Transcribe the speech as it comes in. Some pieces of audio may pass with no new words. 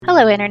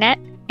Hello, Internet.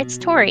 It's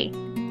Tori.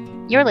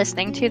 You're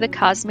listening to the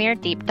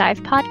Cosmere Deep Dive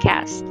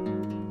Podcast.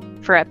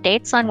 For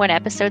updates on when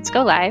episodes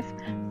go live,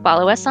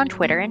 follow us on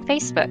Twitter and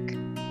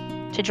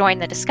Facebook. To join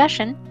the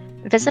discussion,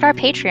 visit our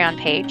Patreon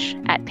page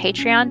at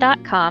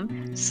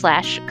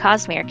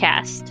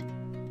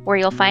patreon.com/CosmereCast, where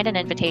you'll find an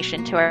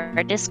invitation to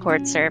our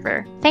Discord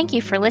server. Thank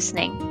you for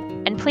listening,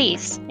 and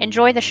please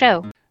enjoy the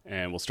show.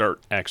 And we'll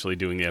start actually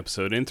doing the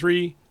episode in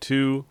 3,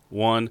 2,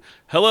 1.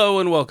 Hello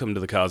and welcome to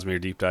the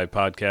Cosmere Deep Dive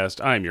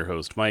Podcast. I'm your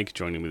host, Mike.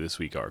 Joining me this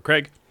week are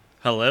Craig.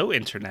 Hello,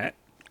 Internet.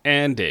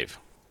 And Dave.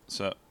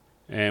 So,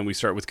 and we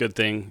start with Good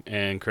Thing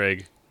and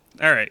Craig.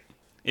 All right.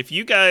 If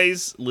you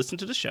guys listen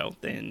to the show,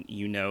 then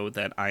you know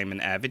that I'm an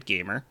avid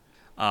gamer.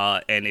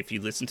 And if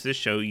you listen to the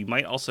show, you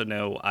might also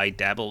know I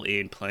dabble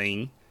in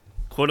playing,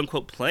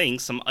 quote-unquote, playing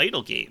some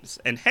idle games.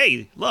 And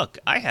hey, look,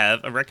 I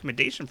have a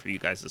recommendation for you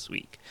guys this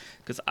week.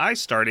 Because I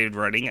started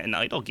running an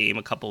idle game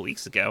a couple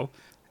weeks ago,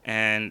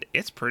 and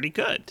it's pretty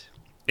good.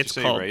 It's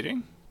called...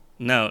 rating?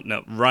 No,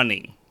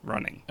 running.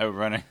 Oh,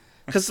 running.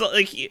 Because,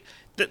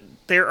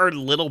 there are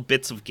little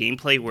bits of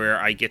gameplay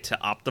where I get to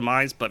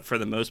optimize, but for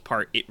the most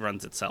part, it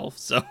runs itself.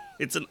 So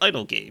it's an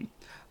idle game.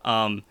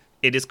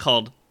 It is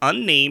called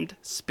Unnamed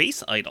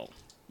Space Idle.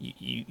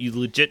 You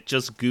legit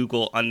just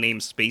Google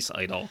Unnamed Space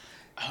Idle,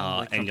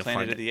 and you'll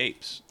find it. Of the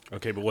Apes.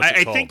 Okay, but what's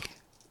it called? I think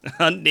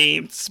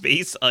Unnamed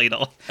Space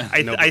Idle.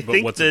 I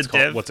think what's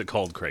it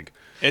called, Craig?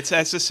 It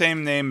has the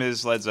same name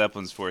as Led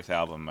Zeppelin's fourth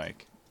album,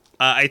 Mike.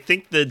 I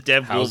think the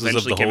dev Houses will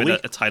eventually give Holy? it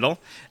a title.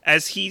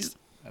 As he's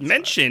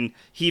mentioned,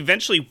 he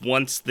eventually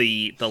wants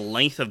the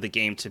length of the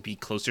game to be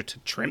closer to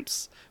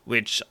Trimps,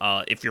 which,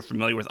 if you're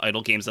familiar with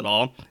idle games at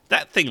all,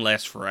 that thing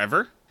lasts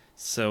forever.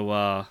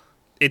 So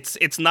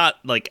it's not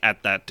like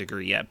at that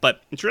degree yet,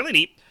 but it's really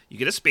neat. You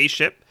get a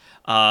spaceship,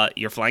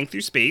 you're flying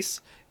through space,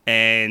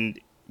 and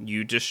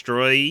you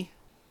destroy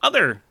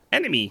other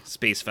enemy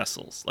space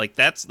vessels. Like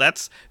that's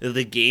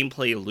the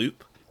gameplay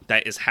loop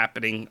that is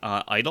happening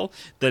idle.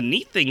 The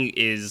neat thing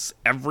is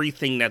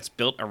everything that's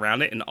built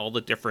around it and all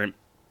the different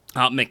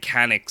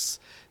mechanics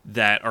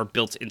that are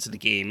built into the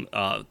game,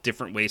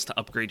 different ways to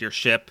upgrade your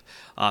ship,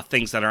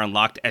 things that are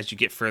unlocked as you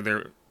get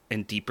further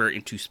and deeper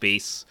into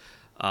space.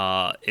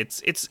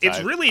 It's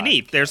really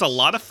neat. There's a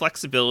lot of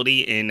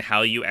flexibility in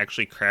how you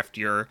actually craft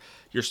your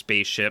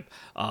spaceship.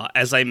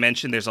 As I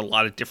mentioned, there's a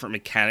lot of different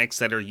mechanics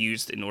that are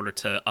used in order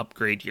to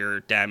upgrade your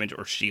damage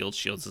or shields.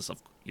 Shields is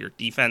of your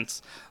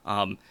defense.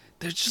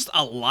 There's just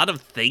a lot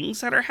of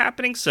things that are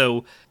happening,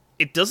 so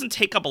it doesn't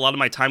take up a lot of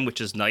my time, which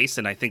is nice,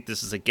 and I think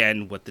this is,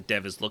 again, what the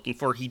dev is looking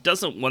for. He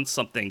doesn't want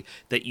something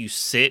that you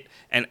sit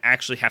and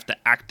actually have to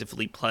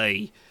actively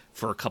play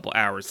for a couple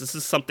hours. This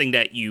is something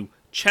that you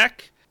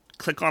check,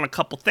 click on a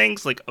couple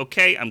things, like,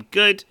 okay, I'm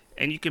good,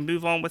 and you can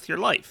move on with your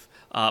life.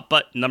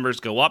 But numbers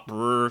go up,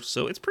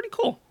 so it's pretty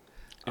cool.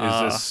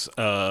 Is this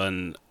a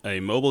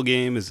mobile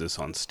game? Is this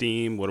on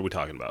Steam? What are we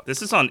talking about?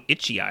 This is on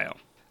itch.io.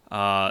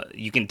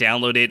 You can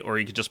download it, or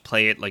you can just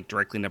play it like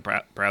directly in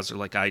the browser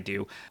like I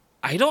do.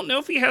 I don't know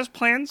if he has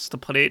plans to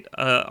put it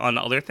on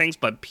other things,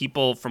 but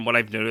people, from what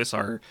I've noticed,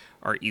 are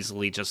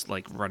easily just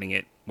like running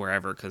it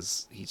wherever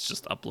because he's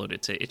just uploaded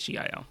to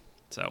itch.io.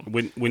 So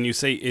when you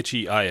say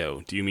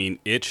itch.io, do you mean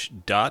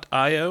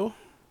itch.io?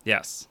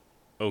 Yes.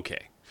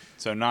 Okay.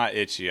 So not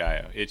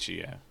itch.io, itch.io.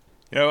 You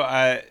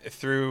know,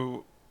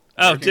 through...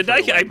 Oh, did I?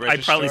 I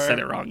probably said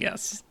it wrong,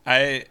 yes.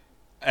 I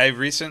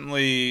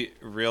recently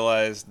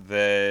realized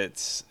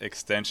that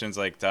extensions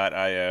like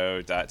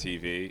 .io,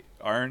 .tv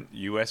aren't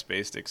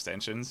US-based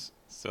extensions.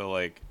 So,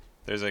 like,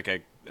 there's like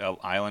a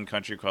island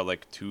country called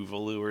like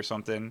Tuvalu or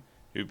something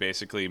who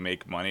basically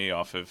make money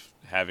off of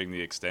having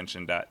the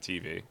extension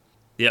 .tv.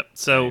 Yep.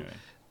 So, anyway.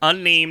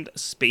 Unnamed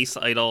Space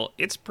Idle.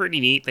 It's pretty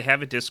neat. They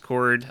have a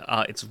Discord.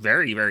 It's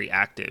very, very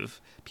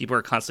active. People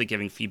are constantly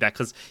giving feedback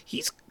because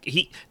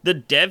the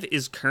dev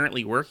is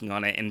currently working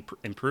on it and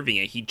improving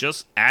it. He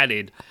just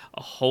added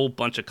a whole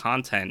bunch of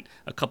content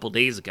a couple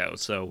days ago.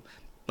 So,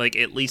 like,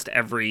 at least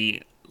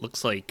every,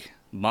 looks like,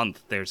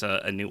 month, there's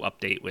a new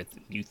update with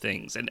new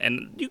things and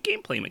new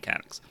gameplay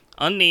mechanics.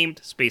 Unnamed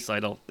Space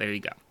Idle. There you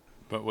go.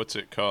 But what's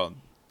it called?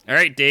 All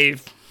right,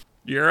 Dave,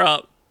 you're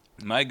up.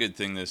 My good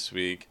thing this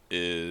week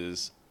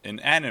is an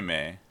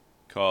anime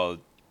called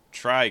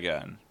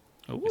Trigun.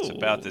 Ooh. It's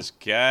about this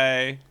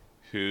guy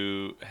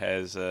who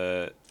has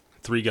 3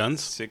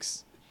 guns?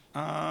 6.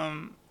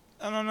 I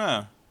don't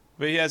know.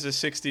 But he has a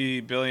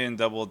 $60 billion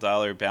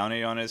double-dollar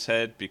bounty on his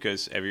head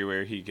because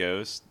everywhere he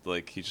goes,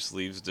 like, he just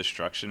leaves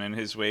destruction in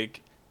his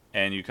wake.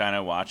 And you kind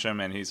of watch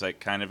him, and he's, like,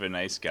 kind of a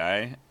nice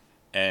guy.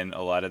 And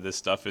a lot of this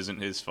stuff isn't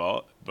his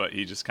fault, but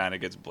he just kind of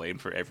gets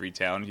blamed for every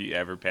town he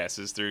ever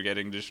passes through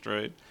getting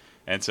destroyed.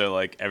 And so,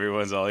 like,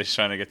 everyone's always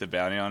trying to get the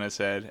bounty on his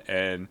head.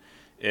 And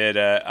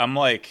I'm,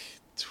 like,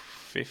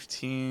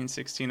 15,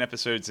 16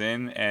 episodes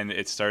in, and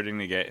it's starting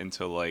to get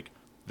into, like,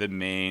 the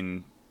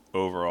main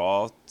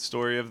overall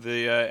story of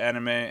the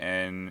anime,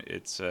 and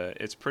it's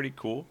pretty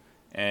cool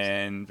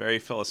and very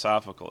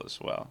philosophical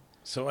as well.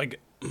 So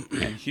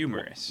and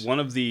humorous. One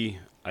of the,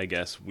 I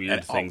guess,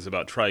 weird things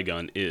about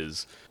Trigun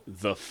is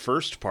the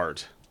first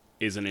part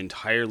is an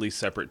entirely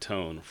separate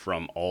tone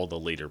from all the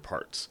later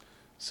parts.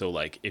 So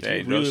like if Hey,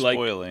 you really no like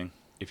spoiling.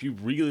 if you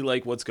really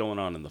like what's going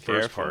on in the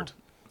first Careful. part,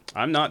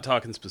 I'm not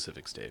talking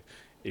specifics, Dave.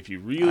 If you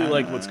really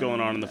like what's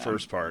going on in the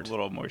first part, A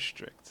little more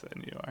strict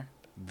than you are.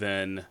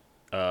 then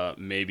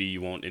maybe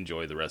you won't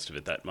enjoy the rest of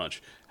it that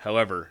much.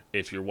 However,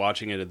 if you're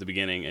watching it at the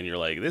beginning and you're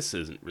like, this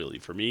isn't really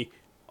for me,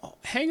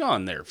 hang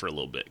on there for a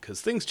little bit,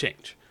 because things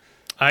change.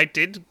 I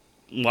did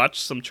watch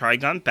some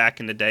Trigun back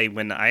in the day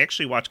when I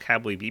actually watched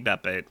Cowboy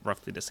Bebop at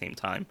roughly the same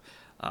time.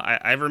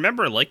 I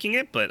remember liking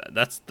it, but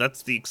that's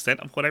the extent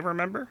of what I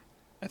remember.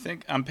 I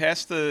think I'm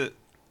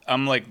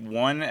like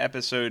one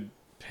episode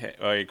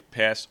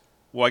past.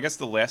 Well, I guess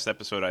the last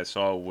episode I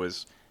saw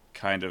was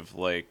kind of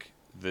like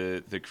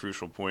the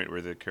crucial point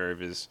where the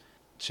curve is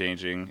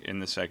changing in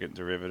the second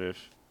derivative.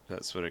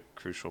 That's what a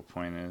crucial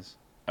point is.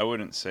 I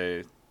wouldn't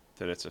say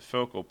that it's a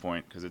focal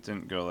point because it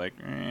didn't go like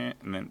and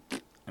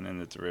then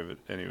the derivative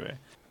anyway.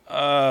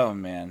 Oh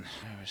man,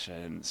 I wish I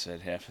hadn't said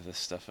half of the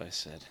stuff I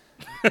said.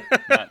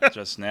 Not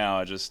just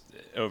now, just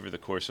over the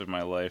course of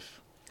my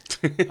life.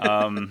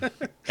 Anyway,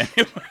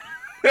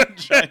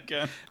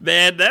 Trigun.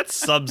 Man, that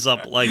sums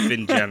up life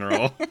in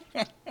general.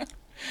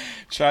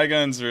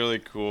 Trigun's really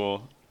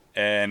cool,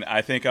 and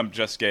I think I'm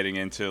just getting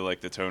into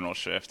like the tonal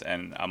shift,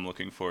 and I'm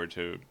looking forward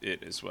to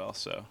it as well.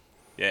 So,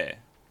 yeah,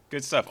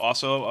 good stuff.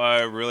 Also,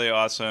 a really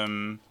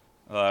awesome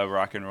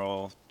rock and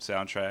roll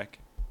soundtrack.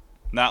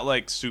 Not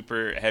like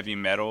super heavy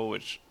metal,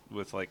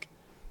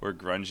 or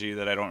grungy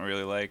that I don't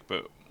really like,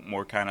 but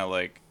more kind of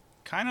like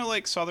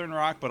southern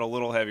rock, but a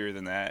little heavier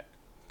than that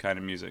kind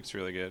of music's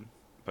really good.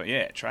 But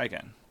yeah,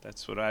 Trigun.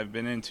 That's what I've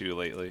been into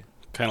lately.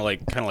 Kind of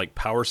like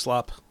power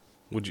slop.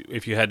 Would you,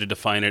 if you had to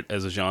define it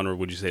as a genre,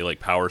 would you say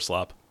like power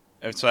slop?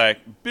 It's like,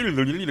 you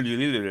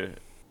know.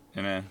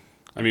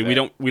 I mean,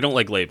 we don't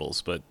like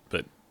labels, but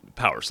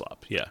power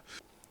slop, yeah.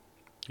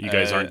 You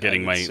guys aren't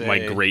getting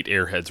my great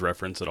Airheads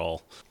reference at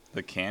all.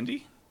 The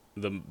Candy?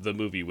 The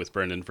movie with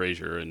Brendan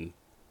Fraser and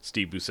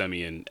Steve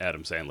Buscemi and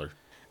Adam Sandler.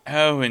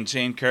 Oh, and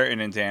Jane Curtin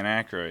and Dan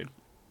Aykroyd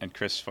and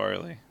Chris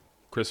Farley.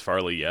 Chris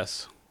Farley,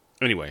 yes.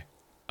 Anyway,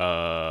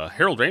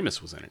 Harold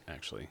Ramis was in it,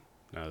 actually,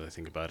 now that I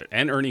think about it.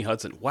 And Ernie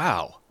Hudson.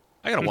 Wow.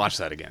 I got to watch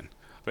that again.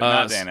 But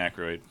not Dan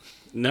Aykroyd.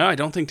 No, I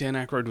don't think Dan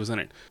Aykroyd was in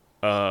it.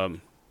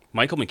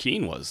 Michael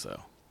McKean was,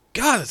 though.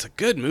 God, that's a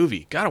good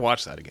movie. Got to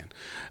watch that again.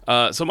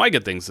 So my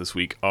good things this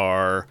week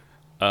are,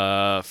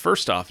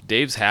 first off,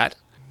 Dave's hat,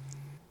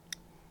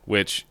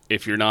 which,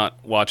 if you're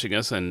not watching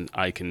us, and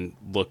I can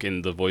look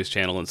in the voice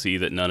channel and see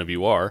that none of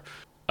you are,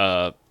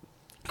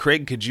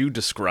 Craig, could you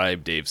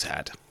describe Dave's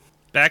hat?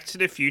 Back to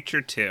the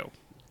Future 2.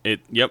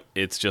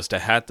 It's just a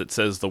hat that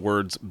says the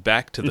words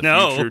 "Back to the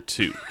No. Future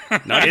 2."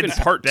 Not even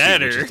Part 2,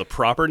 which is the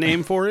proper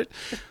name for it.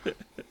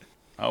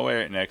 I'll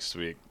wear it next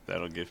week.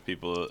 That'll give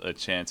people a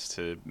chance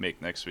to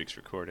make next week's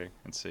recording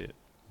and see it.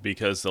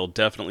 Because they'll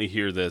definitely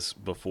hear this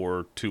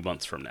before 2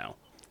 months from now.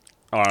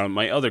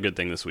 My other good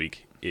thing this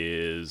week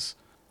is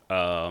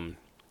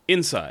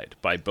Inside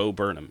by Bo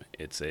Burnham.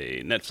 It's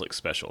a Netflix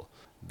special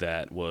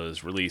that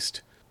was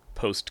released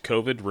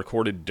post-COVID,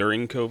 recorded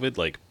during COVID,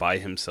 like by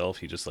himself.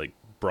 He just like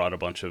brought a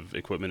bunch of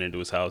equipment into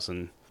his house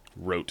and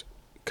wrote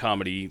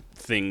comedy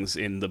things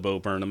in the Bo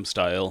Burnham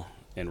style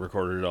and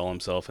recorded it all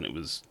himself. And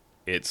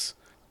it's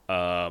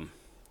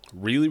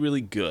really,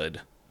 really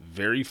good,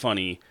 very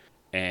funny,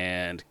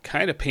 and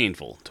kind of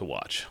painful to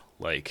watch.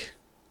 Like,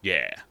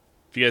 yeah.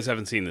 If you guys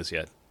haven't seen this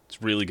yet,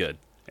 it's really good,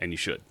 and you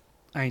should.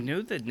 I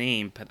know the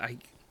name, but I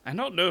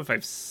don't know if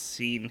I've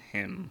seen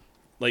him.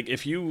 Like,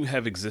 if you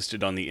have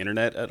existed on the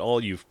internet at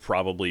all, you've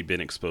probably been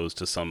exposed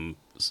to some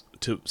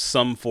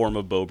form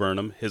of Bo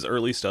Burnham. His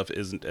early stuff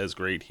isn't as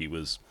great. He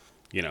was,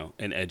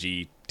 an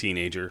edgy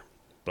teenager,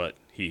 but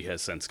he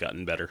has since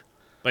gotten better.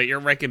 But you're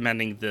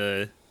recommending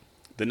the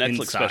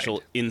Netflix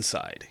special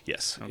Inside.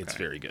 Yes, okay. It's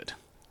very good.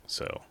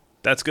 So,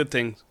 that's good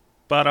things.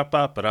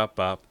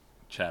 Ba-da-ba-ba-da-bop.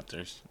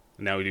 Chapters.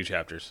 Now we do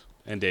chapters,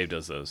 and Dave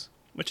does those.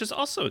 Which is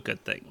also a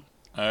good thing.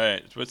 All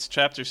right, what's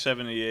chapter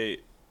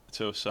 78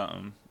 to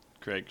something?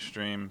 Craig,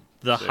 stream.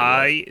 The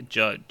High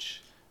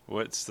Judge.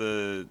 What's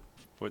the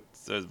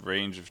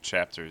range of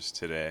chapters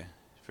today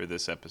for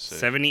this episode?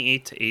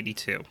 78 to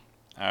 82.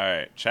 All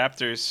right,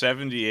 chapters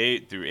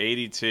 78 through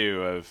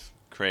 82 of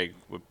Craig.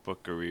 What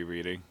book are we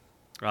reading?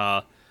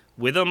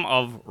 Rhythm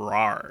of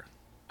Rar.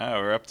 Oh,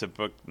 we're up to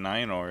book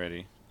 9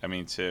 already. I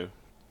mean 2.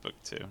 Book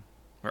 2.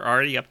 We're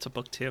already up to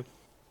book 2.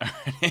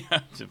 Already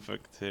up to book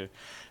 2.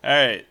 All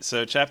right,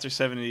 so chapter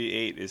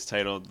 78 is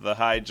titled The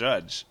High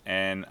Judge,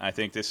 and I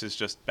think this is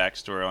just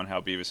backstory on how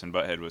Beavis and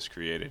Butthead was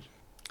created.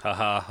 Ha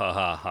ha ha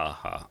ha ha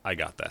ha. I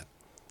got that.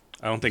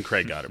 I don't think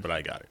Craig got it, but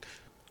I got it.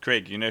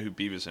 Craig, you know who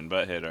Beavis and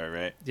Butthead are,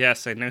 right?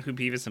 Yes, I know who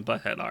Beavis and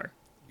Butthead are.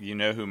 You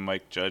know who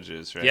Mike Judge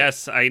is, right?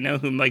 Yes, I know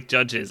who Mike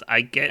Judge is.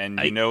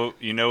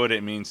 You know what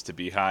it means to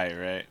be high,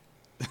 right?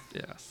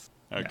 Yes.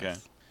 Okay.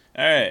 Yes.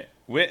 All right.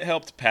 Wit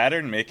helped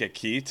Pattern make a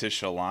key to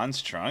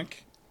Shallan's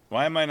trunk.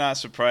 Why am I not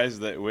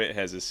surprised that Wit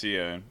has a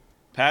Sion?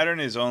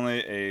 Pattern is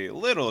only a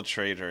little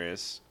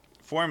traitorous.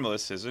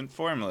 Formless isn't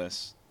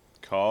formless.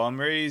 Call him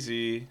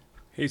Razy.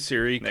 Hey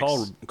Siri, Next.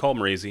 call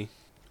Mrazy.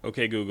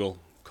 Okay Google,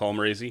 call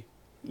Mrazy.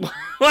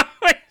 Why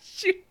would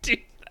you do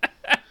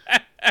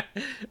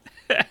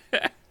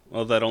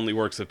Well, that only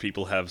works if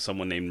people have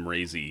someone named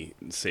Mrazy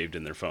saved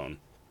in their phone.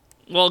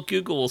 Well,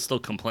 Google will still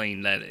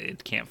complain that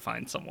it can't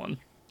find someone.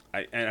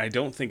 And I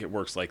don't think it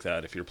works like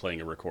that if you're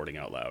playing a recording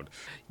out loud.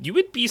 You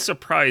would be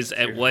surprised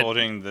at You're what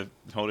holding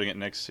it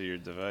next to your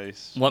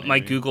device. my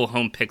maybe. Google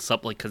Home picks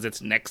up, like, because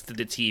it's next to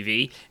the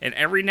TV, and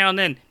every now and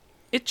then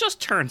it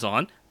just turns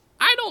on.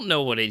 I don't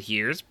know what it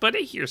hears, but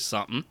it hears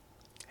something.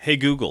 Hey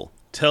Google,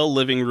 tell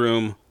living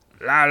room.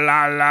 La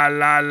la la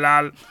la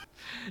la.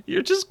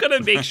 You're just gonna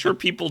make sure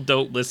people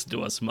don't listen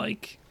to us,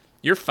 Mike.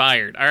 You're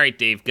fired. All right,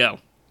 Dave, go.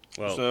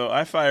 Well, So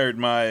I fired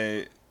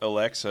my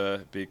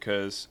Alexa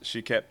because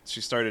she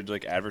started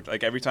like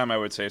every time I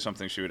would say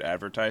something, she would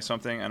advertise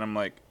something, and I'm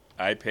like,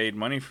 I paid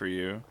money for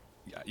you.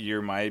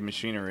 You're my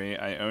machinery.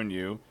 I own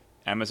you.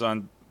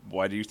 Amazon,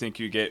 why do you think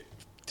you get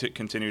to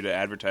continue to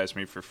advertise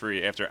me for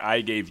free after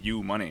I gave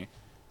you money?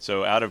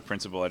 So out of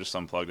principle, I just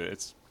unplugged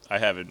it. I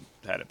haven't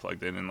had it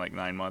plugged in like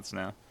 9 months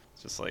now.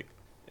 It's just like,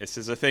 this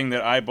is a thing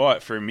that I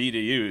bought for me to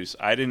use.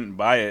 I didn't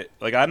buy it.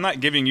 Like, I'm not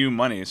giving you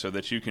money so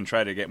that you can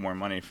try to get more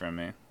money from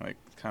me. Like,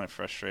 kind of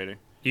frustrating.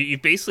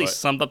 You've basically But-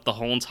 summed up the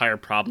whole entire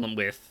problem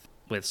with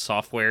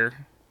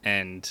software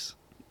and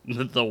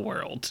the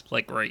world,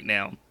 like, right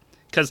now.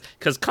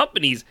 Because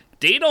companies,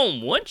 they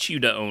don't want you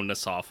to own the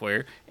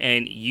software,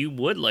 and you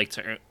would like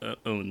to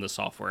own the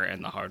software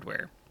and the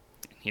hardware.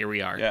 Here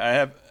we are.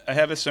 Yeah, I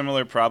have a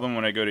similar problem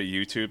when I go to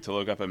YouTube to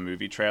look up a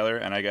movie trailer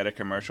and I get a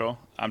commercial.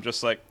 I'm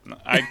just like,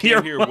 I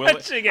came here.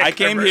 watching a I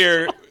came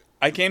here. commercial.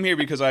 I came here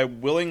because I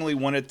willingly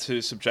wanted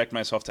to subject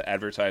myself to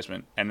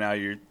advertisement, and now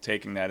you're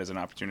taking that as an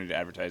opportunity to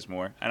advertise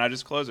more. And I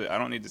just close it. I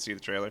don't need to see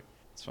the trailer.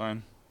 It's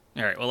fine.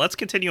 All right, well, let's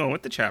continue on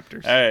with the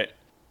chapters. All right.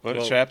 What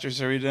Well-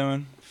 chapters are we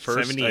doing? first,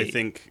 I 78.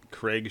 think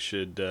Craig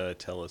should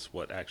tell us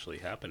what actually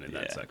happened in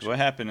that section. What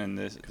happened in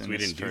this? we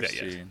didn't do first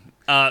that yet.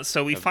 scene?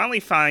 So we finally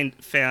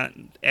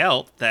found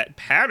out that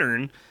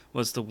Pattern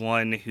was the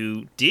one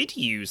who did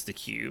use the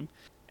cube,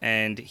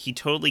 and he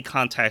totally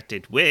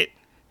contacted Wit,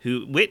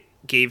 who Wit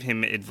gave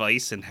him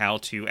advice on how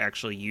to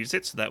actually use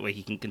it, so that way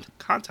he can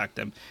contact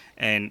them.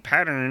 And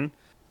Pattern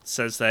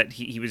says that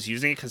he was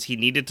using it because he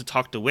needed to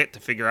talk to Wit to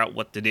figure out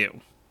what to do.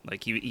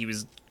 Like, he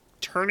was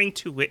turning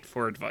to Wit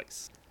for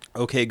advice.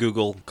 Okay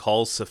Google,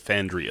 call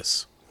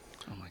Saphandrius.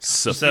 Oh my god.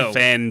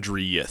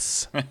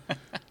 Saphandrius.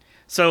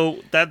 So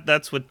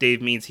that's what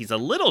Dave means. He's a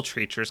little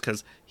treacherous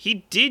because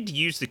he did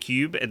use the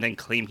cube and then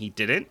claim he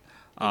didn't.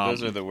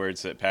 Those are the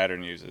words that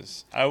Pattern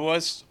uses. I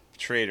was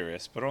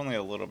traitorous, but only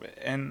a little bit.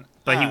 And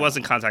But he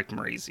wasn't contacting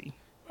Marazi.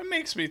 What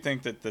makes me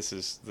think that this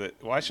is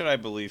that? Why should I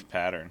believe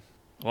Pattern?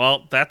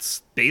 Well,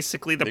 that's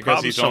basically the Because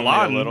problem he's only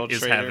a little Shalon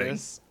is having.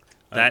 traitorous.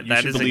 That You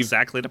should is believe-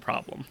 exactly the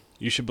problem.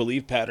 You should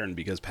believe Pattern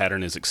because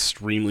Pattern is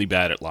extremely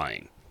bad at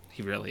lying.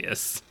 He really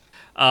is.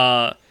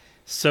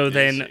 So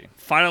then he?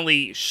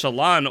 finally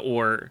Shalon,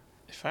 or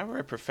If I were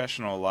a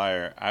professional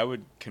liar, I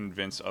would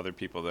convince other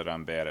people that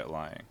I'm bad at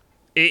lying.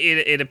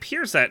 it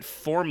appears that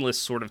Formless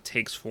sort of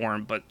takes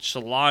form, but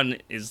Shalon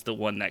is the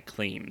one that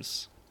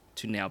claims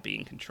to now be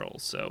in control.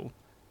 So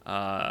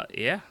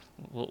yeah,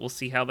 we'll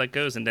see how that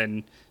goes. And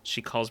then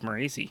she calls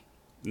Marazi.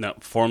 No,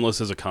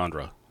 Formless is a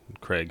Khandra,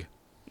 Craig,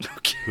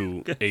 Okay.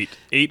 who ate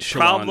Shalon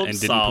Problem and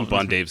didn't solved. poop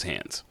on Dave's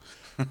hands.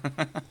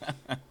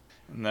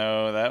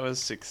 No, that was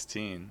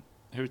 16.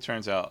 Who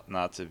turns out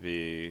not to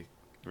be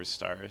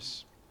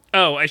Ristaris.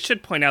 Oh, I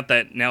should point out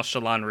that now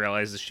Shalon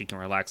realizes she can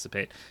relax a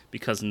bit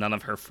because none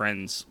of her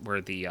friends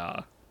were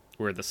the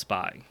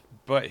spy.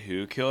 But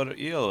who killed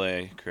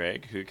Ela,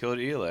 Craig? Who killed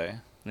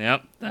Ela?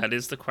 Yep, that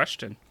is the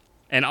question.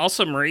 And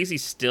also, Marazi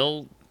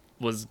still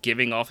was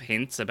giving off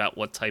hints about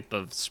what type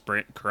of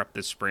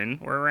corrupted Sprin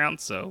were around,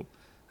 so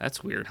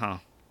that's weird, huh?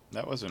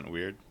 That wasn't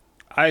weird.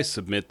 I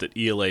submit that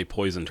ELA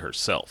poisoned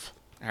herself.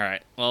 All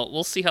right, well,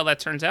 we'll see how that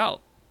turns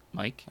out,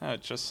 Mike. Oh,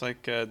 just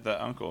like the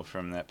uncle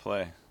from that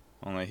play.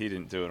 Only he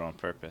didn't do it on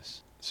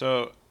purpose.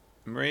 So,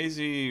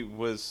 Marazi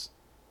was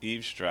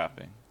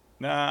eavesdropping.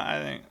 Nah,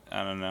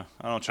 I don't know.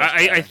 I don't trust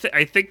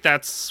I think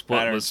that's what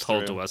Pattern's was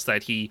told through. to us,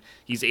 that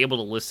he's able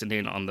to listen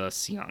in on the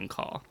Sion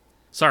call.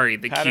 Sorry,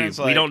 the Pattern's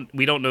cube.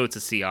 We don't know it's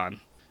a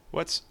Sion.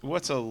 What's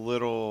a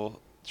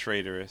little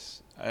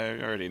traitorous? I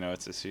already know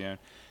it's a Sion.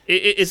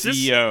 Is this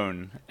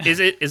Sion. is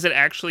it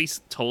actually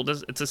told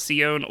us it's a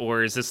Sion,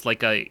 or is this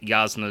like a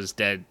Yasna's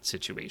dead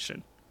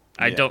situation?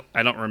 I Yeah.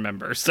 don't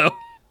remember. So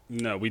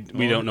No, we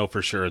don't know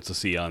for sure it's a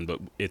Sion, but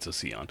it's a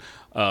Sion.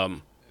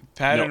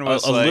 Pattern No,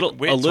 was a like, little-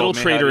 "Wait, a little told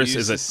me how to traitorous use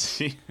is a- this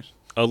Sion."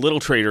 A little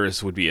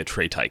traitorous would be a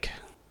Treytyke.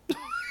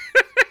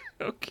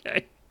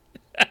 okay.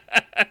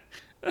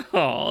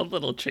 Oh,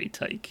 little Trey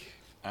Tyke.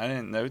 I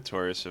didn't know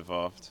Taurus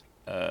evolved.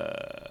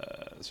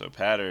 So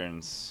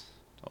Pattern's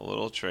a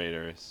little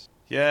traitorous.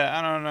 Yeah,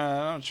 I don't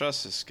know. I don't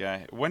trust this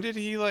guy. When did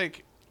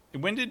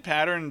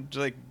Pattern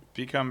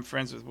become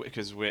friends with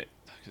Wit?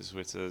 Because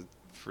Wit's a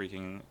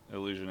freaking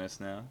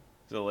illusionist now.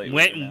 He's a late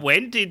Wit now.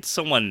 When did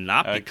someone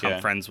not become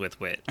Okay. friends with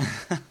Wit?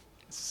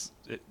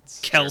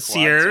 It's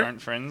Kelsier? Dark Watts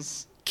aren't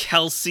friends.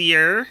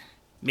 Kelsier.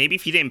 Maybe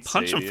if you didn't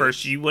punch him Savior.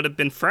 first, you would have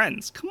been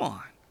friends. Come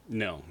on.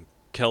 No,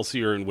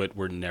 Kelsier and Wit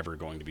were never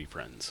going to be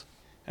friends.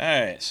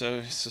 Alright,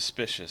 so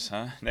suspicious,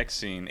 huh? Next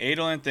scene.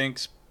 Adolin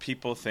thinks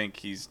people think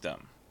he's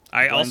dumb.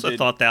 I also Blended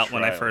thought that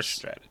when I trial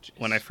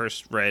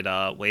first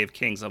read Way of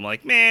Kings, I'm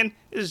like, man,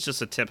 this is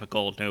just a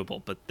typical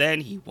noble. But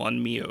then he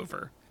won me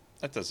over.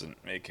 That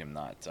doesn't make him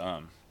not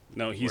dumb.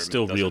 No, he's Or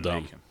still doesn't real make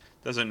dumb.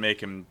 Doesn't make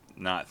him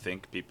not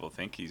think people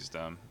think he's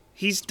dumb.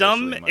 He's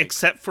dumb Especially Mike.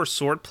 except for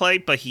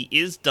swordplay, but he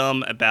is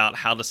dumb about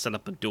how to set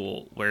up a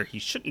duel, where he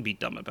shouldn't be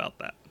dumb about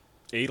that.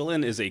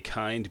 Adolin is a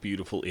kind,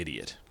 beautiful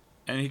idiot.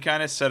 And he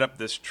kind of set up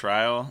this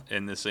trial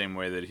in the same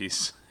way that he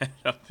set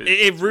up his...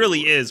 It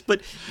really is,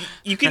 but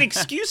you can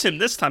excuse him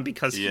this time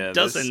because Yeah, he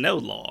doesn't this- know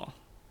law.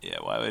 Yeah,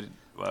 why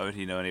would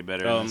he know any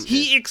better? in this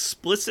He case?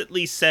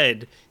 explicitly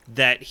said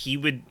that he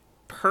would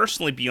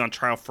personally be on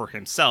trial for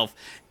himself,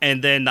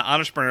 and then the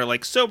Honorspurner are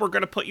like, so we're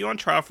going to put you on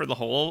trial for the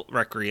whole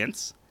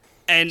Recreants.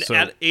 And So-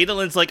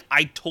 Adolin's like,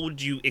 I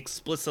told you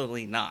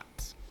explicitly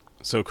not.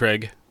 So,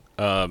 Craig,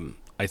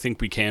 I think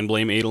we can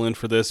blame Adolin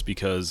for this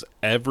because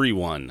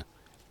everyone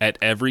at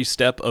every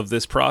step of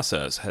this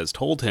process has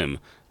told him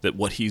that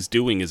what he's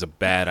doing is a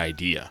bad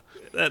idea.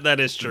 That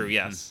is true,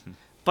 yes.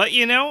 But,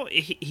 you know,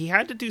 he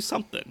had to do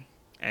something,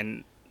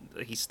 and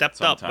he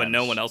stepped up when no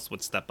Sometimes. one else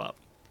would step up.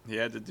 He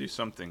had to do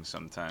something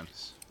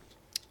sometimes.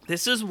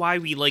 This is why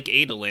we like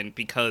Adolin,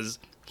 because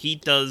he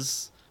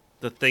does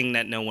the thing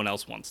that no one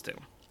else wants to.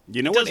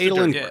 You know He what does the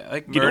Adolin? dirty Yeah,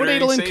 like You know what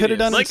murdering Adolin could have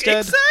done Sabians. Like,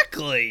 instead?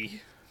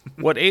 exactly!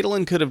 What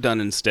Adolin could have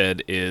done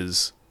instead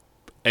is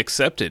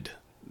accepted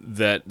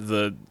that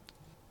the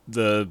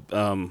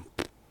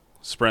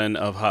spren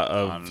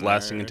of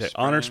lasting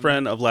honor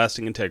spren of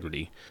lasting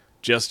integrity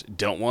just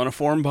don't want to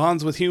form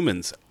bonds with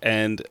humans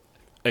and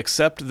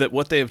accept that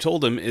what they have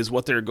told him is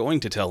what they're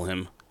going to tell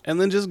him, and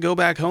then just go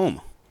back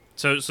home.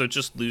 So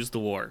just lose the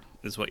war,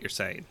 is what you're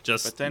saying.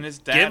 Just But then his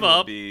dad give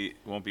up.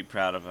 won't be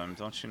proud of him,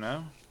 don't you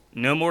know?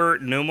 No more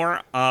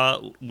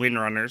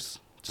windrunners.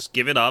 Just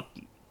give it up.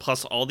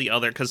 Plus all the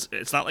other, because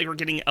it's not like we're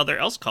getting other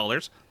else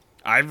callers.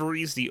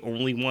 Ivory's the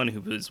only one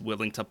who is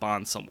willing to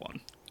bond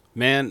someone.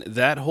 Man,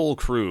 that whole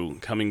crew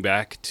coming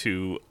back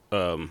to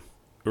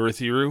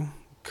Urithiru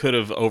could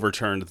have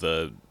overturned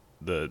the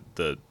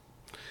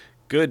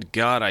good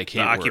God, I The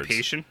can't words.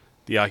 occupation.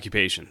 The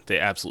occupation. They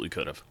absolutely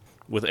could have.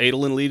 With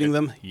Adolin leading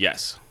them,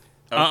 yes.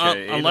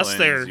 Okay, unless Adolin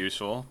they're- is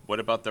useful.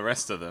 What about the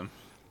rest of them?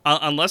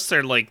 Unless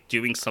they're like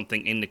doing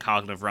something in the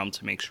cognitive realm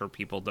to make sure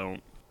people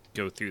don't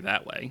go through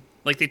that way.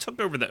 Like they took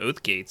over the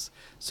Oath Gates,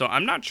 so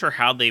I'm not sure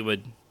how they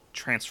would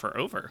transfer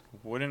over.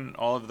 Wouldn't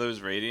all of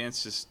those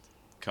radiants just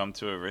come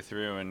to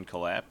Erythru and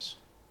collapse?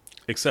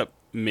 Except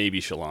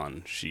maybe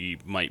Shallan. She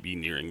might be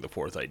nearing the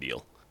fourth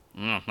ideal.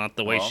 Not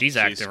the way Well, she's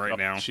acting right up,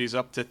 now. She's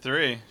up to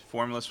 3.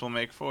 Formless will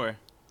make 4.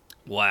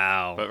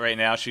 Wow. But right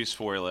now she's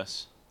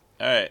 4-less.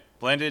 Alright,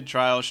 blended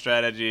trial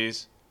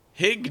strategies.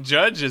 Hig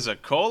Judge is a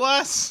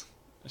Colas?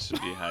 This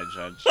should be High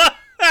Judge.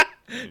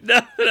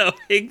 no,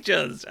 Hig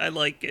Judge. I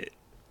like it.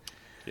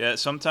 Yeah,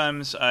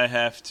 sometimes I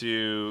have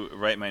to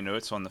write my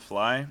notes on the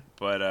fly,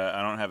 but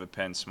I don't have a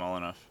pen small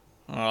enough.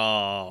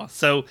 Oh,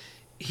 so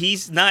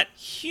he's not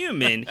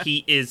human.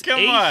 He is Come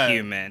a on.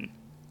 human.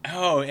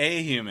 Oh,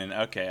 a human.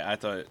 Okay, I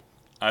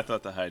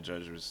thought the High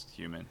Judge was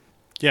human.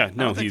 Yeah, I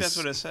no, don't think he's that's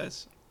what it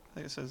says. I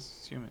think it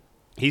says human.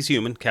 he's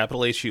human.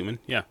 Capital H human.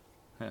 Yeah.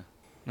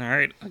 All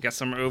right, I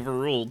guess I'm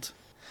overruled.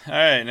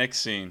 Alright, next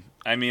scene.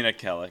 I mean a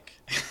Kellic.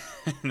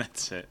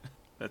 That's it.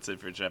 That's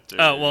it for chapter.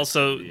 Oh, well,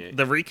 so 78.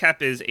 the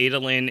recap is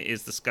Adolin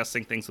is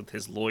discussing things with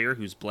his lawyer,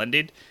 who's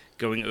Blended,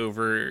 going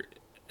over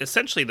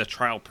essentially the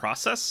trial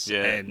process.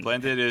 Yeah, and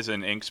Blended is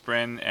an ink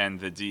spren and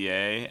the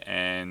DA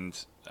and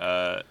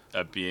a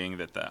being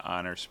that the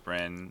honor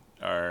spren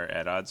are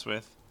at odds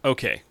with.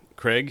 Okay,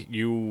 Craig,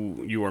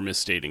 you are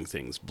misstating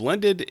things.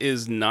 Blended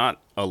is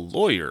not a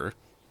lawyer.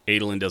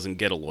 Adolin doesn't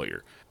get a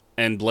lawyer.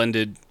 And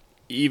Blended,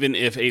 even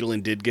if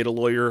Adolin did get a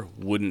lawyer,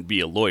 wouldn't be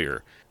a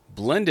lawyer.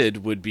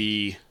 Blended would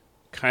be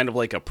kind of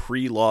like a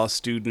pre-law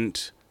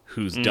student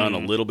who's done a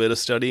little bit of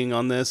studying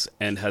on this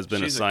and has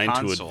been She's a assigned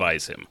to consul.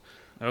 advise him.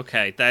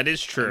 Okay, that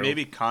is true.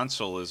 Maybe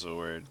consul is a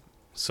word.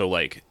 So,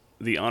 like,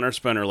 the honor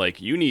spren are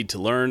like, you need to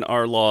learn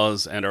our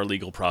laws and our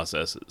legal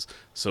processes.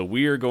 So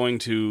we are going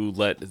to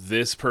let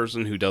this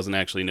person who doesn't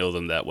actually know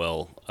them that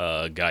well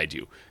guide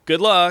you.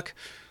 Good luck!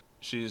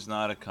 She's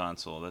not a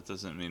consul. That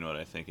doesn't mean what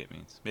I think it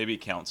means. Maybe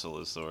counsel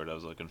is the word I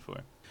was looking for.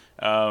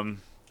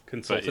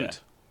 Consultant. But yeah,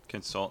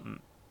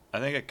 consultant. I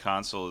think a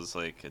consul is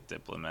like a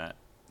diplomat.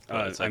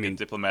 But it's like I mean- a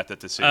diplomat that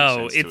the city Oh,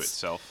 sends to it's-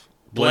 itself.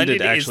 Blended,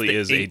 Blended actually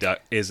is the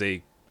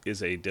ink.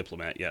 is a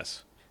diplomat,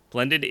 yes.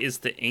 Blended is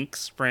the Ink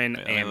Spren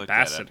Wait, let me look that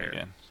up ambassador.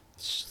 again.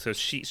 So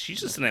she's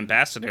just an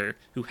ambassador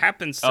who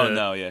happens to. Oh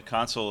no, yeah,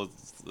 consul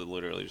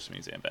literally just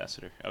means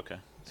ambassador. Okay,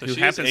 so Who she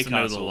happens is a to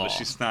know the consul, law. but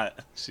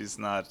she's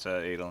not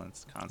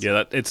Adolin's consul.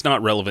 Yeah, it's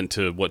not relevant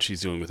to what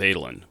she's doing with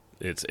Adolin.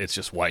 It's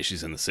just why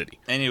she's in the city.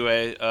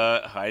 Anyway,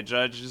 High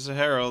Judge is a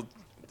herald.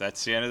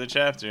 That's the end of the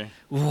chapter.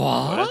 What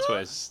a What?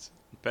 twist.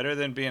 Better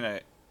than being a...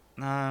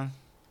 Nah.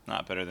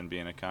 Not better than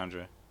being a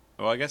Khandra.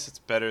 Well, I guess it's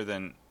better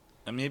than...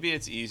 maybe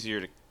it's easier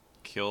to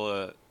kill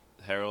a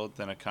Herald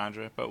than a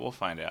Khandra, but we'll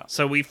find out.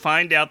 So we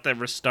find out that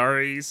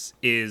Restares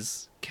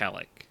is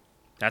Kellic.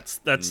 That's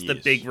the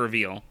Yes. big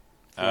reveal.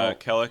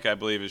 Kellic, I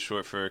believe, is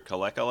short for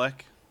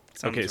Kalekalek.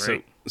 Sounds Okay,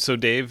 right. so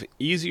Dave,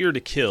 easier to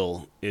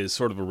kill is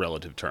sort of a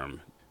relative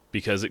term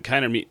because it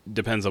kind of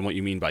depends on what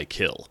you mean by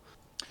kill.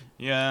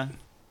 Yeah,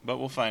 but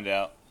we'll find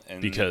out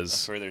in Because-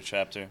 a further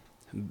chapter.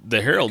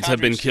 The heralds have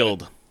been Khandra's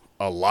killed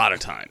a lot of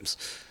times.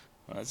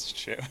 Well, that's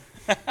true.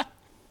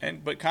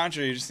 But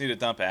Khandra, you just need to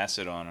dump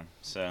acid on him.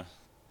 So,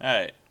 all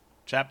right,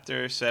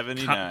 chapter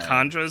 79.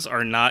 Khandras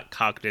are not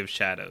cognitive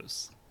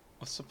shadows.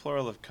 What's the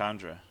plural of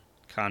Khandra?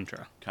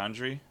 Khandra.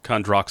 Khandri? With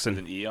Kandroxin.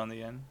 an E on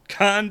the end?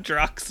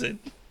 Kandroxin.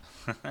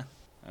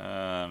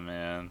 Oh,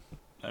 man.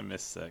 I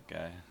missed that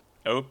guy.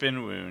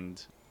 Open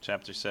Wound,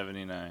 chapter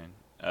 79.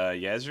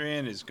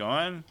 Yazrian is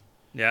gone?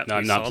 Yeah, No, we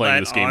I'm not saw playing that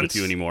this game on with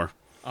you anymore.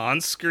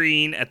 On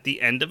screen at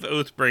the end of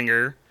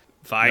Oathbringer, No,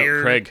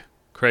 Vyre,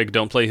 Craig,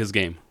 don't play his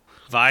game.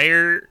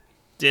 Vyre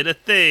did a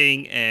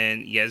thing,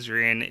 and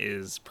Yezrian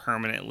is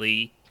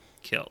permanently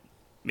killed.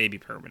 Maybe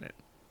permanent.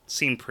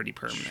 Seemed pretty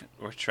permanent.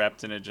 Or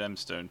trapped in a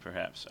gemstone,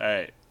 perhaps. All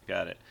right,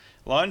 got it.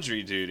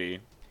 Laundry duty.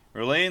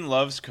 Rlain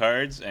loves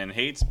cards and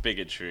hates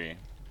bigotry.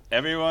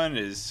 Everyone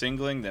is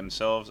singling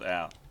themselves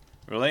out.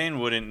 Rlain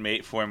wouldn't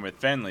mate form with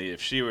Fenley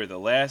if she were the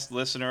last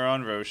listener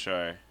on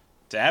Roshar.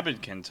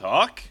 Dabbid can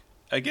talk?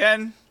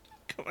 Again?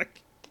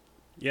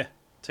 Yeah.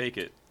 Take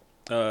it.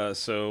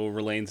 So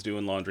Relane's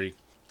doing laundry,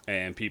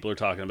 and people are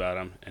talking about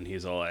him, and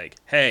he's all like,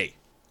 hey,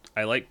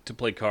 I like to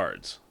play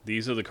cards.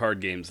 These are the card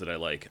games that I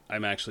like.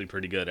 I'm actually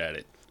pretty good at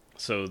it.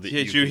 So that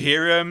Did you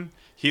hear him?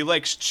 He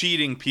likes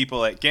cheating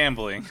people at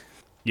gambling.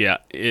 Yeah,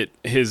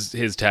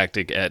 his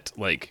tactic at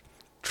like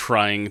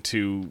trying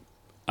to,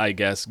 I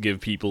guess, give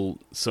people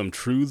some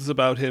truths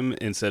about him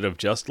instead of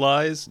just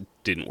lies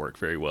didn't work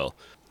very well.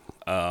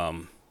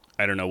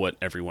 I don't know what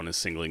everyone is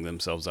singling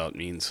themselves out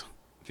means.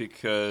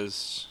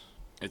 Because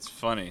it's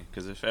funny,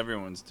 because if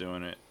everyone's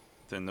doing it,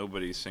 then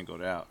nobody's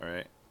singled out,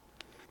 right?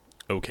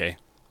 Okay.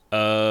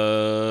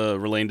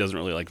 Relane doesn't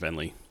really like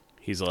Venli.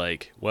 He's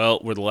like, well,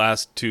 we're the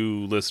last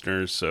two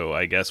listeners, so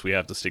I guess we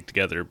have to stick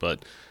together,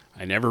 but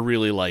I never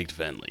really liked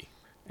Venli.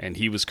 And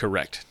he was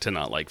correct to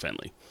not like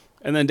Venli.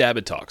 And then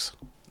Dabbid talks.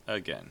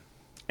 Again.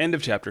 End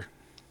of chapter.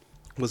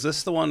 Was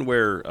this the one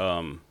where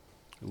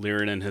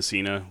Lirin and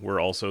Hasina were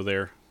also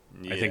there?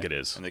 I think it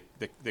is. And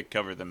they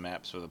cover the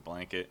maps with a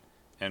blanket.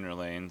 And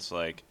Relane's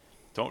like,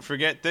 don't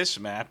forget this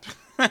map.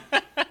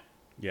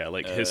 Yeah,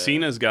 like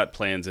Hasina's got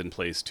plans in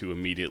place to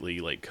immediately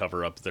like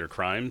cover up their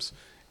crimes,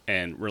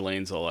 and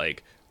Relane's all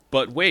like,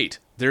 "But wait,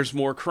 there's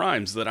more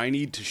crimes that I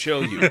need to show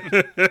you."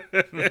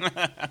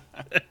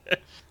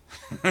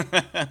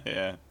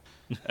 Yeah.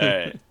 All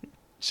right.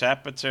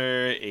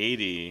 Chapter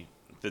 80.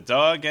 The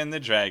Dog and the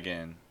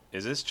Dragon.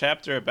 Is this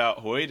chapter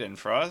about Hoyd and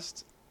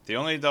Frost? The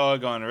only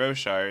dog on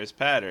Roshar is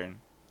Pattern.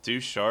 Do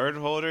shard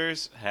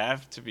holders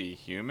have to be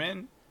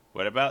human?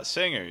 What about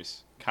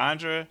singers?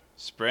 Khandra,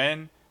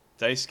 Spren,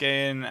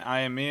 Daisuke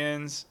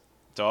Iamians,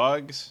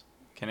 dogs?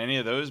 Can any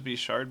of those be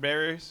shard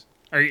bearers?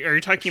 Are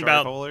you talking Shard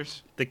about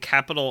holders? the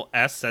capital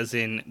S as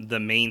in the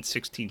main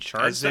 16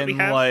 shards As that we in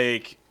have?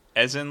 like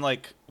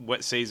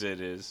what says it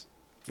is.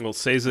 Well,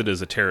 Sazed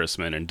is a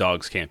terraceman, and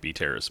dogs can't be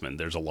terracemen.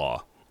 There's a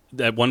law.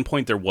 At one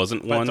point, there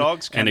wasn't But one,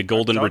 dogs and a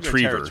golden dogs are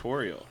retriever.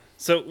 territorial.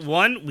 So,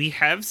 one, we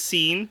have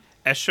seen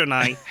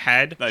Eshonai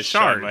had Nice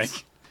shot,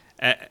 shards.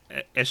 Mike.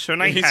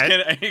 Eshonai He's had...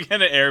 are you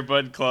gonna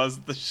airbud clause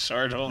the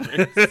shard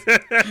holders?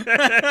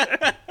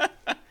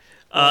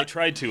 Well, I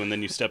tried to, and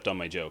then you stepped on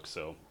my joke,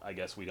 so I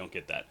guess we don't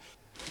get that.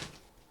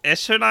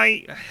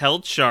 Eshonai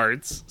held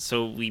shards,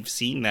 so we've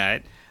seen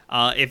that.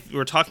 If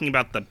we're talking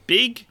about the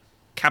big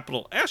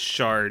capital S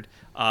shard,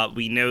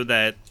 we know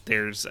that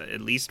there's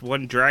at least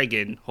one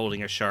dragon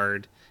holding a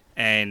shard,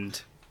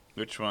 and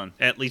Which one?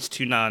 at least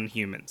two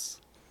non-humans.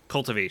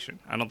 Cultivation.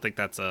 I don't think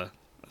that's a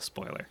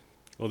spoiler.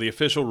 Well, the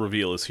official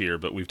reveal is here,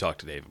 but we've talked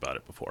to Dave about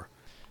it before.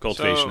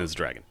 Cultivation So- is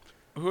dragon.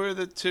 Who are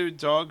the two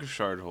dog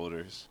shard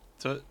holders?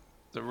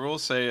 The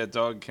rules say a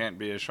dog can't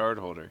be a shard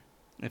holder.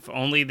 If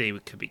only they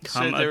could It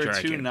become said a there were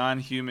dragon. two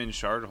non-human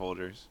shard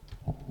holders.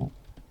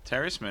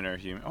 Terracemen are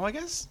human. Oh, I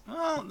guess.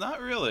 Well,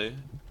 not really,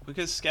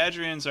 because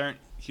Scadrians aren't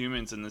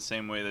humans in the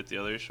same way that the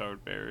other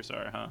shard bearers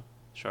are, huh?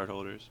 Shard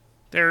holders.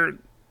 They're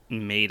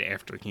made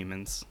after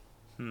humans.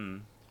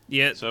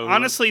 Yeah, So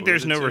honestly, who are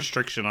there's the no two?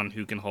 restriction on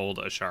who can hold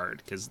a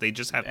shard, because they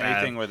just have to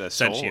Anything have with a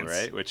soul, sentience.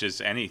 right? Which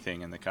is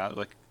anything in the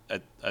like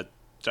a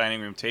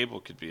dining room table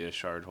could be a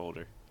shard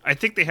holder. I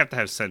think they have to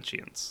have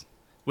sentience,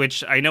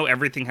 which I know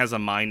everything has a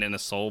mind and a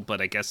soul,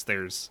 but I guess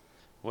there's...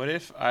 What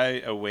if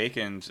I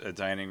awakened a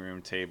dining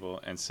room table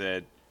and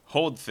said,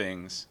 hold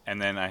things,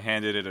 and then I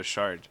handed it a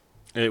shard?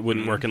 It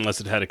wouldn't work unless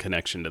it had a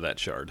connection to that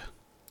shard.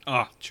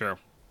 Oh, true.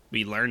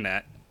 We learned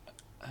that.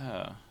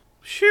 Oh,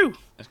 Phew.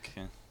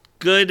 okay.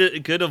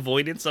 Good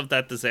avoidance of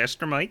that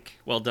disaster, Mike.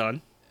 Well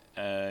done.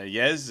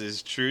 Yez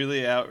is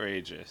truly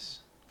outrageous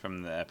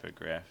from the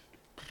epigraph.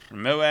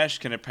 Moash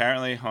can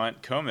apparently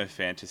haunt coma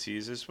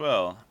fantasies as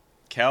well.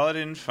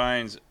 Kaladin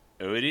finds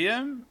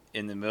odium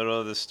in the middle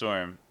of the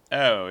storm.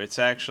 Oh, it's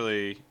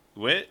actually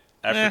Wit?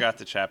 I forgot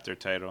the chapter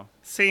title.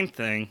 Same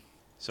thing.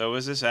 So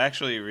was this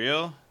actually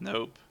real?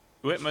 Nope.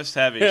 Wit must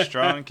have a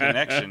strong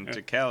connection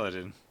to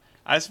Kaladin.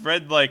 I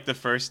read like the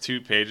first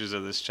 2 pages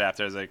of this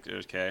chapter. I was like,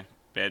 okay,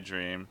 bad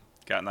dream.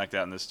 Got knocked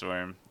out in the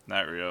storm.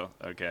 Not real.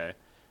 Okay.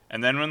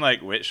 And then when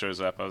like Wit shows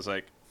up, I was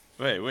like,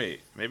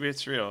 wait, maybe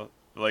it's real.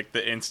 Like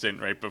the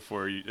instant right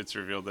before it's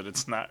revealed that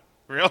it's not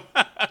real.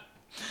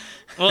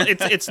 Well,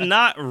 it's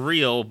not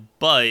real,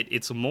 but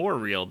it's more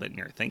real than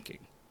you're thinking.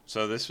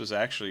 So this was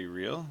actually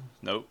real?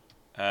 Nope.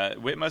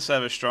 Wit must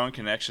have a strong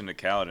connection to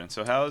Kaladin.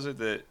 So how is it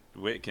that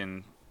Wit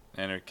can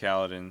enter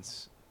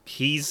Kaladin's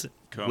He's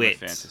coma Wit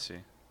fantasy?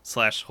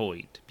 /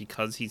 Hoyt,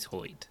 because he's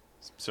Hoyt.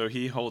 So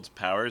he holds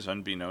powers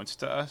unbeknownst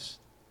to us?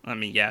 I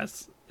mean,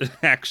 yes,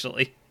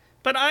 actually.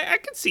 But I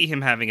could see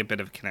him having a bit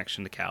of a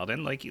connection to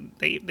Kaladin. Like,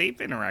 they've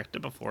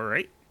interacted before,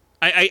 right?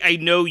 I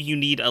know you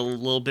need a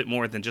little bit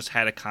more than just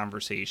had a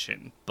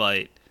conversation,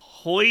 but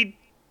Hoyt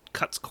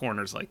cuts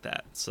corners like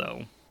that,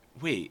 so...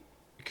 Wait,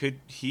 could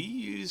he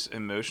use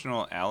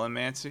emotional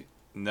allomancy?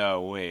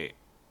 No, wait.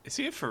 Is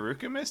he a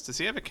Farukamist? Does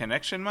he have a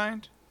connection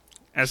mind?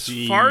 As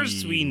He far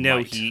as we know,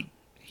 might.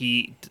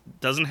 he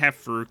doesn't have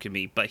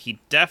Farukami, but he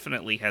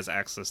definitely has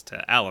access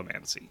to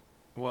allomancy.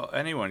 Well,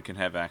 anyone can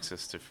have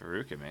access to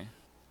Farukami.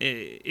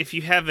 If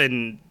you have a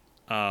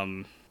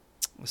certain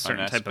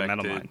type of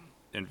metal Unaspected mind.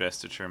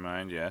 Investiture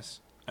mind,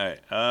 yes.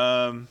 Alright,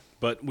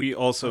 But we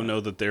also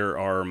know that there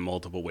are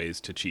multiple ways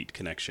to cheat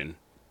connection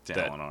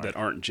Dalinar. that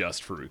aren't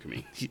just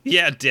Farukami.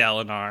 Yeah,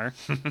 Dalinar.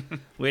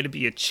 Way to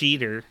be a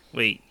cheater.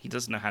 Wait, he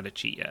doesn't know how to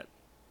cheat yet.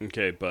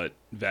 Okay, but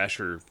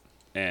Vasher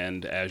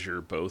and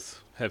Azure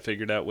both have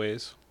figured out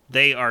ways.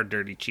 They are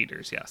dirty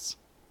cheaters, yes.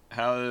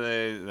 How do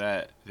they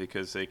that?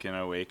 Because they can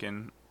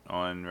awaken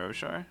on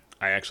Roshar?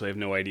 I actually have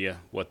no idea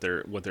what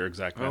their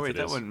exact method Oh wait,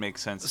 that is. wouldn't make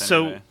sense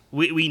So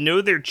anyway. we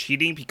know they're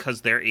cheating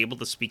because they're able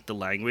to speak the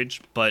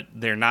language, but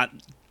they're not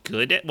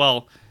good at...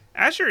 Well,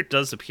 Azure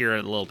does appear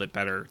a little bit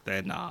better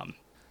than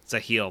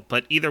Zahil,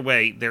 but either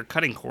way, they're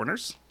cutting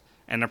corners,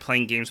 and they're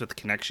playing games with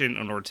connection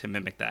in order to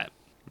mimic that.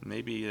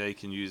 Maybe they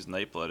can use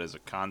Nightblood as a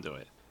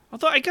conduit.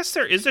 Although I guess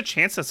there is a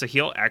chance that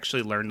Zahil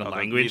actually learned the Although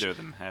language. neither of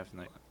them have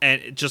Nightblood.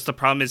 And just the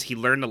problem is he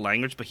learned the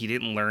language, but he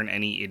didn't learn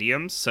any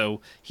idioms.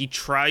 So he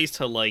tries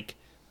to, like,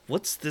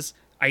 what's this?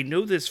 I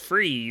know this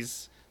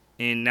phrase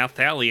in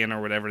Nauthalion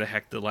or whatever the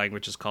heck the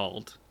language is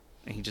called.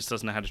 And he just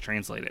doesn't know how to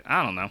translate it.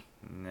 I don't know.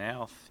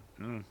 Now,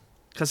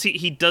 Because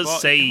he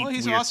does say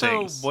he's weird also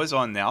things. was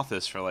on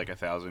Nalthis for like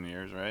 1,000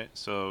 years, right?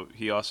 So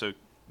he also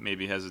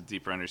maybe has a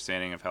deeper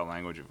understanding of how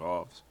language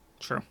evolves.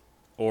 Sure.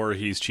 Or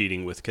he's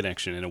cheating with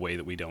connection in a way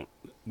that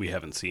we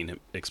haven't seen him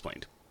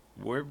explained.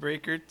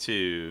 Warbreaker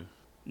 2,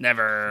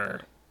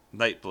 Never.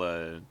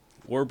 Nightblood.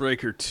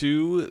 Warbreaker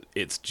 2,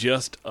 it's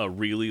just a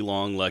really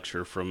long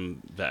lecture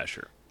from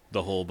Vasher.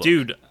 The whole book.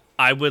 Dude,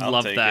 I would I'll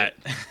love take that.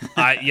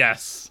 it.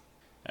 Yes.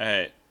 All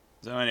right.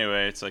 So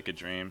anyway, it's like a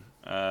dream.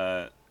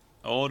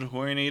 Old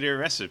Horn Eater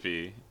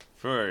recipe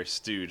for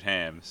stewed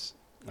hams.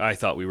 I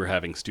thought we were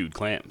having stewed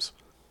clams.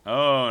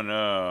 Oh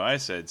no, I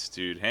said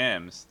stewed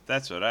hams.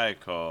 That's what I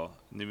call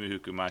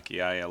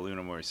Numuhukumakiaya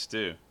Lunamore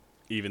stew.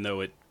 Even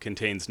though it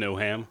contains no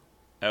ham.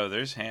 Oh,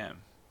 there's ham.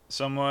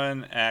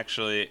 Someone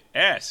actually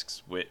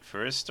asks Wit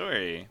for a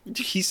story.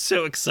 He's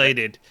so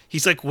excited.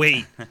 He's like,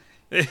 wait,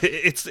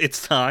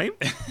 it's time?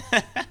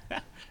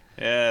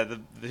 Yeah,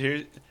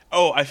 here.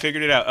 Oh, I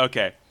figured it out.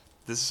 Okay,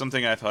 this is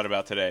something I thought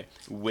about today.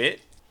 Wit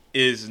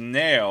is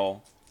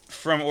Nail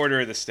from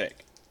Order of the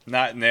Stick,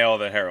 not Nail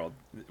the Herald.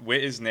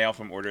 Wit is Nail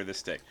from Order of the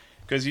Stick.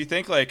 Because you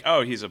think like,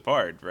 oh, he's a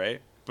bard,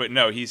 right? But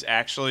no, he's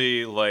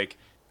actually like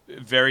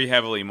very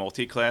heavily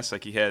multi-class.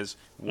 Like he has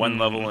one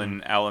level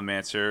in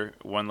Allomancer,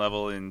 one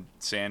level in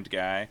Sand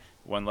Guy,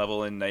 one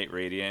level in Night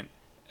Radiant,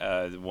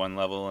 one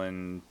level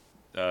in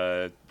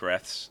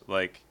Breaths.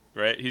 Like,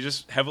 right? He's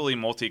just heavily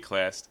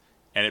multi-classed,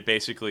 and it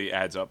basically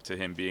adds up to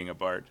him being a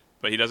bard.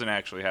 But he doesn't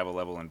actually have a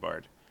level in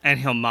bard. And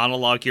he'll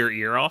monologue your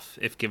ear off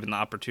if given the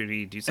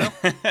opportunity to do so.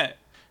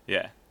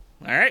 Yeah.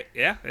 All right,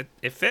 yeah,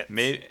 it fits.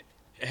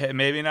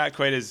 Maybe not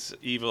quite as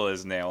evil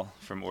as Nail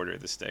from Order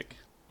of the Stick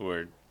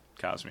or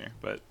Cosmere,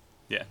 but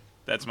yeah,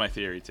 that's my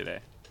theory today.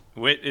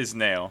 Wit is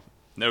Nail.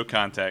 No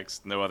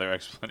context, no other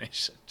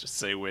explanation. Just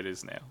say Wit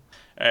is Nail.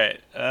 All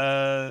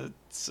right.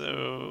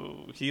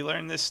 So he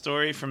learned this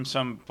story from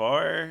some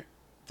bar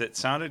that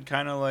sounded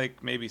kind of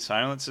like maybe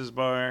Silence's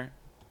bar,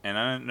 and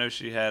I don't know if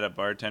she had a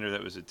bartender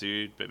that was a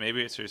dude, but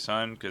maybe it's her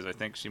son because I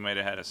think she might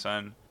have had a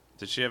son.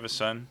 Did she have a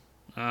son?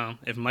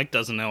 If Mike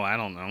doesn't know, I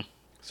don't know.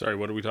 Sorry,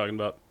 what are we talking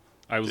about?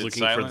 I was Did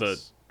looking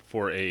Silence-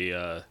 for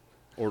a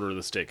Order of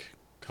the Stick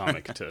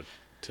comic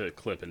to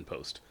clip and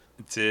post.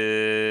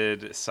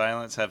 Did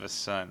Silence have a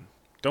son?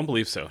 Don't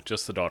believe so.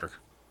 Just the daughter.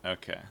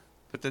 Okay.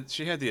 But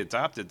she had the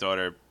adopted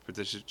daughter,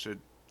 but should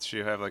she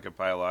have like a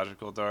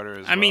biological daughter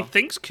as well? I mean,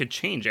 things could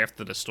change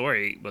after the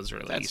story was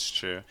released. That's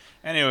true.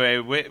 Anyway,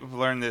 Wit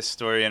learned this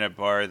story in a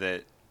bar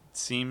that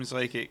seems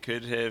like it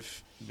could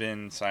have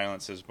been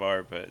Silence's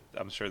bar, but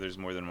I'm sure there's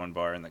more than one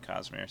bar in the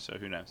Cosmere, so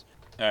who knows.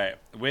 All right,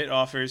 Wit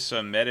offers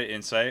some meta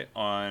insight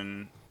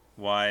on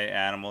why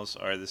animals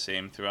are the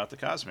same throughout the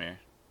Cosmere.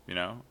 You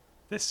know,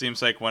 this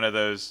seems like one of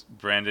those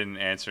Brandon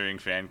answering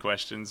fan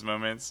questions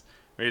moments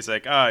where he's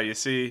like, you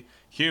see,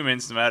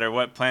 humans, no matter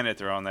what planet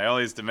they're on, they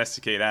always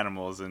domesticate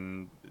animals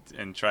and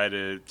try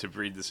to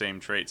breed the same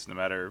traits no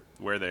matter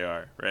where they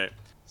are, right?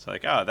 It's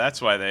like,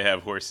 that's why they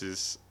have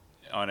horses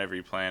on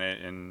every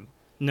planet and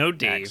no,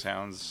 Dave.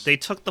 Sounds. They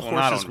took the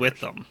horses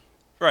with them.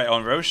 Right,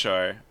 on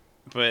Roshar.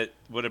 But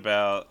what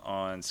about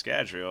on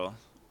Scadrial?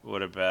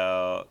 What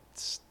about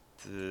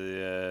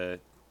the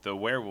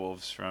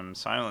werewolves from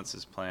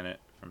Silence's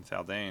planet from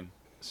Thaldane?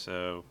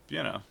 So,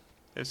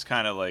 it's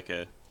kind of like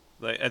I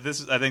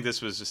think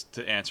this was just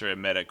to answer a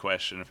meta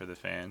question for the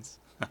fans.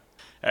 All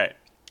right.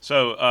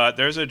 So,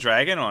 there's a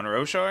dragon on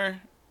Roshar,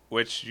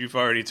 which you've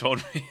already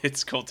told me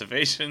it's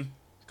cultivation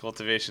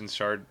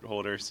shard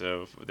holder,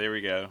 so there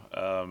we go.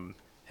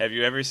 Have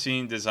you ever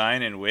seen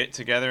Design and Wit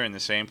together in the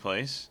same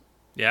place?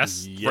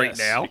 Yes. Right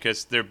now.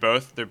 Because they're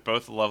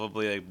both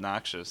lovably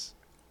obnoxious.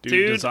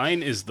 Dude,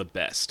 Design is the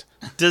best.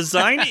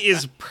 Design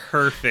is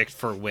perfect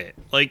for Wit.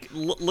 Like,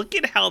 look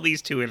at how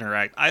these two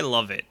interact. I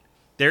love it.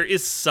 There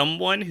is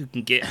someone who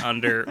can get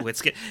under Wit's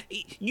skin.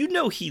 You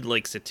know he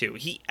likes it too.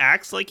 He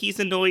acts like he's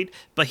annoyed,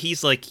 but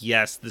he's like,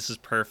 yes, this is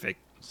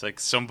perfect. It's like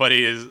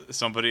somebody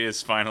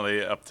is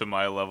finally up to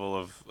my level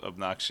of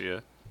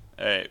obnoxia.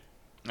 All right.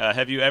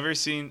 Have you ever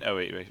seen... Oh,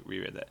 wait,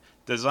 reread that.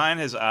 Design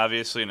has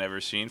obviously never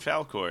seen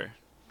Falcor.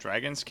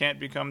 Dragons can't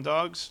become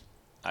dogs?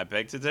 I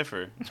beg to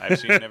differ. I've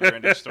seen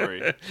Neverending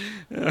Story.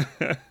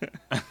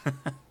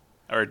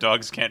 Or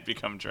dogs can't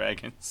become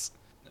dragons.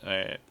 All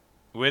right.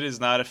 Wit is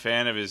not a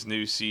fan of his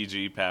new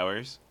CG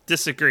powers.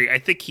 Disagree. I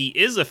think he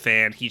is a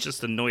fan. He's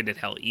just annoyed at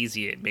how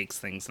easy it makes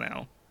things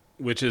now.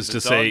 Which is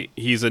to say,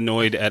 he's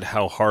annoyed at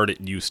how hard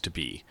it used to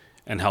be,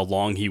 and how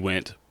long he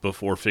went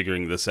before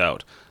figuring this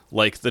out.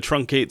 Like the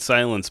truncate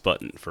silence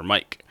button for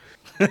Mike.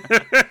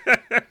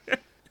 The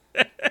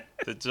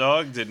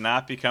dog did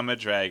not become a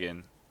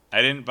dragon.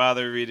 I didn't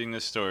bother reading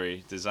the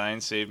story.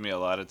 Design saved me a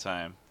lot of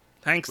time.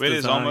 Thanks, Wit Design.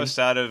 is almost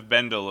out of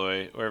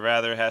Bendaloy, or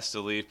rather has to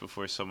leave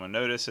before someone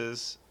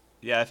notices.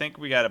 Yeah, I think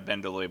we got a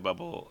Bendaloy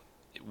bubble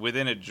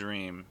within a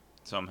dream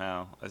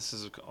somehow. This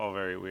is all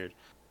very weird.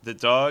 The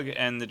Dog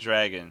and the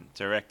Dragon,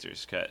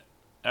 director's cut.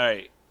 All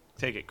right,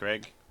 take it,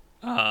 Greg.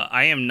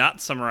 I am not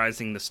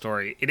summarizing the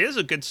story. It is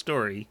a good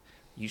story.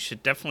 You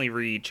should definitely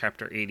read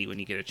Chapter 80 when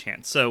you get a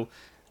chance. So,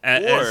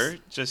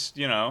 just,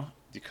 you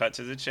cut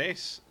to the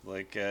chase.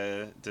 Like,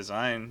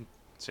 Design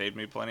saved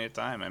me plenty of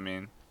time. I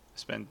mean, I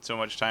spend so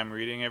much time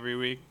reading every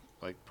week,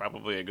 like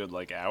probably a good,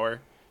 hour.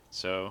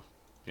 So,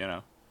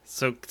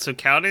 So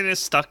Kaladin is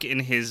stuck in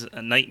his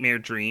nightmare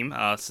dream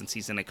since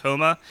he's in a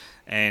coma,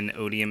 and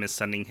Odium is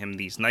sending him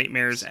these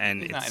nightmares.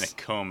 And he's not in a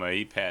coma.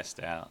 He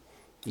passed out.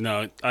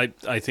 No,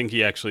 I think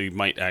he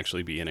might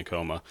actually be in a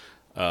coma.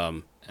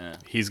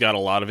 He's got a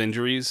lot of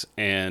injuries,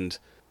 and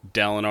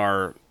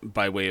Dalinar,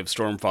 by way of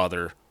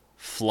Stormfather,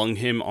 flung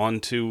him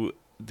onto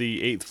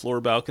the 8th floor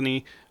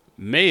balcony.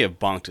 May have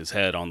bonked his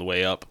head on the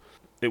way up.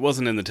 It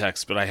wasn't in the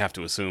text, but I have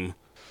to assume.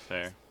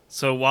 Fair.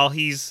 So while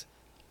he's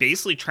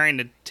basically trying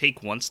to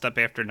take one step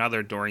after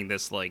another during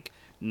this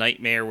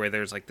nightmare where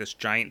there's this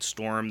giant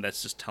storm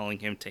that's just telling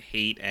him to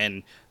hate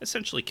and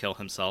essentially kill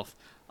himself,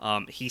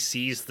 he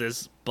sees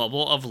this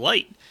bubble of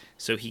light.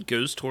 So he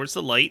goes towards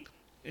the light,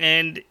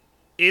 and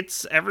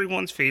it's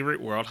everyone's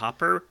favorite world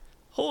hopper,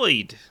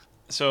 Hoid.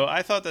 So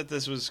I thought that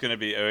this was going to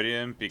be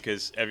Odium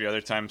because every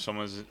other time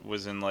someone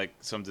was in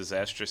some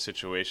disastrous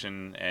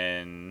situation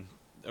and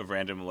a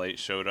random light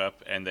showed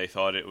up and they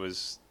thought it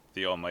was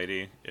the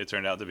Almighty, it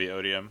turned out to be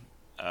Odium.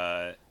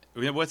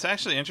 What's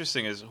actually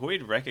interesting is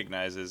Hoid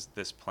recognizes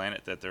this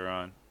planet that they're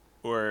on,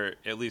 or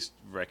at least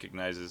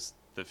recognizes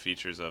the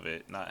features of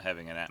it not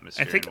having an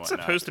atmosphere. I think it's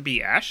supposed to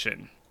be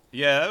Ashen.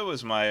 Yeah, that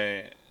was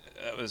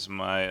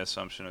my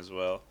assumption as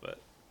well. But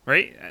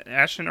right,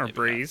 Ashen or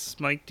Braze,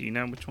 Mike? Do you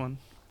know which one?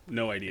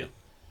 No idea.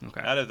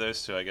 Okay. Out of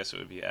those two, I guess it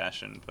would be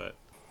Ashen, but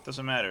it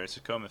doesn't matter. It's a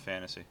coma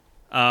fantasy.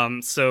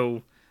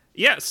 So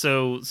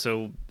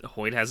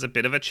Hoid has a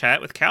bit of a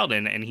chat with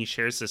Kaladin, and he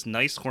shares this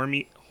nice horn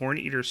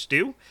eater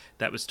stew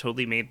that was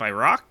totally made by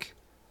Rock,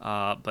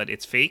 but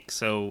it's fake,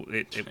 so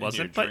it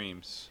wasn't. In your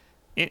dreams.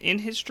 In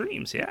his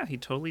dreams, yeah, he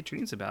totally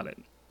dreams about it.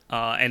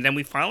 And then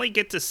we finally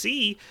get to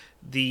see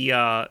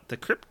the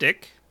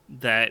cryptic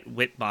that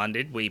Wit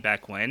bonded way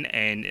back when,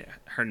 and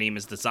her name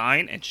is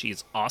Design, and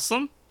she's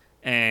awesome,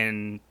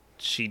 and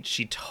she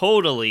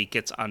totally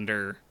gets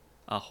under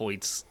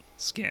Hoid's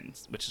skin,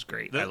 which is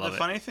great. I love it. The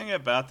funny thing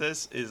about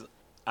this is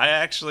I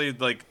actually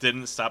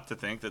didn't stop to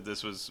think that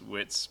this was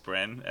Wit's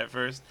Spren at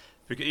first,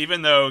 because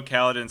even though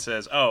Kaladin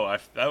says, "Oh,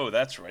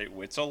 that's right,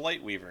 Wit's a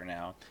Lightweaver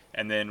now,"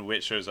 and then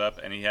Wit shows up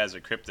and he has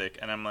a cryptic,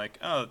 and I'm like,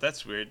 "Oh,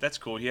 that's weird. That's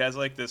cool." He has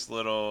this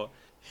little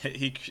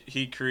he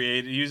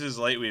uses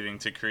lightweaving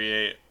to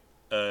create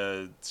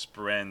a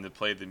Spren to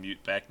play the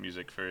mute back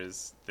music for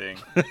his thing,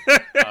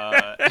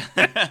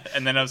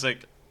 and then I was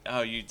like,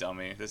 Oh, you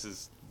dummy. This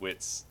is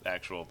Wit's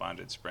actual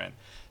bondage spread.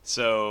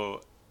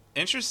 So,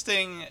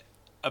 interesting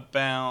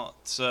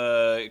about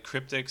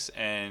cryptics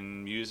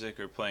and music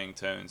or playing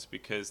tones,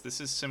 because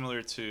this is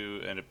similar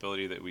to an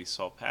ability that we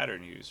saw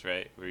Pattern use,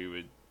 right? Where you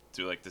would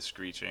do like the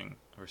screeching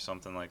or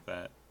something like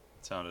that.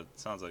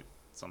 Sounds like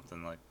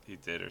something like he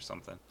did or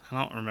something.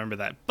 I don't remember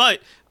that. But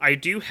I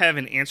do have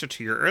an answer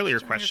to your earlier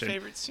question. Your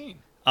favorite scene?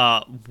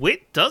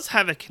 Wit does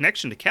have a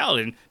connection to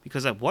Kaladin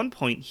because at one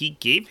point he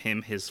gave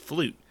him his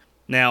flute.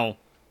 Now,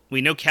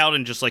 we know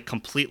Kaladin just like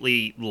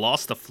completely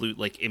lost the flute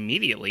like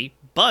immediately,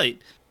 but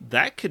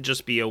that could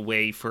just be a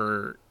way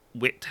for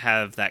Wit to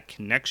have that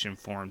connection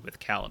formed with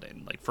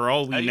Kaladin. Like, for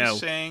all we know,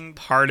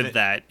 part of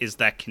that is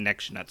that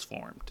connection that's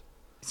formed.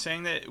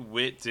 Saying that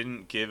Wit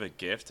didn't give a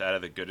gift out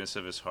of the goodness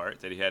of his heart,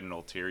 that he had an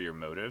ulterior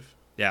motive?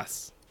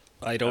 Yes.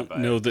 I don't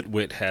know that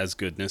Wit has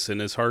goodness in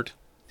his heart.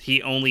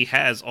 He only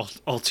has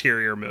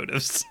ulterior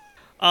motives.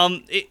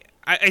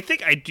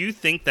 I do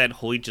think that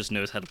Hoyd just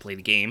knows how to play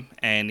the game,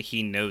 and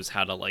he knows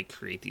how to like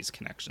create these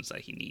connections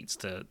that he needs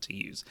to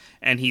use,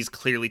 and he's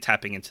clearly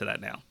tapping into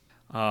that now.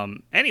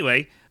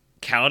 Anyway,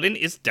 Kaladin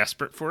is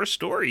desperate for a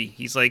story.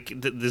 He's like,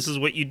 "This is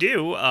what you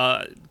do.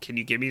 Can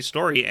you give me a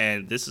story?"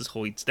 And this is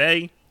Hoyd's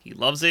day. He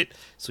loves it,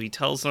 so he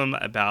tells him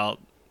about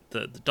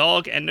the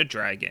dog and the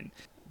dragon.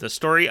 The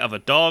story of a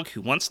dog who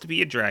wants to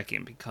be a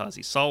dragon because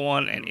he saw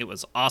one and it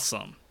was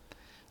awesome.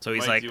 So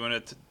he's Mike, like, do you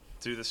want to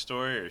do the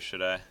story, or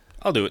should I?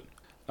 I'll do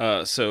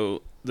it.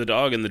 So the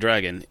dog and the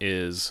dragon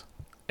is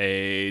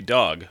a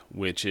dog,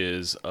 which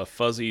is a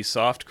fuzzy,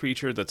 soft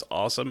creature that's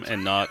awesome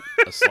and not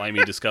a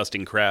slimy,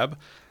 disgusting crab.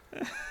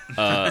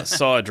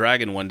 Saw a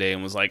dragon one day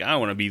and was like, I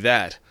want to be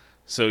that.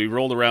 So he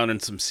rolled around in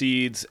some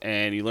seeds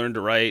and he learned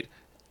to write,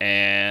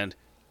 and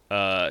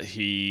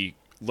he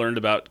learned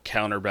about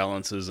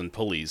counterbalances and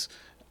pulleys,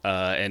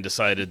 and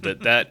decided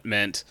that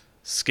meant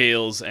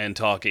scales and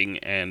talking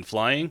and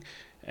flying.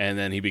 And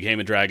then he became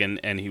a dragon,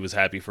 and he was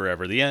happy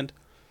forever. The end.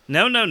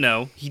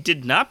 No. He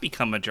did not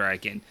become a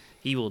dragon.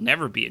 He will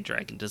never be a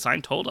dragon.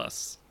 Design told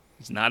us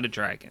he's not a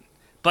dragon.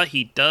 But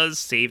he does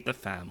save the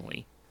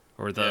family.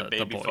 Or the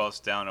baby boy. falls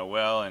down a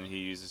well, and he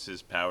uses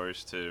his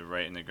powers to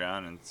write in the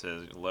ground and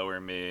says,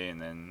 lower me,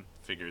 and then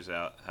figures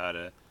out how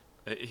to...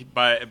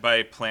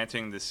 By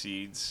planting the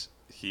seeds,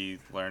 he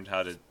learned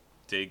how to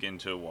dig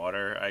into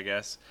water, I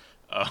guess,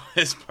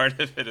 as part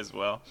of it as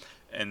well.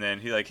 And then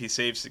he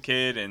saves the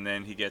kid, and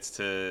then he gets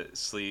to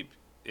sleep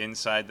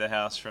inside the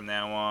house from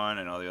now on,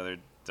 and all the other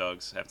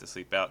dogs have to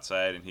sleep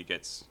outside, and he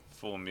gets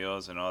full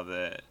meals, and all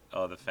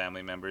the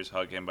family members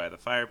hug him by the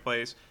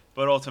fireplace.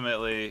 But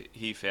ultimately,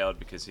 he failed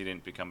because he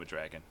didn't become a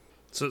dragon.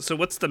 So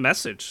what's the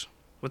message?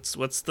 What's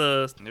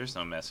the... There's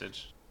no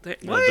message.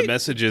 The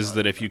message is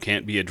that if you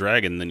can't be a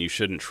dragon, then you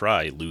shouldn't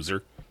try,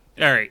 loser.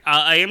 All right,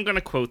 I am going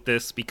to quote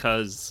this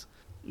because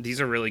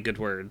these are really good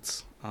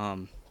words.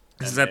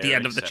 This is at the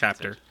end of the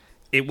chapter.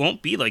 It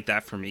won't be like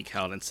that for me,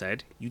 Kaladin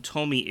said. You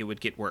told me it would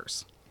get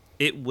worse.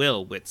 It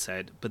will, Wit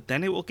said, but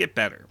then it will get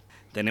better.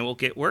 Then it will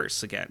get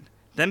worse again.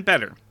 Then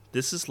better.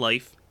 This is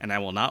life, and I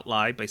will not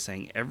lie by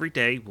saying every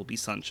day will be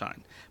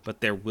sunshine. But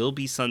there will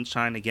be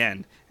sunshine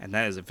again, and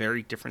that is a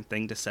very different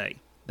thing to say.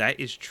 That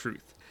is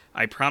truth.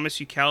 I promise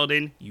you,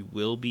 Kaladin, you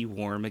will be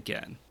warm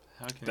again.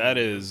 That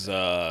is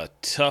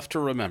tough to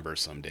remember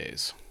some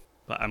days.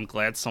 But I'm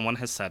glad someone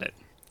has said it.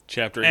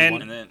 Chapter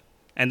 81.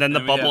 And then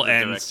the bubble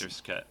ends.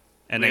 Director's cut.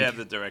 And we then have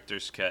the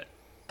director's cut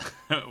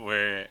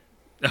where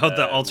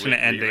the alternate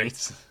ending.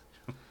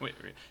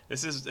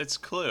 It's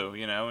Clue,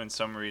 in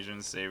some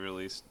regions they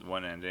released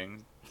one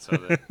ending so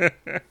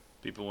that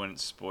people wouldn't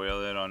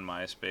spoil it on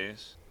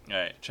MySpace.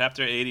 Alright,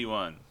 chapter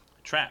 81.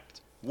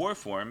 Trapped.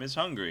 Warform is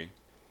hungry.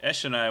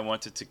 Eshonai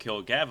wanted to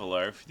kill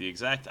Gavilar for the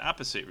exact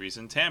opposite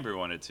reason Tambur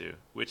wanted to,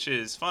 which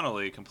is,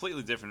 funnily,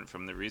 completely different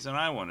from the reason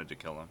I wanted to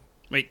kill him.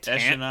 Wait,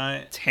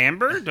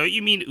 Tambur? Don't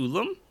you mean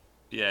Ulam?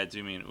 Yeah, I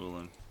do mean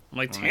Ulam. I'm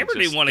like, Tambur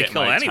didn't want to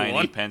kill anyone.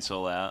 Tiny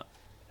pencil out.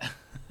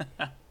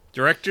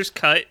 Director's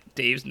cut,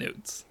 Dave's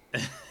notes.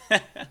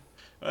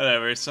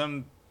 Whatever,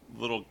 some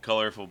little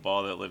colorful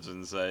ball that lives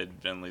inside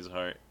Venli's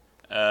heart.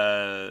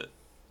 So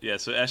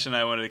Esh and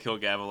I wanted to kill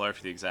Gavilar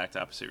for the exact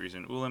opposite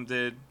reason Ulam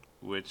did,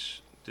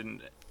 which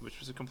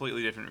was a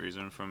completely different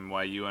reason from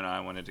why you and I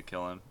wanted to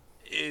kill him.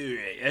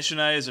 Esh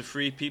and I is a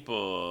free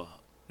people.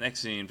 Next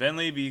scene,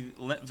 Venli be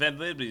the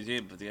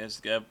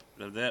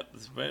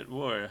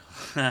war.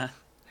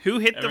 Who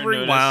hit the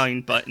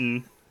rewind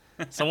button?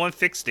 Someone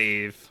fix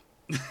Dave.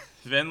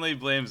 Venli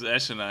blames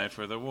Eshonai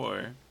for the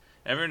war.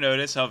 Ever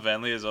notice how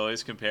Venli is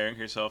always comparing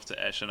herself to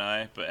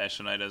Eshonai, but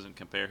Eshonai doesn't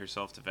compare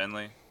herself to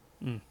Venli?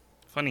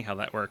 Funny how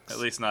that works. At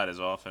least not as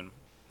often.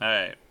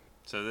 Alright,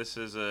 so this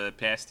is a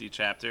pasty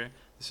chapter.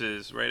 This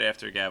is right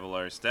after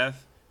Gavilar's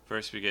death.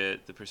 First we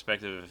get the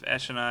perspective of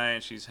Eshonai,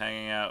 and she's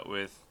hanging out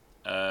with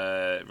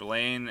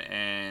Rlain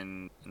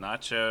and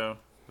Nacho.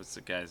 What's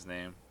the guy's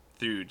name?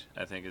 Thud,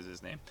 I think is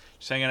his name.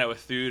 She's hanging out with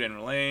Thud and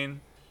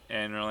Rlain,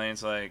 and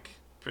Rlain's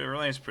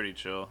pretty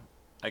chill.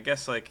 I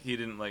guess he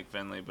didn't like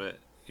Venli, but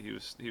he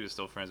was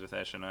still friends with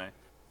Eshonai.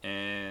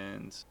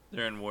 and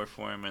they're in war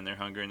form and they're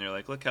hungry, and they're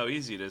like, look how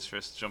easy it is for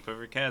us to jump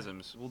over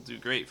chasms. We'll do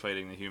great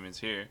fighting the humans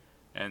here.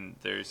 And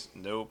there's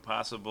no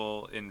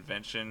possible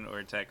invention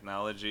or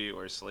technology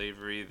or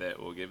slavery that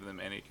will give them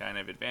any kind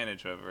of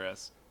advantage over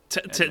us.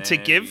 To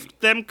give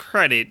them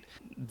credit,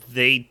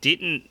 they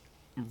didn't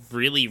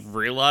really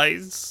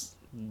realize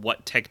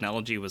what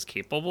technology was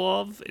capable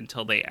of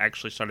until they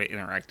actually started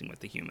interacting with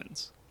the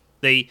humans.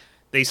 They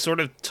sort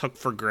of took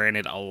for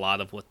granted a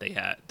lot of what they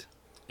had.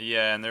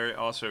 Yeah, and they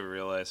also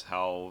realize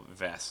how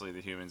vastly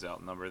the humans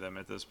outnumber them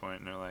at this point,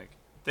 and they're like,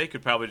 they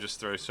could probably just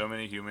throw so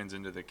many humans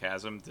into the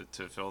chasm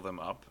to fill them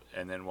up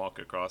and then walk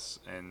across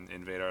and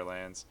invade our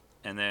lands.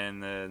 And then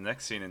the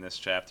next scene in this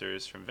chapter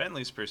is from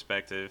Venli's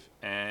perspective,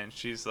 and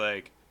she's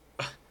like,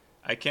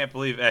 I can't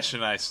believe Esh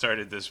and I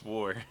started this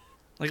war.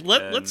 Like,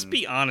 let's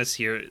be honest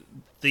here.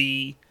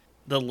 The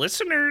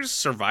listeners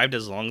survived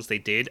as long as they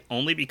did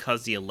only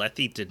because the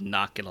Alethi did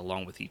not get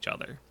along with each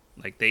other.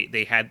 Like,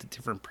 they had the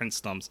different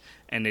princedoms,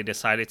 and they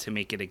decided to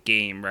make it a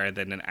game rather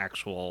than an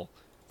actual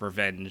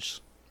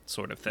revenge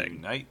sort of thing.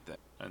 Unite them,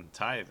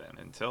 untie them.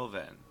 Until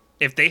then,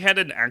 if they had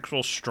an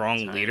actual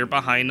strong leader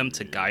behind them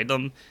to guide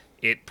them,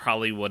 it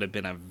probably would have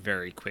been a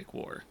very quick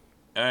war.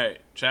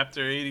 Alright,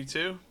 chapter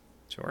 82?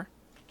 Sure.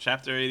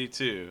 Chapter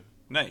 82,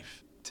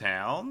 Knife.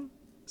 Town?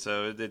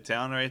 So did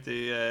Town write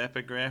the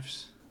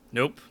epigraphs?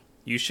 Nope.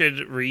 You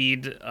should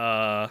read 70...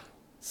 I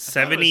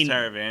thought it was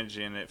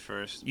Taravangian at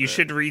first. You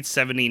should read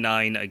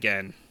 79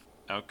 again.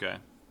 Okay.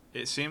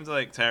 It seemed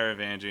like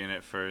Taravangian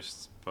at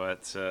first,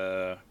 but...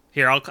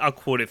 Here, I'll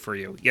quote it for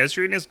you.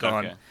 Yezrin is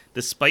gone. Okay.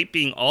 Despite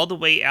being all the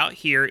way out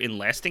here in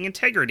lasting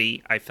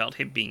integrity, I felt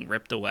him being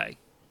ripped away.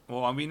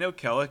 Well, we know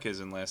Kellic is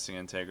in lasting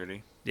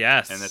integrity.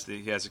 Yes. And that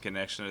he has a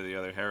connection to the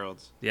other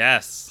heralds.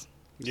 Yes.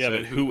 Yeah, So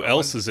but who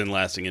else is in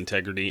lasting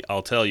integrity?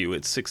 I'll tell you,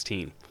 it's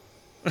 16.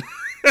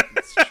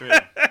 That's true.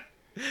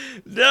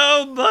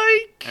 No,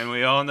 Mike! And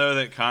we all know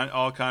that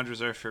all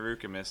Conjurers are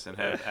Feruchemists and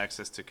have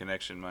access to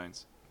connection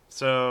minds.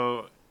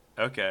 So,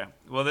 okay.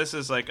 Well, this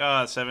is like,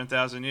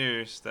 7,000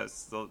 years.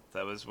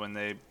 That was when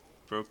they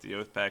broke the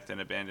Oath Pact and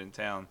abandoned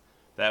Town.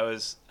 That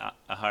was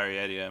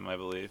Aharietium, I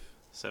believe,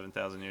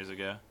 7,000 years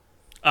ago.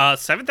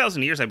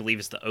 7,000 years, I believe,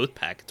 is the Oath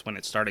Pact. It's when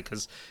it started,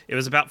 because it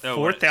was about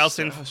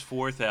 4,000... It was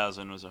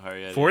 4,000 was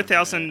Aharietium.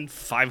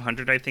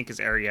 4,500, I think, is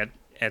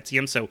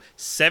Arietium. So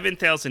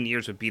 7,000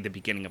 years would be the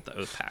beginning of the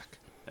Oath Pact.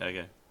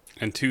 Okay.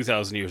 And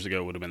 2,000 years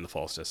ago would have been the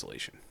False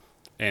Desolation.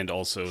 And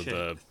also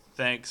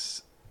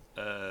Thanks,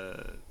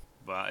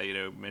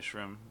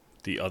 Mishram.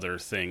 the other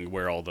thing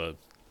where all the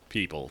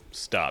people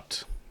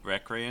stopped.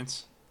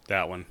 Recreants?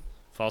 That one.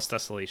 False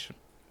Desolation.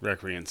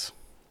 Recreants.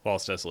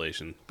 False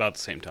Desolation. About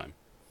the same time.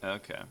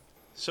 Okay.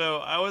 So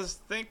I was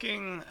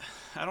thinking,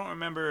 I don't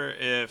remember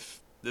if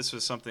this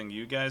was something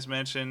you guys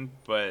mentioned,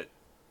 but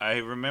I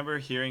remember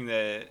hearing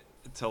that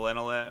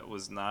Telenelet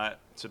was not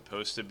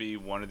supposed to be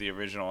one of the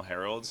original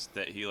heralds,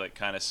 that he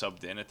kind of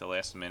subbed in at the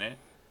last minute.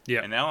 Yeah.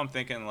 And now I'm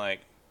thinking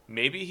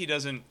maybe he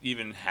doesn't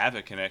even have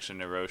a connection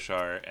to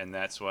Roshar, and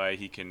that's why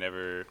he can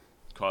never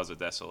cause a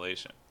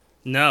desolation.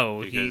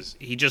 No, Because-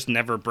 he just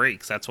never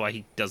breaks. That's why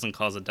he doesn't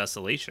cause a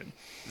desolation.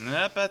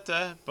 Nah, but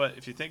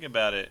if you think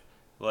about it,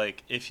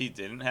 if he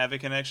didn't have a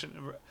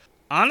connection,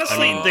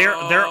 Honestly,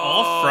 they're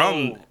all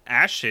from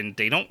Ashen.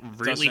 They don't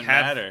really doesn't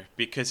have... matter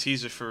because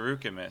he's a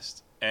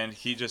Feruchemist, and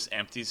he just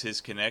empties his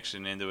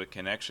connection into a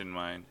connection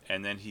mine,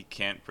 and then he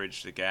can't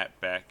bridge the gap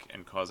back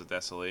and cause a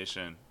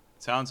desolation.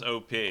 Sounds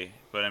OP,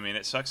 but I mean,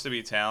 it sucks to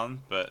be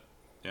Town, but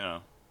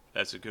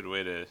that's a good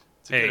way to.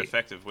 It's a good,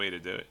 effective way to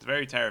do it. It's a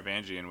very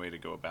Taravangian way to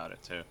go about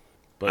it too.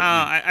 But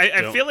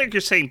I feel like you're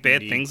saying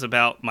bad things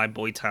about my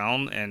boy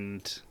Town,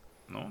 and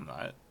No, I'm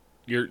not.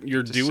 You're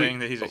Just doing saying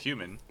that he's a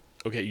human.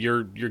 Okay,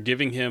 you're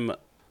giving him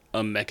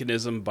a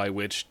mechanism by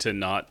which to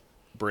not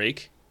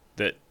break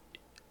that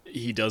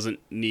he doesn't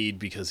need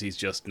because he's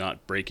just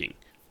not breaking.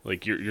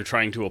 You're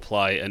trying to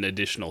apply an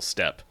additional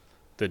step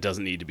that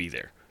doesn't need to be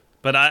there.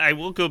 But I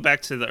will go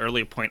back to the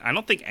earlier point. I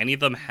don't think any of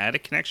them had a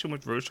connection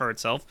with Roshar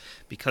itself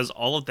because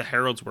all of the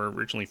heralds were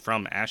originally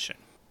from Ashen.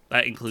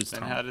 That includes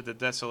Then Tom. how did the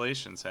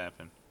desolations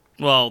happen?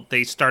 Well,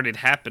 they started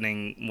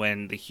happening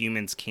when the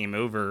humans came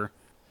over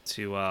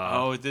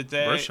to Did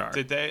they? Roshar.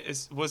 Did they?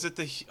 Was it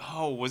the The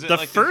first the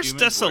humans worshiping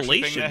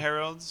desolation- the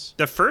heralds?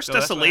 The first No,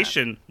 that's what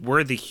desolation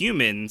were the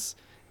humans,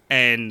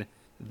 and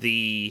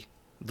the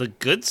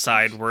good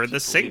side were the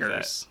If you believe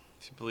singers.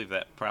 If you believe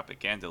that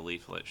propaganda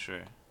leaflet,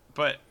 sure.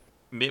 But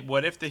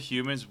what if the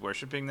humans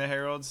worshiping the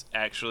heralds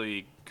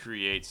actually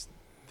creates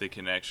the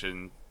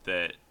connection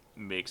that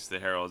makes the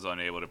heralds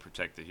unable to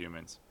protect the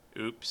humans?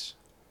 Oops.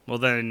 Well,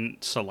 then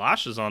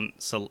Shalash is on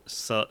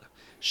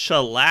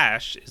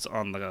Shalash is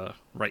on the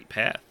right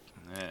path.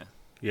 Yeah.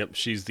 Yep,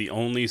 she's the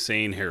only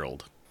sane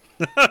herald.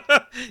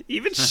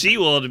 Even she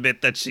will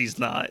admit that she's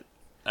not.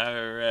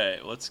 All right,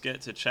 let's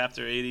get to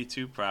chapter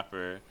 82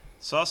 proper.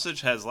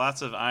 Sausage has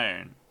lots of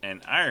iron,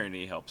 and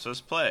irony helps us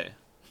play.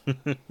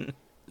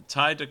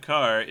 Ty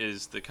Dakar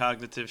is the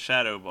cognitive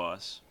shadow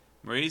boss.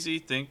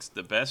 Mraize thinks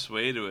the best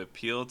way to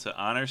appeal to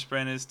Honor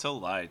Spren is to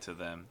lie to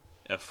them.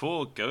 A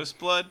full ghost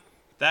blood?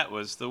 That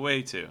was the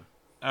way to.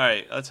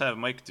 Alright, let's have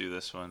Mike do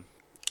this one.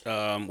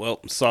 Well,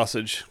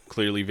 sausage,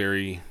 clearly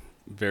very,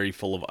 very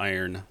full of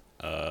iron.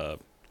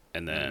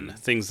 And then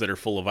things that are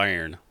full of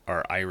iron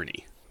are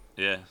irony.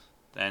 Yeah,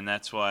 and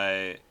that's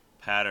why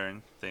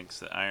Pattern thinks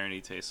that irony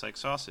tastes like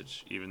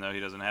sausage, even though he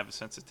doesn't have a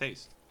sense of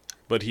taste.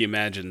 But he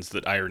imagines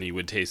that irony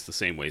would taste the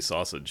same way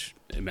sausage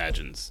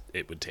imagines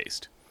it would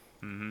taste.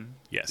 Mm-hmm.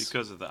 Yes.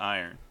 Because of the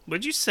iron.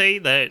 Would you say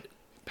that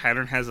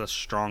Pattern has a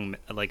strong,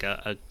 like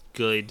a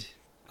good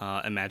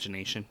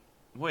imagination?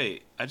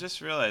 Wait, I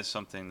just realized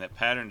something, that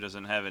Pattern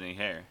doesn't have any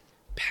hair.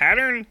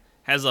 Pattern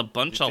has a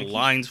bunch You of think he-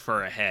 lines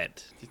for a head.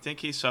 Do you think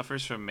he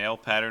suffers from male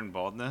pattern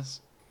baldness?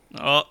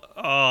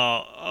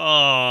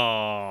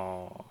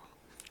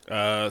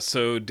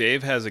 So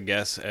Dave has a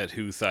guess at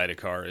who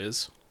Thydakar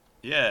is.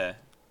 Yeah,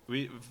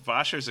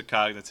 Vasher's a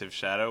cognitive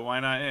shadow. Why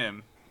not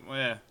him? Well,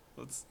 yeah,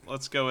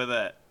 let's go with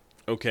that.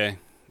 Okay,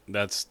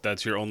 that's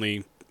your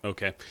only.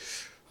 Okay,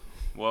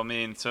 Well, I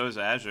mean, so is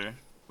Azure.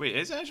 Wait,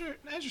 is Azure?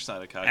 Azure's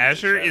not a cognitive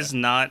Azure shadow. is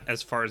not,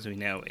 as far as we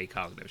know, a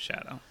cognitive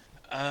shadow.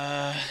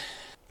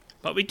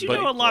 But we do But-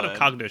 know a lot of Blood.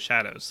 cognitive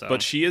shadows, so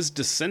but she is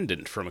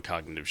descendant from a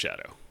cognitive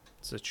shadow.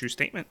 it's a true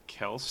statement.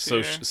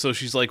 Kelsier. So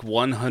she's like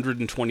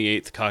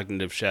 128th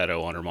cognitive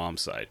shadow on her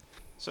mom's side.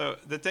 So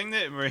the thing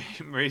that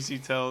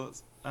Mrazy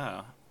tells,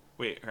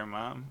 wait, her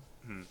mom.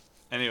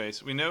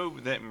 Anyways, we know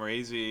that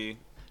Mrazy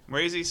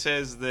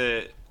says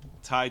that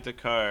Ty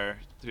Dakar,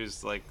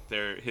 who's like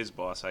his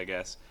boss, I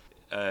guess,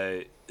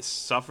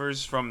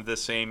 suffers from the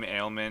same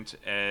ailment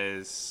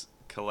as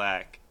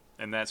Kalak,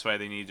 and that's why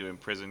they need to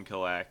imprison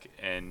Kalak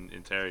and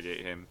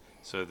interrogate him,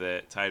 so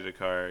that Ty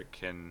Dakar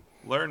can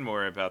learn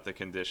more about the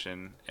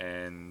condition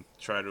and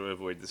try to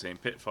avoid the same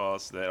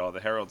pitfalls that all the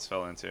heralds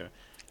fell into.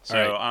 So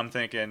All right. I'm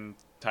thinking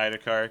Ty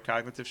Dakar,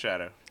 cognitive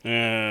shadow.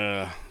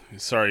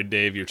 Sorry,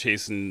 Dave,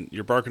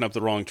 you're barking up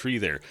the wrong tree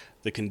there.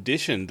 The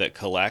condition that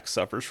Kalak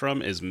suffers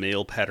from is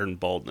male pattern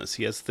baldness.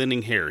 He has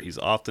thinning hair. He's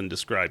often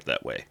described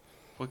that way.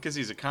 Well, because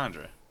he's a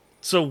Khandra.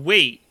 So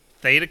wait,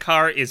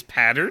 Thydakar is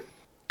Pattern?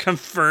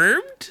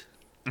 Confirmed?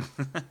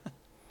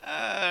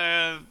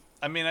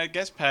 I mean, I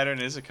guess pattern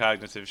is a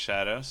cognitive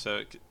shadow,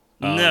 so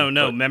No.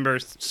 but-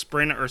 Members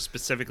Sprint are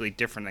specifically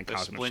different than they're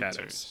cognitive shadows,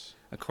 splinters.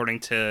 according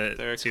to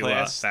They're a to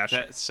class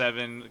Fashion.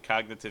 7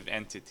 cognitive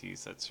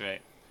entities. That's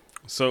right.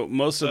 So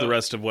most of the So-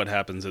 rest of what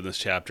happens in this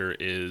chapter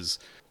is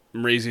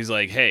Mrazy's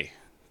like, hey,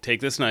 take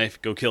this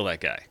knife, go kill that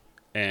guy.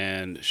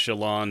 And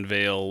Shallan,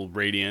 Vale,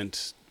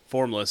 Radiant,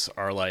 Formless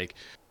are like,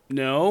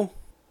 no.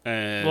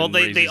 And Well,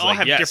 they Mrazy's all like,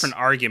 have yes. different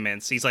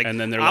arguments. He's like, And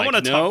then they're I like,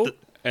 want to no. talk.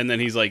 And then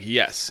he's like,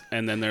 yes.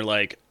 And then they're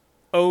like,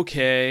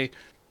 okay.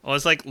 Well,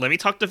 it's like, let me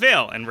talk to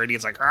Vale, and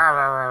Radiant's like, "Arr, arr,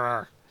 arr,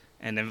 arr."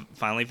 And then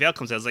finally Vale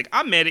comes out, is like,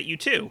 I'm mad at you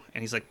too.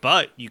 And he's like,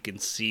 but you can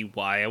see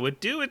why I would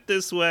do it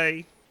this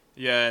way.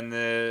 Yeah, and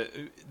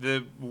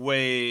the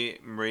way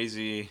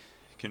Mrazy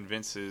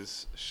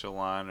convinces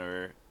Shallan,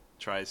 or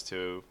tries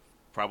to,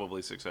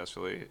 probably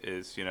successfully,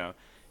 is,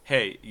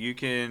 hey, you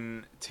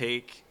can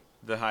take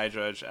the High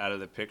Judge out of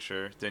the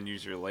picture, then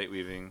use your light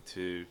weaving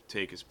to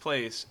take his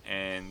place,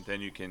 and then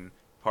you can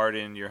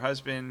pardon your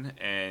husband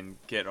and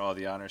get all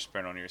the honor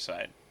spread on your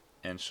side.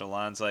 And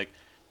Shallan's like,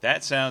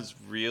 that sounds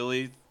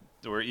really,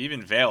 or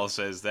even Vale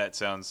says that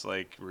sounds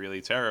like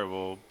really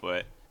terrible,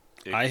 but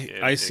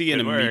I see an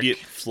could work. immediate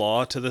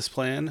flaw to this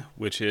plan,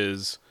 which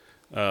is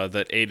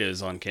that Ada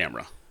is on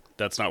camera.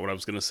 That's not what I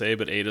was going to say,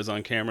 but Ada's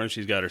on camera and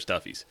she's got her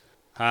stuffies.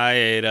 Hi,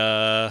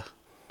 Ada.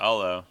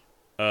 Hello.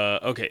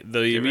 Okay,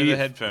 Give her the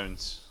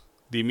headphones.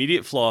 the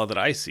immediate flaw that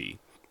I see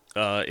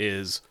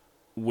is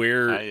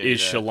where Hi,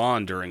 is Ada.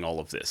 Shallan during all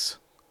of this?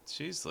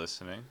 She's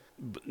listening.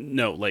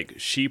 No, like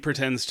she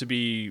pretends to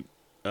be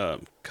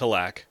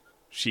Kalak.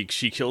 She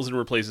kills and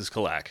replaces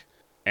Kalak,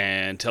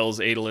 and tells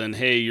Adolin,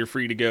 "Hey, you're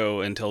free to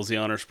go," and tells the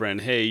Honor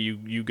Spren, "Hey,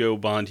 you go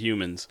bond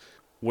humans."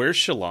 Where's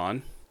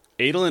Shallan?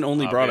 Adolin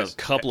only brought a Obvious.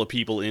 couple of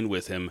people in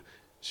with him.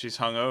 She's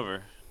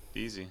hungover.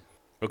 Easy.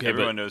 Okay,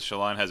 Everyone knows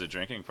Shallan has a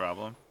drinking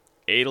problem.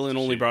 but Adolin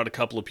only She- brought a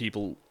couple of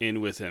people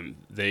in with him.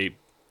 They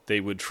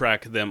would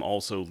track them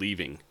also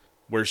leaving.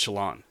 Where's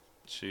Shallan?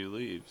 She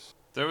leaves.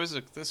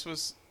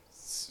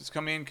 It's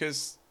coming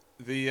because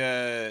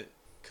the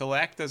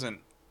Kalak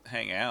doesn't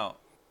hang out.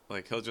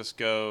 Like, he'll just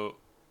go,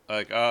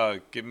 like, oh,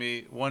 give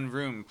me one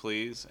room,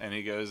 please. And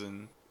he goes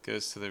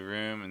to the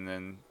room, and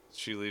then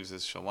she leaves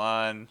as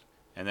Shallan.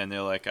 And then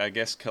they're like, I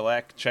guess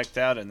Kalak checked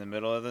out in the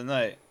middle of the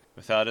night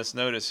without us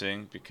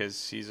noticing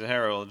because he's a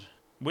herald.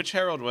 Which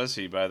herald was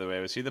he, by the way?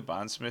 Was he the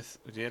bondsmith?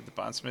 Did he have the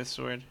bondsmith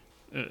sword?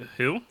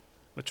 Who?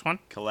 Which one?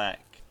 Kalak.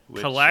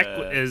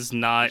 Kalak is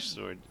not. Which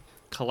sword?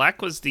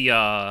 Kalak was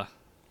the.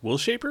 Will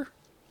Shaper?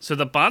 So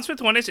the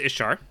Bondsmith one is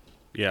Ishtar,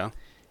 Yeah.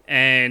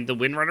 and the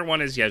Windrunner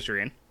one is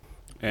Yezrian.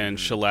 And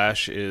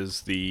Shalash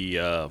is the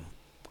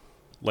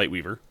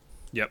Lightweaver.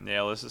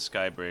 Nail is the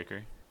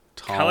Skybreaker.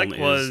 Tom Kalak is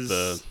was.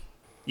 the...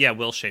 Yeah,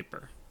 Will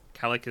Shaper.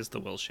 Kalak is the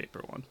Will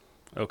Shaper one.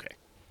 Okay.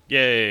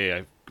 Yay,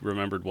 I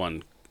remembered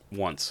one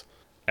once.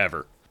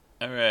 Ever.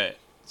 All right.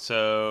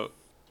 So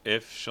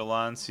if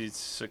Shallan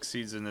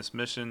succeeds in this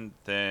mission,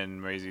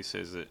 then Maisie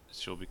says that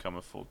she'll become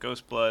a full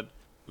Ghostblood,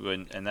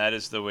 and that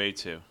is the way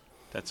to.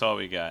 That's all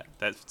we got.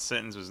 That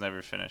sentence was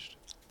never finished.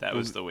 That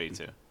was the way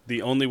to.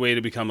 The only way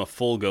to become a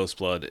full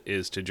Ghostblood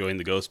is to join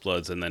the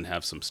Ghostbloods and then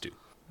have some stew.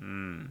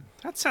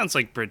 That sounds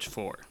like Bridge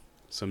 4.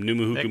 Some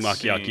Numuhuku Next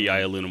Makiaki scene.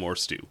 Ialunamore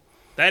stew.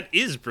 That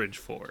is Bridge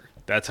 4.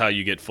 That's how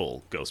you get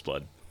full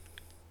Ghostblood.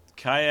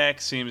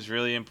 Kayak seems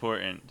really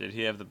important. Did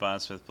he have the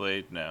Bondsmith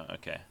blade? No.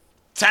 Okay.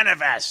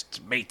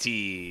 Tanavast,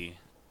 matey!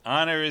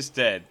 Honor is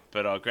dead,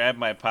 but I'll grab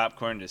my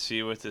popcorn to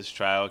see what this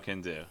trial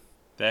can do.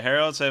 The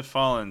heralds have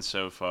fallen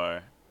so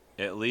far.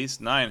 At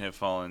least 9 have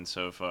fallen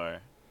so far.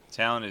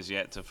 Talon is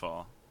yet to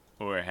fall.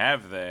 Or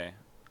have they?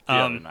 The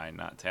other 9,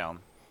 not Talon.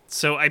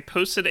 So I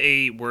posted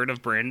a word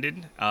of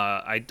Brandon.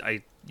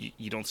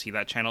 You don't see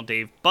that channel,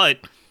 Dave, but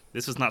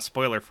this is not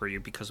spoiler for you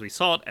because we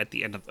saw it at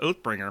the end of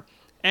Oathbringer,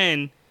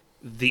 and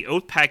the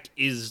Oath Pack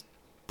is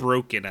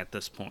broken at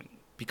this point.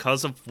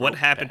 Because of what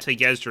happened to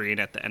Yezreen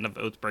at the end of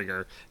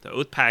Oathbringer, the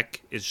Oath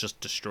Pack is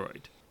just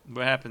destroyed.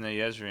 What happened to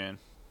Yezreen?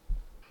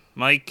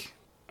 Mike?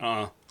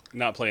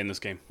 Not playing this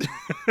game.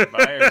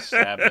 Fire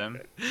stabbed him,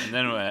 and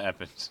then what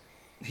happened?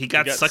 He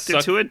got sucked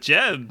into a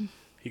gem.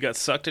 He got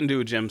sucked into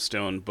a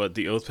gemstone, but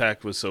the Oath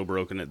Pact was so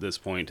broken at this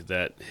point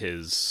that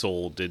his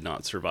soul did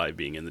not survive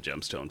being in the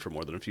gemstone for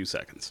more than a few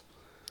seconds.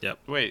 Yep.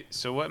 Wait,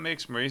 so what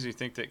makes Maisie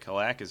think that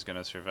Kalak is going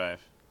to survive?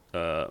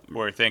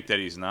 Or think that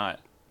he's not?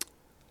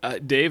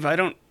 Dave, I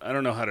don't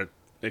know how to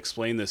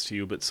explain this to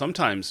you, but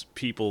sometimes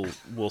people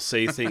will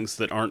say things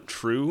that aren't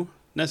true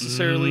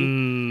necessarily.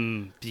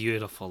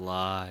 Beautiful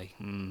lie.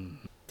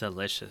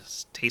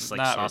 Delicious. Tastes like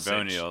Not sausage.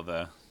 Raboniel,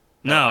 though.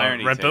 No,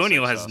 Irony tastes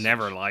Raboniel like has sausage.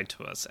 never lied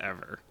to us,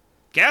 ever.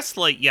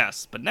 Gaslight,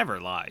 yes, but never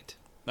lied.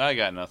 I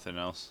got nothing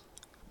else.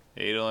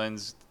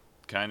 Adolin's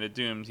kind of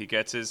doomed. He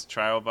gets his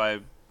trial by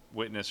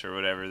witness or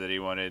whatever that he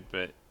wanted,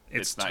 but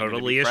It's not gonna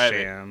totally be a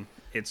private. sham.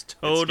 It's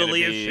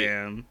totally gonna a be-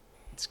 sham.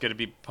 It's going to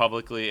be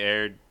publicly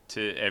aired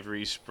to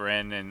every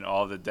Spren and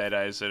all the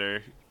Deadeyes that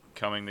are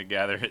coming to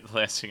gather at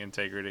Lasting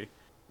Integrity.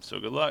 So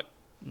good luck.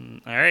 All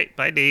right,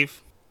 bye,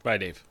 Dave. Bye,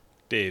 Dave.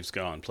 Dave's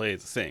gone. Play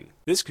the thing.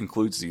 This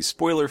concludes the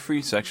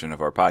spoiler-free section of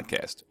our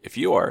podcast. If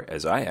you are,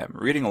 as I am,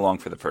 reading along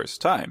for the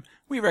first time,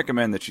 we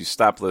recommend that you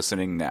stop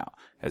listening now,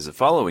 as the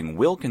following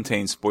will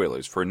contain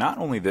spoilers for not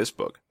only this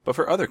book, but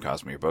for other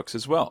Cosmere books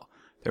as well.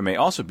 There may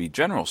also be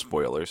general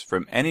spoilers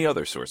from any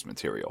other source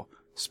material.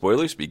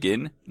 Spoilers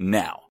begin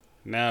now.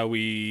 Now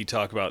we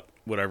talk about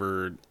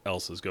whatever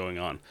else is going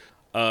on.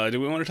 Do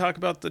we want to talk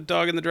about the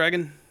dog and the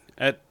dragon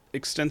at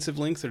extensive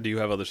length, or do you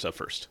have other stuff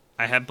first?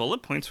 I have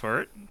bullet points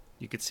for it.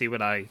 You could see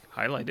what I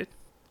highlighted.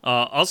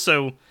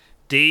 Also,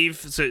 Dave,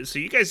 so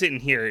you guys didn't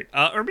hear it,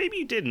 or maybe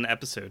you did in the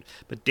episode,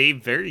 but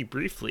Dave very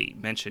briefly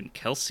mentioned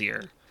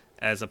Kelsier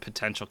as a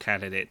potential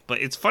candidate. But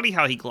it's funny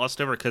how he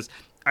glossed over, because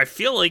I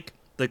feel like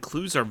the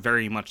clues are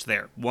very much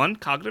there. One,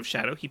 Cognitive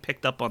Shadow, he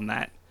picked up on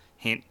that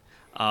hint.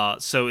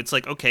 So it's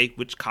like, okay,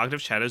 which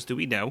Cognitive Shadows do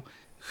we know?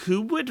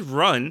 Who would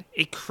run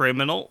a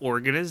criminal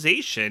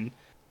organization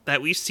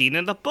that we've seen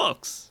in the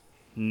books?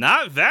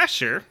 Not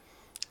Vasher.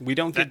 We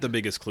don't get the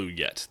biggest clue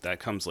yet. That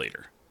comes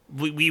later.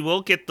 We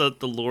will get the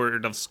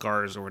Lord of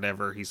Scars or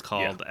whatever he's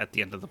called at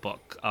the end of the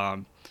book.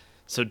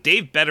 So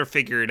Dave better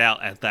figure it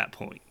out at that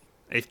point.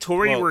 If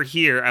Tori were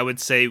here, I would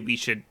say we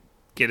should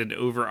get an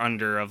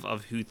over-under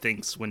of who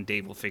thinks when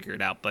Dave will figure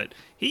it out. But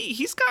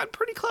he's gotten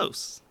pretty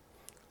close.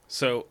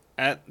 So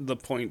at the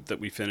point that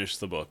we finished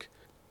the book,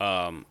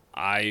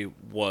 I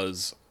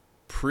was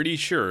pretty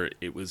sure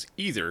it was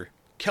either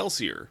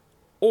Kelsier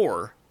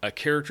or a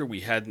character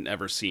we hadn't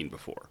ever seen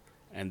before.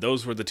 And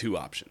those were the two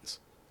options.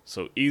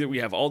 So either we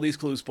have all these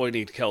clues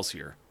pointing to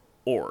Kelsier,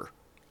 or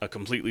a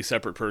completely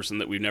separate person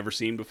that we've never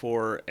seen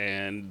before,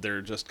 and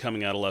they're just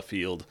coming out of left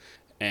field.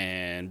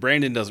 And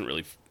Brandon doesn't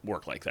really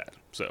work like that.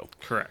 So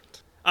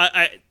Correct.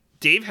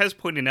 Dave has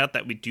pointed out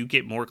that we do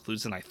get more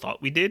clues than I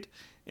thought we did,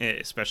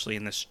 especially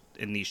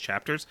in these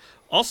chapters.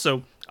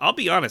 Also, I'll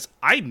be honest,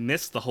 I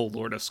missed the whole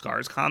Lord of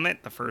Scars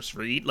comment, the first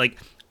read. Like,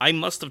 I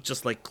must have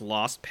just, like,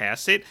 glossed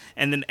past it,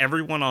 and then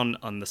everyone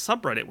on the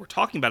subreddit were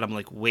talking about it. I'm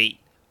like, wait,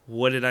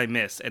 what did I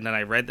miss? And then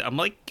I read I'm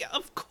like,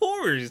 of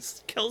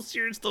course,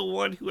 Kelsier's the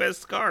one who has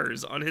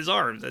scars on his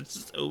arms. That's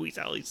just always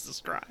how he's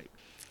described.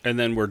 and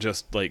then we're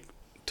just like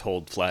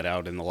told flat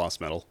out in the Lost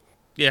Metal,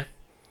 Yeah.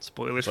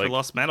 Spoilers for Like-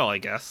 Lost Metal, I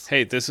guess.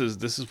 hey, this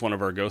is one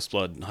of our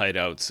Ghostblood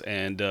hideouts,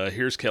 and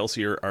here's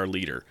Kelsier, our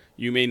leader.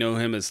 You may know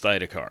him as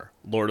Thydakar,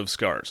 Lord of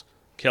Scars.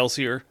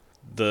 Kelsier,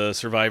 the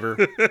survivor,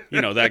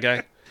 you know, that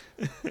guy.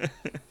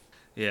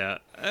 Yeah.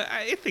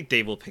 I think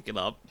Dave will pick it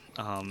up.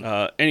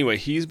 Anyway,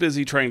 he's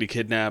busy trying to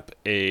kidnap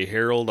a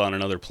herald on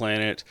another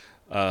planet.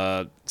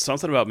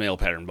 Something about male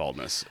pattern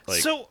baldness.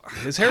 Like, So,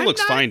 his hair I'm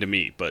looks not- fine to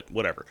me, but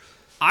whatever.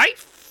 I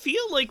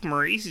feel like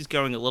Maurice's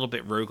going a little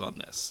bit rogue on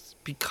this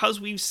because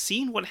we've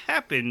seen what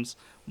happens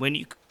when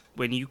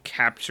you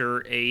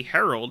capture a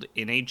herald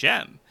in a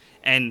gem,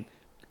 and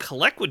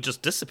Collect would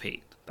just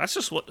dissipate. That's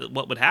just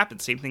what would happen.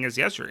 Same thing as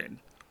Yezrin.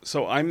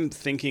 So I'm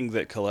thinking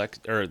that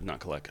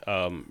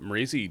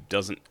Mraize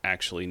doesn't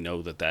actually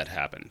know that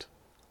happened.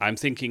 I'm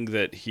thinking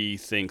that he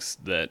thinks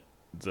that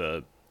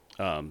the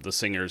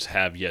singers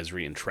have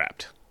Yezreen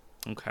trapped.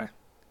 Okay,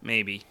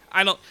 maybe.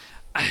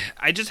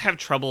 I just have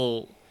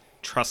trouble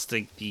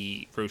trusting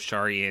the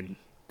Rosharian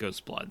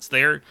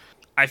Ghostbloods.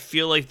 I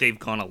feel like they've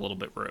gone a little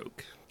bit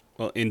rogue.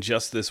 Well, in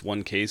just this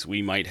one case,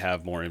 we might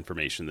have more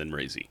information than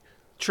Mraize.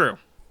 True,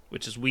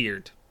 which is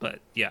weird, but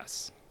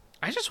yes.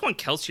 I just want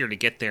Kelsier to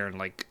get there and,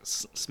 like,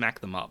 smack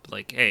them up.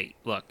 Like, hey,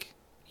 look,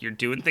 you're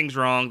doing things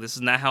wrong. This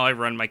is not how I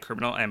run my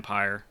criminal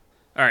empire.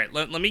 All right,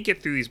 let me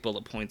get through these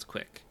bullet points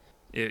quick,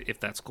 if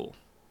that's cool.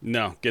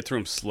 No, get through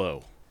them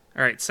slow.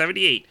 All right,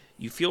 78.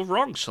 You feel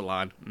wrong,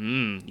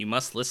 Shallan. You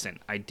must listen.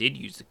 I did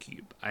use the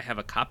cube. I have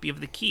a copy of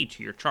the key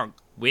to your trunk.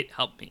 Wit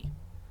helped me.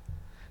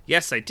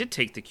 Yes, I did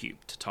take the cube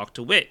to talk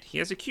to Wit. He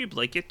has a cube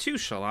like it too,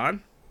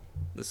 Shallan.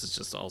 This is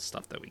just all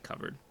stuff that we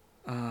covered.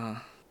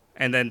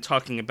 And then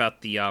talking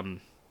about the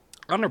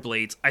honor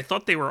blades, I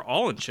thought they were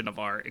all in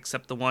Shinovar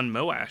except the one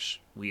Moash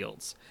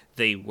wields.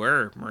 They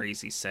were,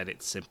 Mraize said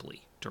it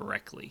simply,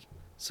 directly.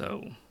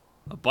 So,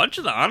 a bunch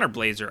of the honor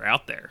blades are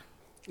out there.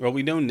 Well,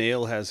 we know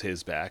Nail has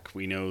his back.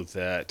 We know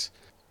that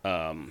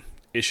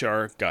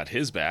Ishar got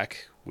his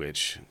back,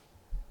 which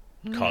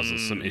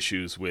causes some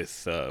issues with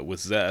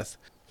Szeth.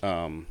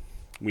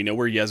 We know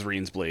where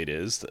Yezreen's blade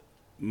is.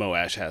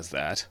 Moash has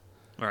that.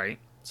 All right,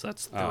 so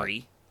that's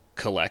 3.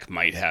 Kalek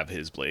might have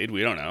his blade.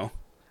 We don't know.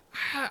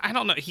 I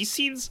don't know.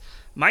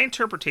 My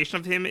interpretation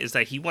of him is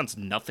that he wants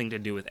nothing to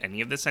do with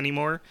any of this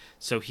anymore,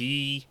 so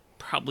he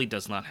probably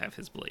does not have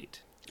his blade.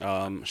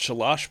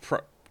 Shalash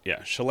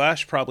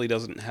probably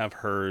doesn't have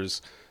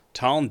hers.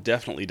 Talon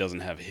definitely doesn't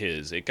have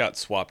his. It got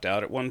swapped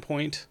out at one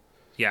point.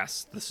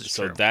 Yes, this is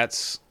true. So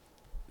that's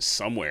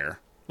somewhere.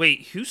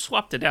 Wait, who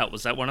swapped it out?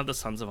 Was that one of the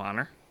Sons of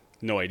Honor?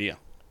 No idea.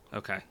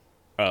 Okay.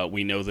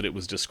 We know that it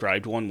was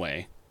described one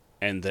way,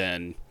 and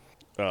then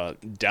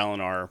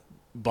Dalinar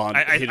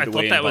hid it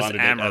away and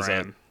bonded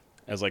it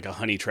as like a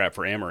honey trap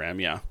for Amaram,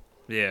 yeah.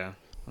 Yeah,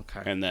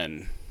 okay. And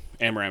then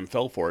Amaram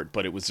fell for it,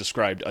 but it was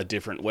described a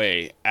different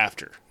way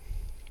after.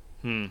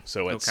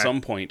 So at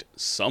some point,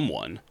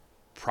 someone,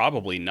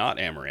 probably not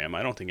Amaram,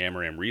 I don't think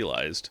Amaram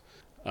realized,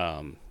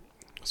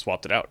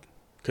 swapped it out.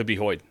 Could be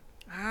Hoid.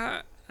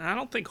 I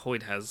don't think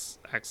Hoid has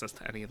access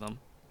to any of them.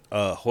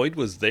 Hoid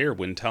was there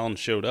when Talon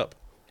showed up.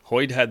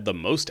 Hoid had the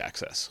most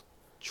access.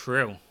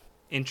 True.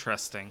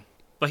 Interesting.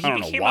 But he I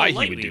don't know why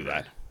he would do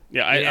that.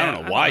 Yeah, I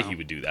don't know why he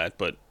would do that,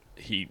 but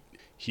he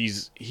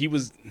had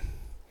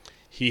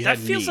that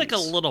feels needs. like a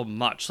little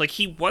much. Like,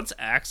 he wants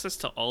access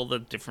to all the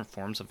different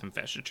forms of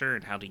investiture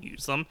and how to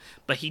use them,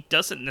 but he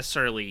doesn't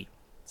necessarily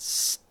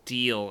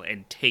steal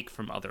and take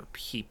from other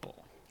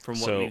people, from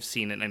what we've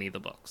seen in any of the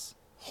books.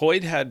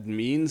 Hoid had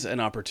means and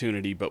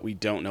opportunity, but we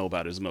don't know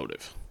about his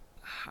motive.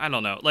 I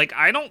don't know. Like,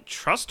 I don't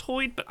trust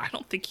Hoid, but I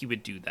don't think he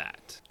would do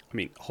that. I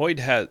mean,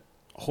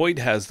 Hoid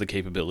has the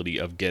capability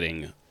of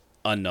getting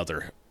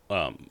another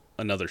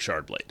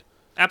shard blade.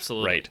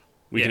 Absolutely. Right.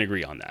 We can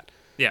agree on that.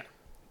 Yeah.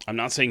 I'm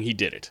not saying he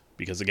did it,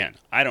 because again,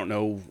 I don't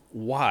know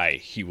why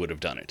he would have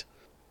done it.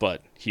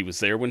 But he was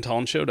there when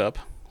Talon showed up,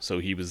 so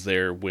he was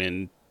there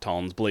when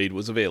Talon's blade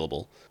was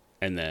available,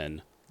 and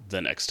then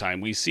the next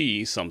time we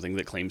see something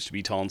that claims to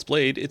be Talon's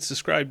blade, it's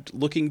described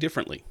looking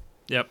differently.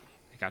 Yep.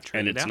 It got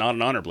traded and it's out. not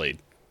an honor blade.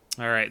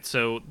 All right,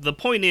 so the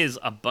point is,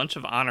 a bunch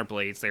of honor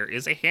blades, there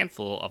is a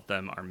handful of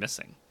them are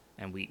missing,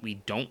 and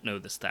we don't know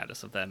the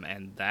status of them,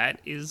 and that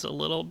is a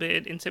little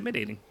bit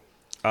intimidating.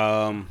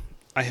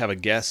 I have a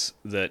guess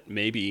that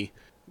maybe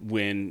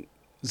when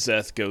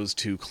Szeth goes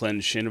to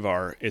cleanse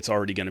Shinovar, it's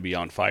already going to be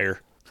on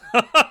fire.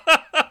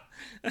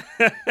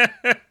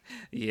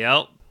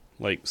 Yep.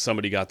 Like,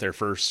 somebody got there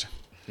first.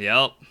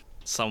 Yep.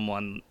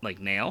 Someone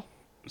like Nail?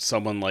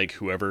 Someone like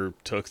whoever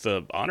took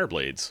the honor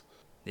blades.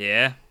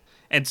 Yeah.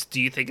 And do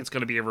you think it's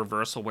going to be a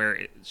reversal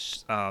where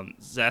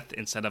Szeth,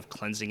 instead of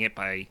cleansing it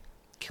by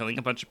killing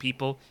a bunch of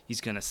people, he's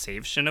going to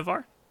save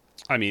Shinovar?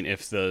 I mean,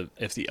 if the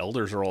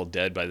elders are all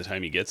dead by the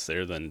time he gets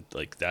there, then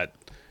like that,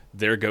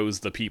 there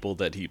goes the people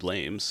that he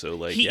blames. So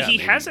like, maybe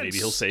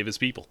he'll save his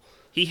people.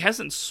 He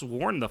hasn't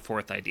sworn the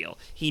fourth ideal.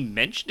 He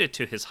mentioned it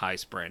to his High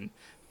Spren,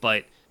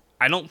 but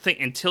I don't think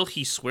until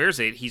he swears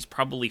it, he's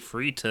probably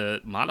free to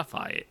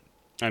modify it.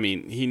 I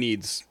mean, he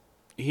needs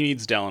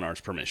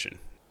Dalinar's permission.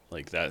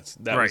 Like that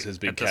was his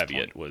big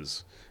caveat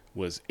was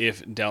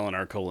if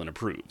Dalinar Kholin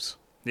approves.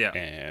 Yeah.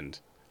 And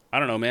I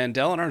don't know, man.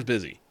 Dalinar's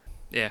busy.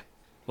 Yeah.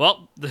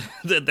 Well,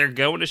 they're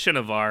going to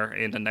Shinovar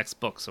in the next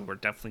book, so we're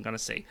definitely going to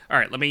see. All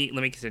right, let me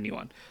continue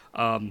on.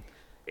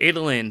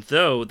 Adolin,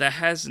 though that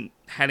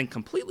hadn't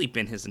completely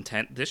been his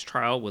intent, this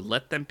trial would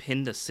let them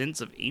pin the sins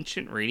of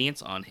ancient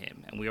radiance on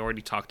him, and we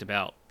already talked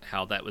about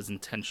how that was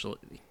intentional.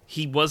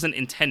 He wasn't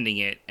intending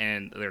it,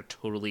 and they're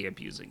totally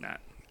abusing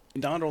that.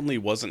 Not only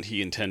wasn't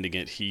he intending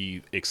it,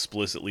 he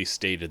explicitly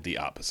stated the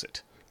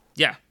opposite.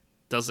 Yeah,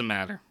 doesn't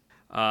matter.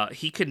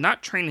 He could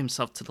not train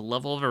himself to the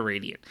level of a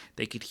Radiant.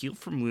 They could heal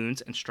from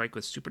wounds and strike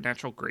with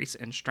supernatural grace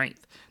and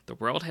strength. The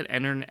world had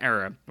entered an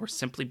era where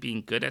simply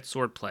being good at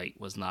swordplay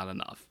was not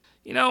enough.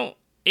 You know,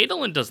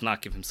 Adolin does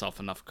not give himself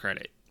enough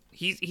credit.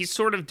 He's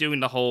sort of doing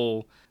the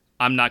whole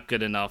I'm not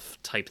good enough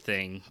type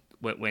thing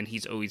when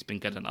he's always been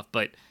good enough.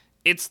 But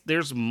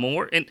there's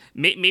more, and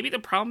maybe the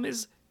problem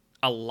is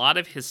a lot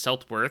of his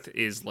self-worth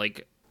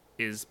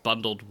is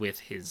bundled with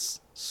his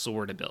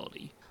sword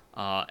ability.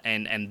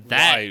 And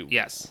that, Why?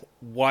 yes.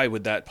 Why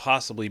would that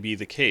possibly be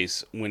the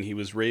case when he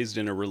was raised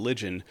in a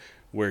religion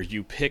where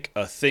you pick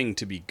a thing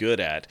to be good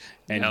at,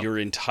 and Yep.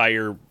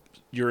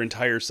 your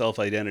entire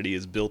self-identity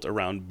is built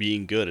around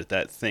being good at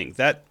that thing?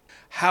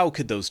 How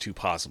could those two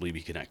possibly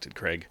be connected,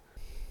 Craig?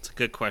 It's a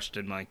good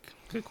question, Mike.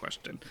 Good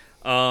question.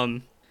 But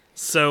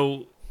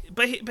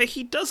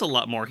he does a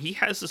lot more. He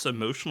has this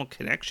emotional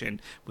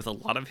connection with a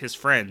lot of his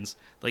friends.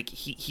 Like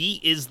he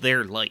is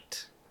their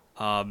light,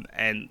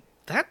 and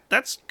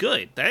that's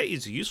good. That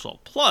is useful.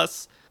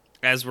 Plus,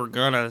 as we're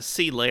gonna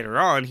see later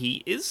on,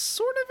 he is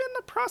sort of in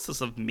the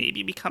process of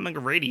maybe becoming a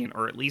Radiant,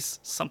 or at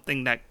least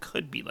something that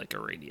could be like a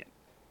Radiant.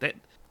 That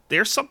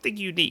there's something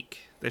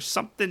unique. There's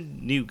something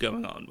new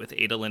going on with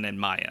Adolin and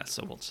Maya.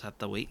 So we'll just have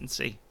to wait and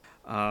see.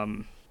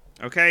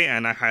 Okay,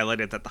 and I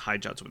highlighted that the High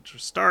Judge was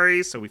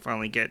Restaris, so we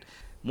finally get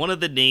one of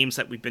the names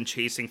that we've been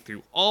chasing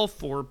through all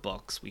 4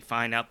 books. We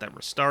find out that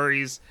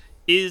Restaris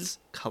is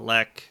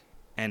Kalek,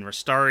 and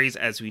Restaris,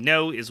 as we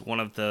know, is one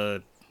of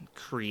the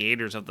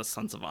creators of the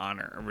Sons of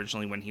Honor,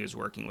 originally when he was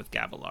working with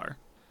Gavilar.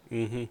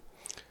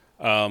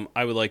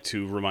 I would like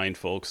to remind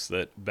folks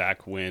that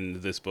back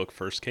when this book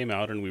first came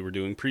out and we were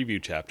doing preview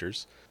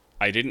chapters,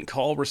 I didn't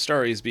call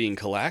Restaris being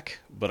Kalak,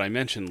 but I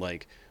mentioned,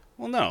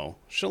 well, no,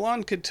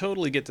 Shallan could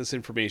totally get this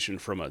information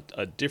from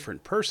a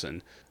different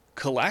person.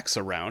 Kalak's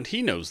around.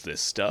 He knows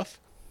this stuff.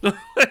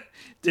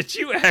 Did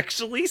you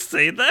actually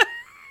say that?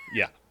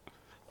 Yeah.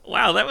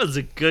 Wow, that was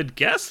a good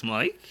guess,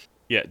 Mike.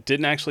 Yeah,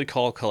 didn't actually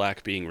call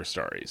Kalak being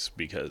Restaris,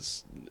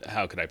 because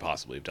how could I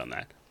possibly have done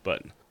that?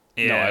 But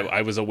Yeah. no,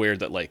 I was aware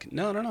that,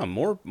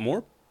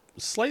 no,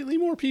 slightly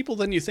more people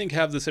than you think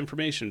have this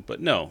information,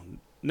 but no,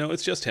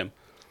 it's just him.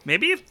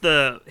 Maybe if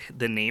the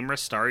name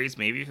Restaris,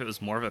 maybe if it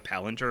was more of a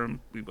palindrome,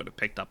 we would have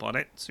picked up on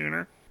it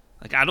sooner.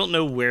 I don't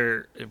know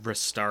where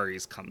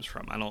Restaris comes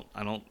from. I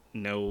don't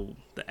know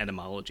the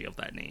etymology of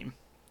that name.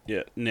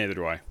 Yeah, neither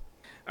do I.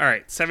 All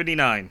right,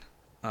 79.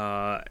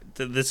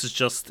 This is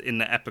just in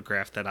the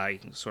epigraph that I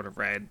sort of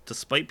read.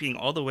 Despite being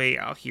all the way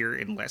out here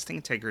in lasting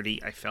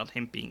integrity, I felt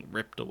him being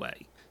ripped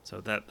away.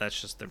 So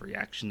that's just the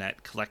reaction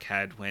that Kalek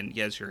had when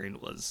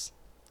Yezurin was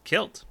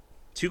killed.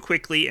 Too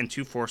quickly and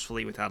too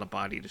forcefully without a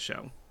body to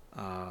show.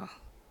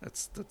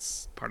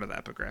 That's part of the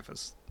epigraph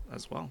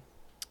as well.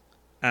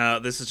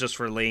 This is just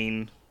for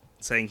Lane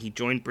saying he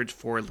joined Bridge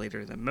 4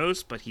 later than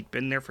most, but he'd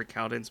been there for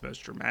Kaladin's most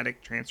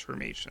dramatic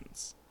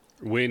transformations.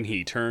 When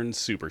he turned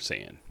Super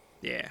Saiyan.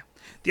 Yeah.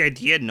 The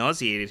idea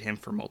nauseated him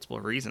for multiple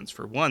reasons.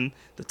 For one,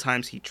 the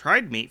times he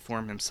tried mate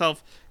form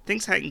himself,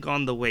 things hadn't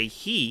gone the way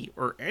he,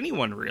 or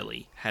anyone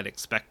really, had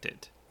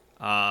expected.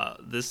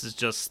 This is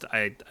just,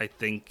 I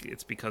think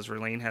it's because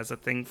R'Lane has a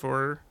thing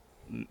for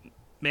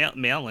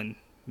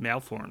male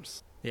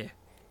forms. Yeah.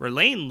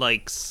 R'Lane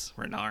likes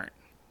Renarin.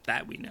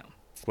 That we know.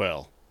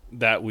 Well,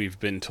 that we've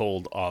been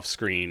told off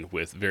screen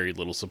with very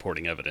little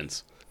supporting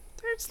evidence.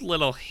 There's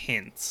little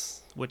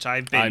hints, which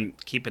I've been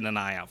keeping an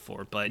eye out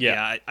for, but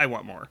yeah, I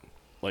want more.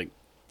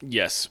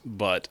 Yes,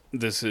 but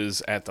this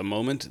is, at the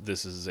moment,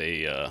 this is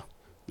a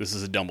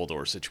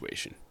Dumbledore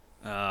situation.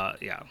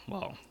 Yeah,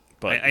 well,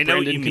 But I know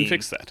what Brandon you can mean.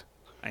 fix that.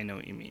 I know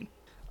what you mean.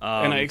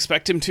 And I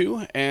expect him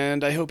to,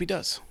 and I hope he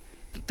does.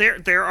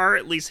 There are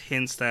at least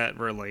hints that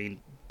R'Lane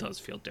does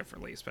feel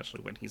differently,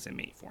 especially when he's in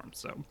mate form,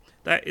 so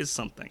that is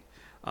something.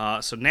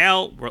 So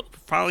now we're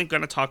finally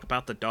going to talk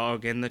about the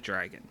dog and the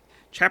dragon.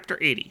 Chapter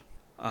 80.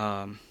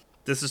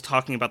 This is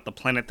talking about the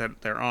planet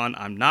that they're on.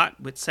 I'm not,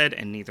 Wit said,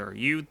 and neither are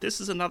you.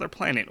 This is another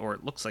planet, or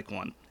it looks like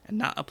one, and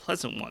not a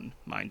pleasant one,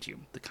 mind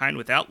you. The kind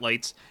without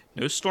lights,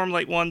 no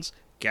stormlight ones,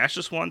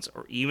 gaseous ones,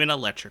 or even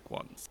electric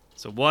ones.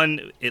 So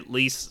one, at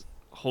least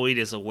Hoid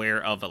is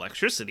aware of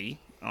electricity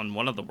on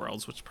one of the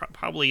worlds, which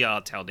probably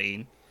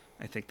Taldane.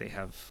 I think they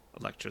have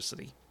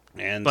electricity.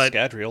 And But-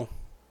 Scadrial.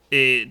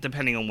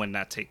 Depending on when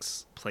that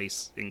takes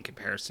place in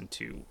comparison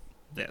to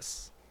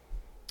this.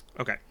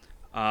 Okay.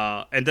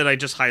 And then I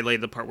just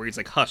highlighted the part where he's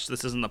like, hush,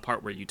 this isn't the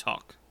part where you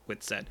talk,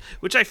 Wit said.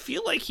 Which I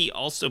feel like he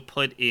also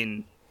put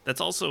in, that's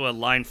also a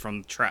line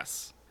from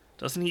Tress.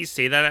 Doesn't he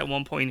say that at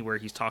one point where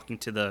he's talking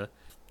to the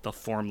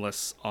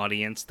formless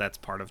audience that's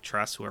part of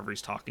Tress, whoever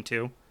he's talking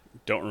to?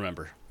 Don't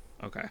remember.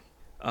 Okay.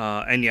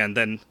 And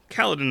then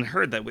Kaladin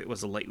heard that Wit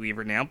was a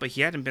Lightweaver now, but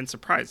he hadn't been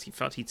surprised. He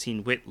felt he'd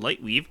seen Wit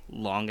Lightweave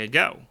long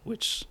ago,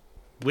 which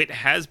Wit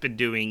has been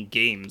doing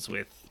games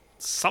with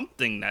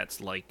something that's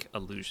like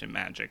illusion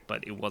magic,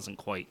 but it wasn't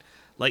quite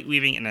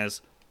Lightweaving, and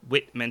as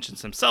Wit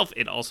mentions himself,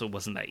 it also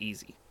wasn't that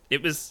easy.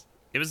 It was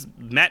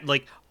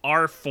like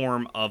our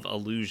form of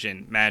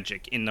illusion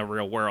magic in the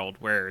real world,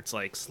 where it's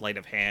like sleight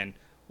of hand,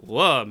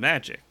 whoa,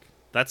 magic.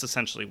 That's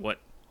essentially what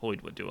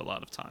Hoid would do a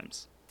lot of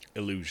times.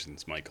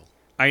 Illusions, Michael.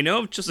 I know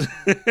of just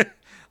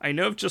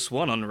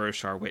one on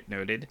Roshar, Wit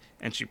noted,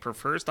 and she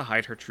prefers to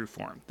hide her true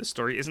form. The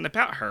story isn't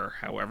about her,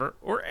 however,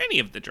 or any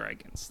of the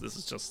dragons. This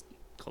is just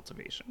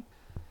cultivation.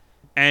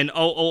 And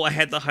I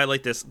had to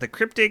highlight this. The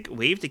cryptic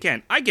waved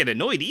again. I get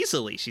annoyed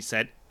easily, she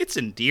said. It's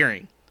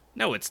endearing.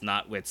 No, it's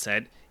not, Wit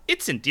said.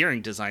 It's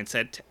endearing, Design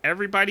said, to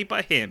everybody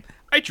but him.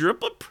 I drew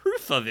up a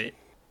proof of it.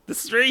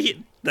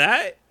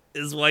 That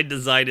is why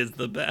Design is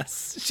the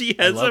best. She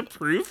has a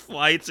proof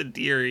why it's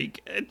endearing.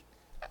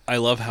 I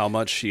love how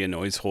much she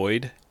annoys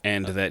Hoid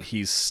and that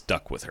he's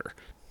stuck with her.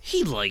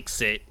 He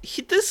likes it.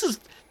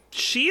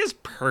 She is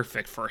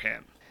perfect for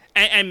him.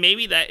 And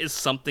maybe that is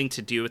something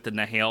to do with the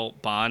Nahel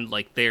bond.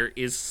 Like, there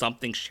is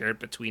something shared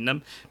between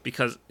them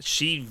because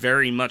she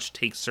very much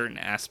takes certain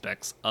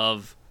aspects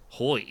of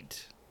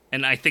Hoid.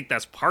 And I think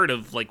that's part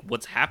of, like,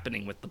 what's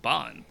happening with the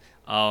bond.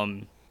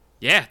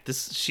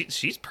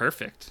 She's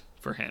perfect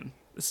for him.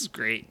 This is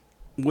great.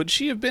 Would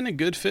she have been a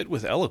good fit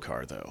with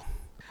Elhokar, though?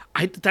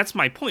 That's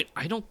my point.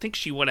 I don't think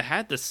she would have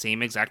had the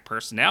same exact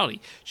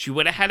personality. She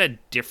would have had a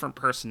different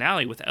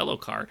personality with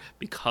Elhokar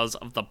because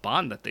of the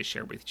bond that they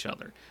share with each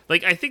other.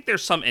 Like, I think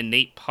there's some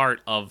innate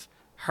part of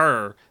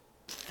her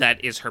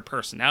that is her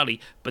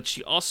personality, but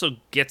she also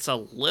gets a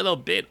little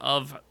bit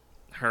of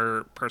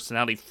her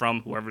personality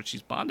from whoever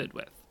she's bonded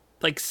with.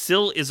 Like,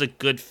 Syl is a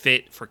good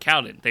fit for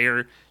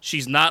Kaladin.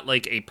 She's not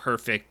like a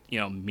perfect,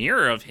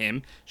 mirror of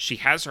him. She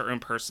has her own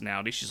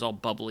personality. She's all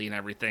bubbly and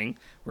everything,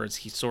 whereas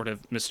he's sort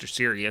of Mr.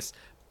 Serious.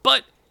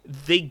 But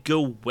they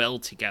go well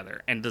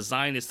together. And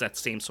Design is that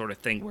same sort of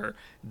thing where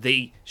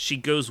she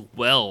goes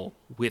well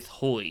with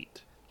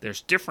Hoid.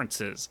 There's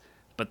differences,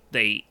 but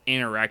they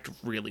interact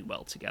really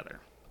well together.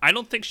 I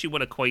don't think she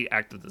would have quite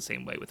acted the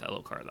same way with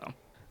Elhokar, though.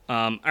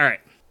 All right.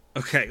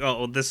 Okay,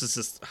 well, this is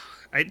just...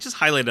 I just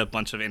highlighted a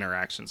bunch of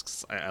interactions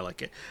because I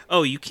like it.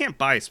 Oh, you can't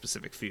buy a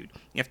specific food.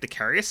 You have to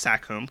carry a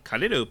sack home,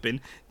 cut it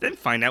open, then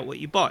find out what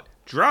you bought.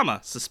 Drama,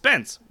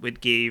 suspense,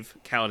 Wit gave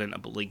Kaladin a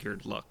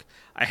beleaguered look.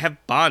 I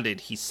have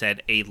bonded, he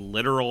said, a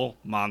literal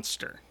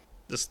monster.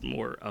 Just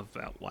more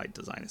about why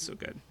Design is so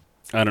good.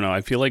 I don't know.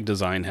 I feel like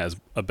Design has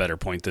a better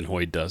point than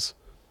Hoid does.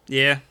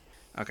 Yeah.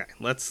 Okay,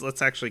 let's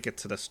actually get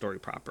to the story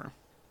proper.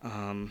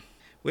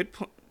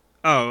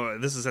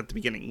 This is at the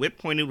beginning. Wit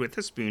pointed with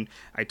his spoon.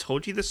 I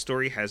told you the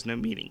story has no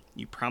meaning.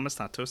 You promised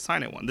not to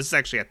assign it one. This is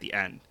actually at the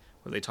end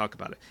where they talk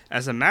about it.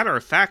 As a matter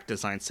of fact,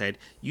 Design said,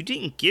 you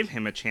didn't give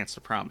him a chance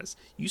to promise.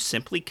 You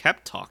simply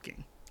kept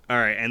talking. All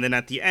right, and then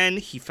at the end,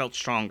 he felt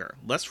stronger.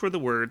 Less for the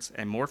words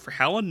and more for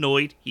how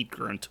annoyed he'd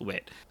grown to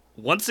Wit.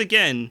 Once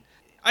again,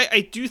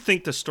 I do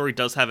think the story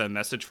does have a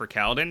message for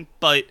Kaladin,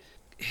 but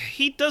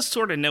he does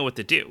sort of know what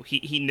to do.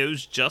 He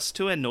knows just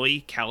to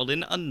annoy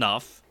Kaladin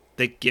enough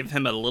that give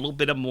him a little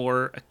bit of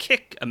a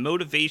kick, a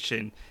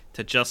motivation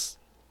to just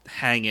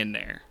hang in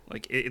there.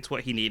 Like, it's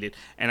what he needed.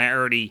 And I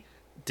already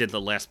did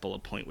the last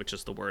bullet point, which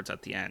is the words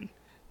at the end,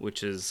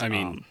 which is... I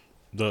mean,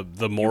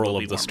 the moral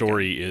of the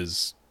story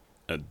is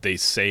they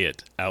say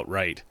it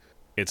outright.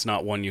 It's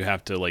not one you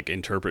have to, like,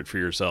 interpret for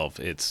yourself.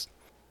 It's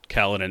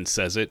Kaladin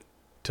says it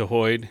to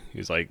Hoid.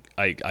 He's like,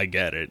 I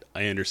get it.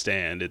 I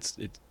understand. It's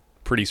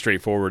pretty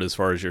straightforward as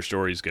far as your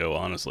stories go,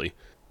 honestly.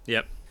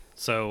 Yep.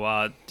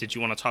 So, did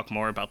you want to talk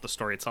more about the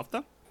story itself,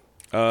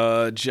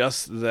 though?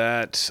 Just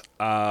that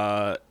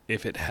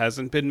if it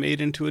hasn't been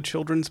made into a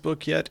children's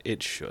book yet,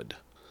 it should.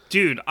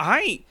 Dude,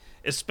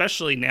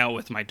 especially now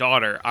with my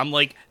daughter, I'm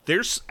like,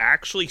 there's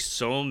actually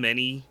so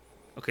many...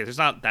 Okay, there's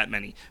not that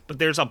many, but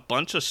there's a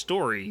bunch of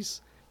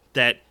stories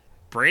that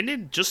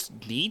Brandon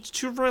just needs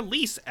to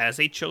release as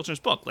a children's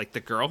book. Like The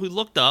Girl Who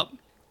Looked Up,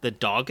 The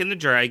Dog and the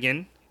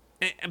Dragon,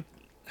 and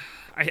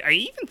I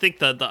even think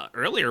the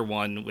earlier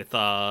one with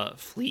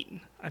Fleet,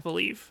 I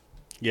believe.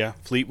 Yeah,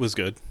 Fleet was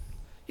good.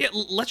 Yeah,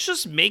 let's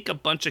just make a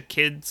bunch of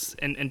kids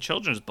and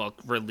children's book,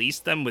 release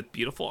them with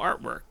beautiful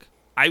artwork.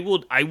 I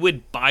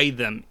would buy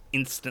them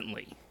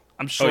instantly.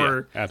 I'm sure.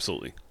 Oh, yeah,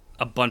 absolutely.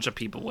 A bunch of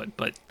people would,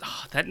 but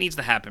that needs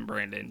to happen,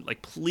 Brandon.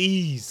 Like,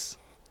 please.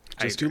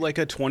 Just do like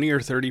a 20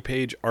 or 30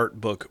 page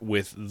art book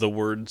with the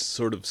words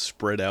sort of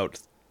spread out.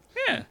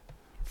 Yeah.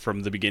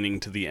 From the beginning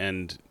to the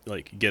end,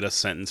 like, get a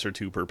sentence or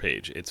two per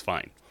page. It's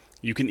fine.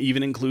 You can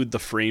even include the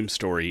frame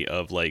story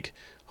of, like,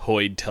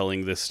 Hoid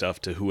telling this stuff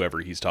to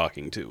whoever he's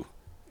talking to,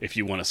 if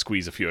you want to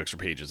squeeze a few extra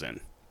pages in.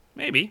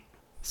 Maybe.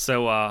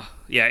 So,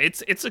 yeah,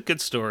 it's a good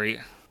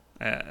story,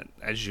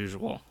 as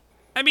usual.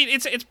 I mean,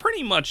 it's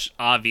pretty much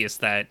obvious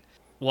that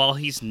while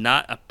he's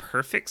not a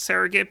perfect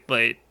surrogate,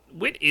 but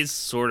Wit is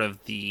sort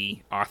of the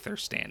author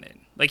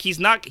stand-in. Like, he's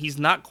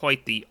not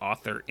quite the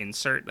author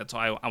insert. That's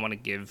why I want to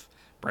give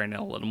Brandon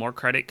a little more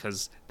credit,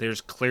 because there's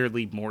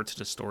clearly more to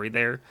the story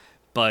there.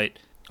 But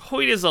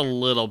Hoid is a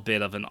little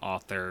bit of an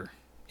author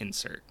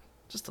insert.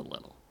 Just a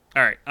little.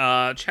 All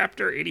right,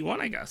 chapter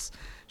 81, I guess.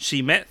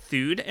 She met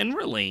Thud and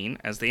Rlain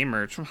as they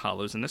emerged from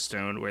hollows in the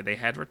stone where they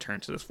had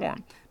returned to this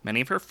form.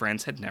 Many of her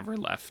friends had never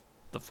left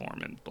the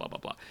form and blah, blah,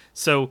 blah.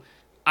 So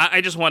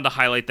I just wanted to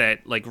highlight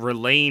that, like,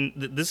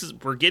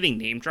 R'Laine, we're getting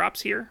name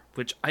drops here,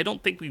 which I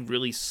don't think we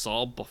really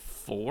saw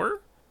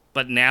before,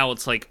 but now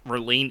it's like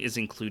R'Laine is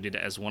included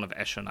as one of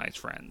Eshonai's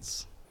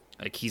friends.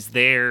 Like, he's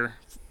there,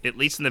 at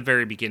least in the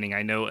very beginning.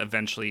 I know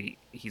eventually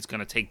he's going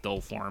to take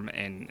Dull form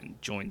and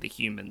join the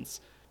humans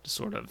to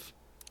sort of...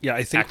 Yeah,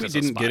 I think act we as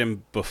a didn't spy. get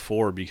him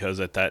before because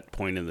at that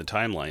point in the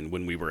timeline,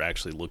 when we were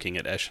actually looking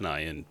at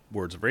Eshonai and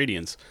Words of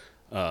Radiance,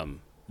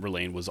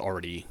 R'Laine was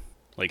already,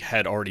 like,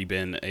 had already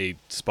been a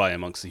spy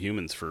amongst the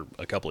humans for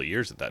a couple of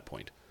years at that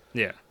point.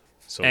 Yeah.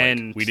 So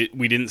And- like,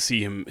 we didn't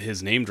see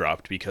his name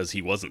dropped because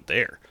he wasn't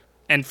there.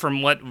 And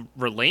from what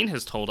R'Laine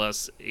has told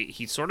us,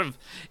 he sort of...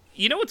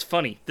 You know what's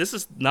funny? This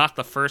is not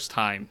the first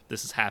time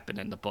this has happened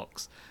in the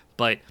books.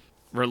 But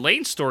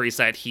R'Laine's story is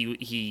that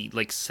he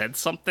like, said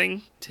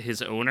something to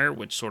his owner,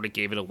 which sort of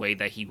gave it away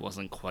that he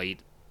wasn't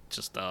quite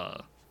just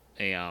what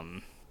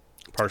do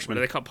Parchment.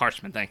 they call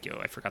parchment? Thank you.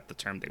 I forgot the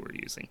term they were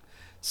using.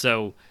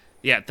 So,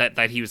 yeah,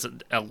 that he was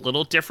a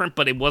little different,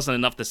 but it wasn't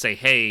enough to say,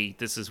 hey,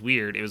 this is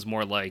weird. It was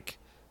more like,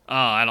 oh,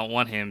 I don't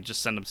want him,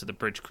 just send him to the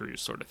bridge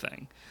cruise sort of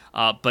thing.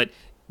 But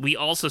we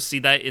also see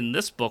that in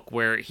this book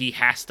where he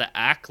has to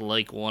act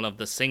like one of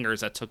the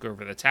singers that took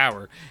over the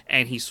tower,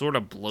 and he sort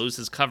of blows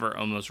his cover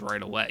almost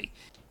right away.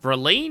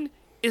 R'Laine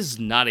is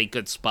not a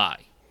good spy.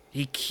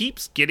 He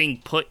keeps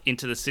getting put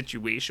into the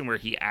situation where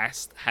he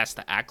has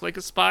to act like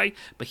a spy,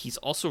 but he's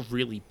also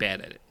really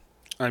bad at it.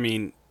 I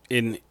mean,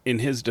 in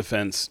his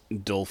defense,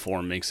 Dull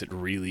form makes it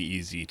really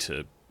easy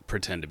to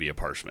pretend to be a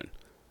parchment.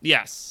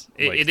 Yes,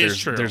 Like, it is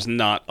true. There's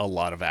not a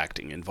lot of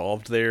acting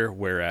involved there,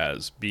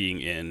 whereas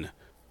being in...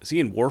 Is he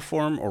in war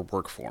form or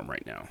work form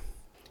right now?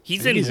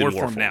 He's I think in he's in war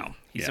war form form. now.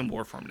 He's Yeah. in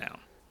war form now.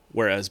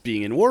 Whereas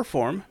being in war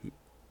form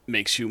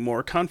makes you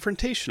more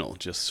confrontational,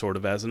 just sort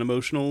of as an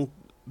emotional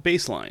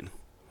baseline.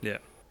 Yeah.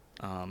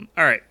 All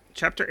right.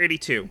 Chapter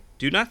 82.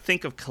 Do not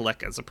think of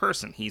Kalek as a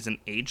person. He's an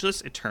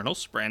ageless, eternal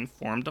spren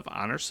formed of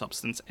honor,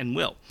 substance, and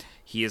will.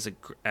 He is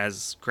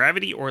as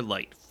gravity or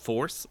light,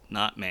 force,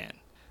 not man.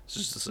 This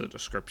is just a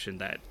description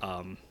that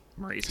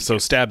Maraisi So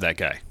stab that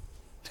guy.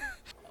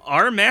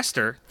 Our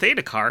master,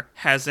 Thedakar,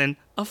 has an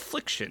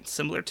affliction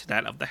similar to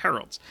that of the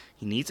heralds.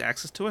 He needs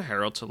access to a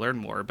herald to learn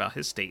more about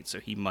his state so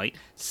he might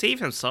save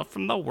himself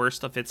from the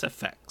worst of its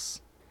effects.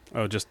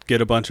 Oh, just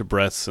get a bunch of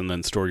breaths and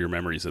then store your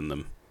memories in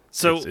them.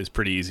 So It's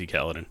pretty easy,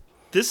 Kaladin.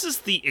 this is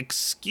the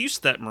excuse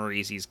that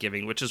Maraisi is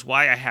giving, which is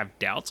why I have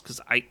doubts,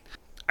 because I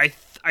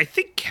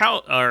think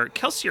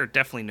Kelsier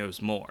definitely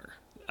knows more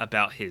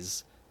about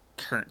his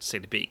current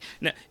state of being.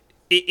 Now,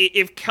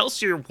 if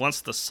Kelsier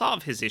wants to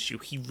solve his issue,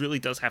 he really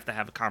does have to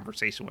have a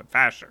conversation with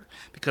Vasher,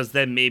 because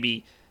then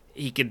maybe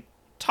he could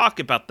talk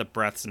about the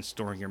breaths and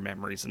storing your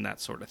memories and that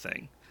sort of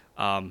thing.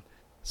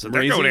 So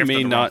they're going Maraisi after may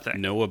the wrong not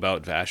thing. know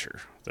about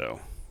Vasher,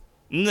 though.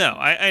 No,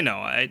 I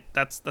know.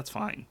 That's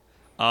fine.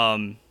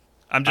 I'm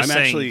just I'm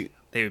saying actually-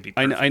 they would be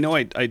I perfect. know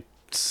I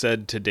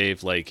said to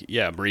Dave, like,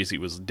 yeah, Maraisi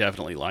was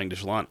definitely lying to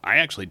Shallan. I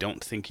actually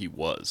don't think he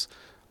was.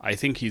 I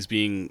think he's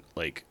being,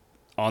 like,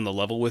 on the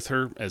level with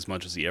her as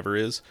much as he ever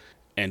is,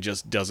 and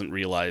just doesn't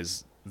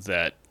realize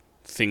that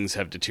things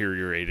have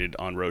deteriorated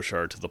on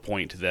Roshar to the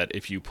point that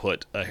if you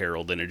put a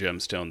herald in a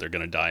gemstone, they're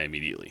going to die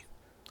immediately.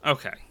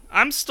 Okay.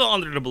 I'm still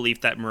under the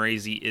belief that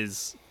Maraisi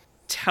is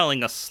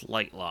telling a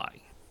slight lie.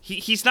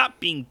 He's not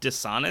being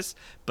dishonest,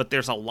 but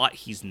there's a lot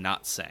he's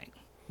not saying,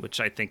 which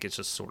I think is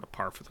just sort of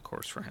par for the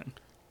course for him.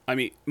 I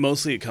mean,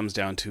 mostly it comes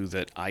down to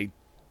that I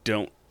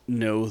don't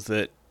know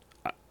that...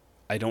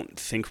 I don't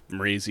think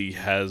Maraisi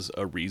has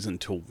a reason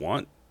to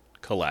want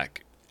Kalak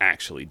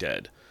actually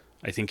dead.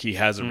 I think he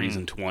has a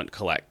reason to want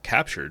Kalak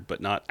captured,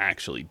 but not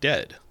actually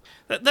dead.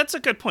 That's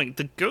a good point.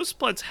 The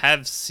Ghostbloods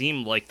have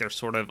seemed like they're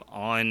sort of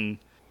on,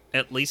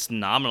 at least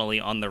nominally,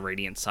 on the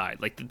Radiant side.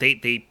 Like,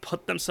 they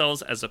put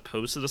themselves as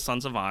opposed to the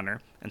Sons of Honor,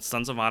 and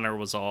Sons of Honor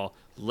was all,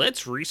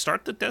 let's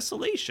restart the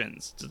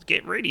Desolations to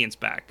get Radiance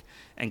back.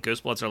 And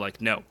Ghostbloods are like,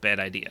 no, bad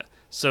idea.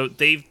 So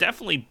they've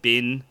definitely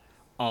been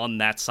on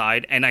that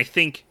side, and I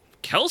think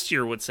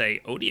Kelsier would say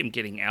Odium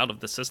getting out of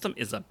the system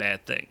is a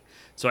bad thing.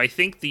 So I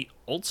think the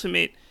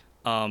ultimate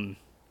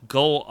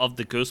goal of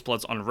the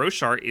Ghostbloods on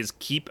Roshar is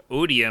keep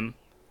Odium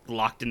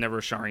locked in the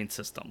Rosharian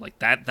system. Like,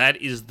 that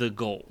is the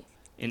goal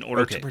in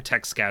order to Okay.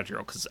 protect Scadrial.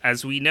 Because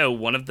as we know,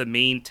 one of the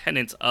main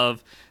tenets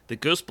of the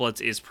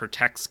Ghostbloods is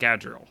protect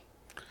Scadrial.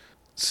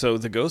 So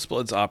the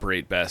Ghostbloods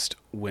operate best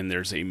when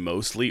there's a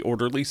mostly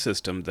orderly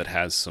system that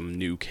has some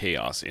new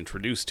chaos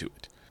introduced to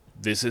it.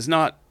 This is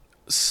not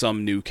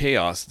some new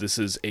chaos, this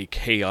is a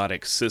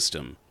chaotic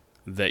system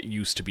that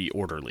used to be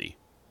orderly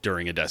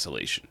during a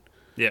desolation.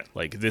 Yeah.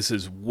 Like, this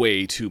is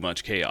way too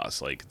much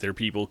chaos. Like, their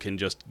people can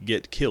just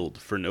get killed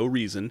for no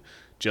reason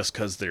just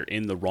because they're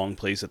in the wrong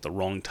place at the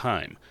wrong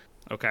time.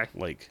 Okay.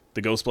 Like,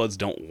 the Ghostbloods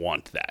don't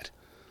want that.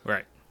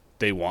 Right.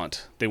 They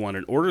want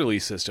an orderly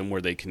system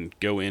where they can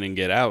go in and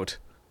get out,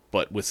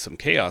 but with some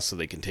chaos so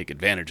they can take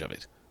advantage of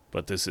it.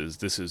 But this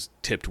is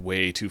tipped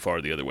way too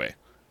far the other way.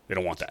 They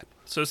don't want that.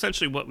 So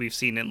essentially what we've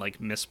seen in, like,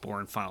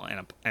 Mistborn Final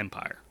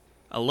Empire.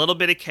 A little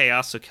bit of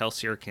chaos so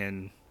Kelsier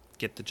can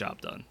get the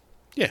job done.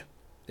 Yeah.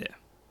 Yeah.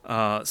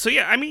 So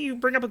yeah, I mean, you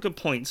bring up a good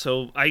point.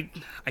 So I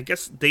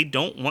guess they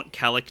don't want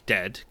Kellic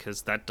dead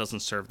because that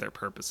doesn't serve their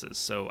purposes.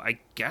 So I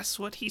guess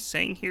what he's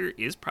saying here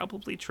is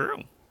probably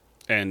true.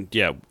 And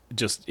yeah,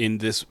 just in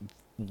this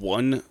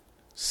one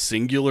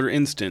singular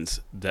instance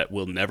that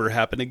will never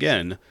happen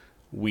again,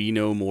 we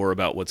know more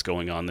about what's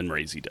going on than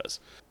Maisie does.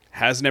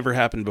 Has never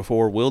happened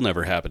before, will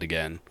never happen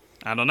again.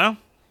 I don't know.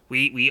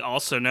 We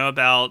also know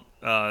about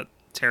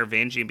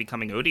Taravangian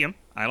becoming Odium.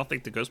 I don't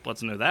think the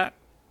Ghostbloods know that.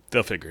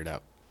 They'll figure it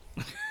out.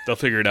 They'll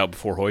figure it out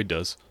before Hoyd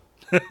does.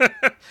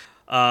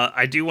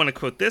 I do want to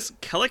quote this.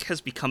 Kellic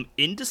has become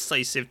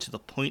indecisive to the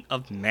point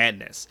of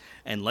madness,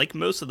 and like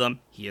most of them,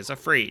 he is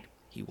afraid.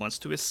 He wants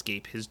to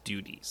escape his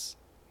duties.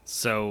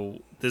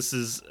 So this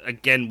is,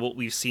 again, what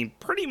we've seen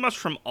pretty much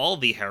from all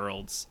the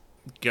heralds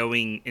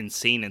going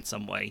insane in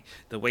some way.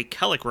 The way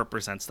Kellic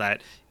represents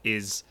that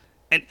is...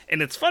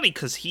 And it's funny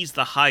because he's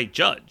the high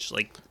judge.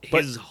 Like,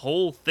 his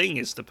whole thing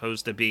is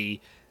supposed to be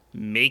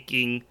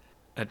making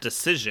a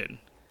decision.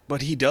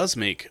 But he does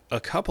make a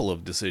couple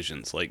of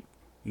decisions. Like,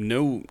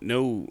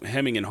 no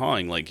hemming and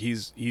hawing. Like,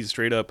 he's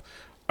straight up,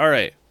 all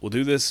right, we'll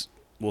do this.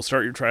 We'll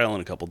start your trial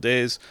in a couple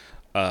days.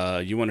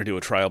 You want to do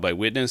a trial by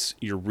witness?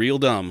 You're real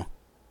dumb.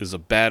 This is a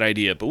bad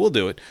idea, but we'll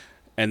do it.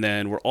 And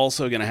then we're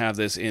also going to have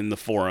this in the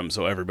forum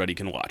so everybody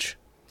can watch.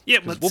 Yeah,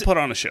 but we'll put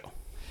on a show.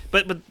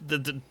 But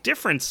the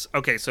difference...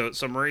 Okay, so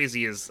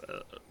Maisie is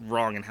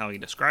wrong in how he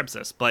describes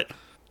this, but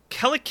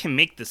Kellic can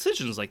make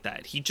decisions like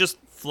that. He just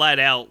flat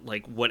out,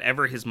 like,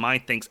 whatever his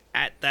mind thinks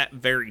at that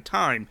very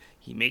time,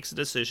 he makes a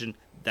decision,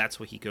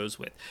 that's what he goes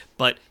with.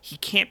 But he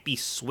can't be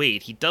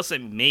swayed. He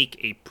doesn't make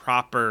a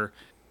proper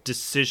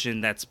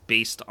decision that's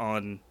based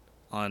on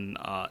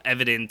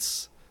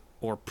evidence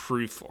or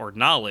proof or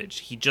knowledge.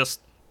 He just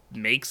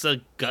makes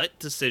a gut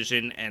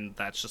decision, and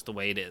that's just the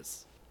way it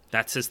is.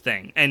 That's his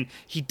thing. And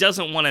he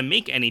doesn't want to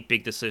make any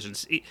big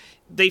decisions.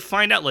 They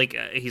find out, like,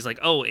 he's like,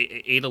 oh,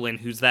 Adolin,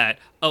 who's that?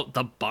 Oh,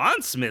 the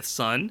bondsmith's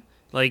son?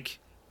 Like,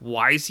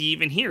 why is he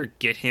even here?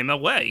 Get him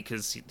away,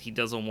 because he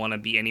doesn't want to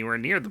be anywhere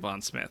near the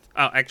bondsmith.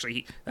 Oh,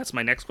 actually, that's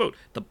my next quote.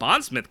 The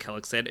bondsmith,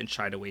 Kellic said, and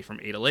shied away from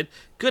Adolin.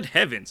 Good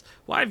heavens,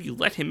 why have you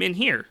let him in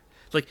here?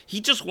 Like,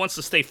 he just wants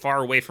to stay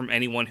far away from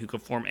anyone who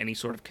can form any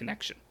sort of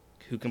connection,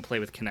 who can play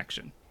with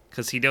connection,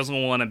 because he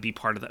doesn't want to be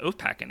part of the Oath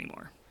Pact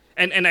anymore.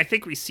 And I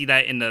think we see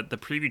that in the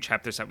preview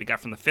chapters that we got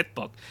from the 5th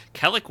book.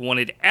 Kellic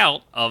wanted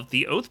out of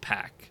the Oath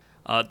Pact.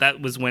 That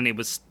was when it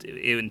was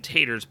in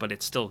Taters, but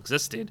it still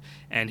existed.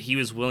 And he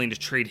was willing to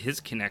trade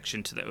his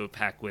connection to the Oath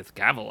Pact with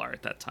Gavilar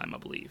at that time, I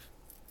believe.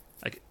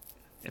 Like,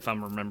 if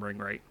I'm remembering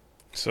right.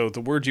 So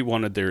the word you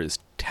wanted there is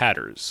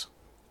tatters.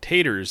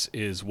 Taters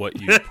is what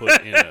you put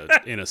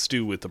in a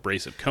stew with a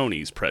brace of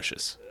conies,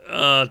 Precious.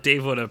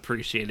 Dave would have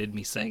appreciated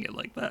me saying it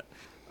like that.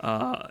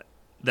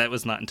 That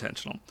was not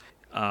intentional.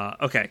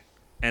 Okay.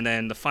 And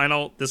then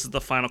this is the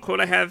final quote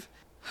I have.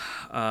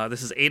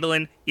 This is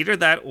Adolin. Either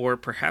that or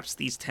perhaps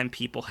these 10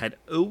 people had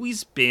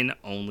always been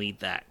only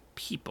that,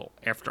 people.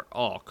 After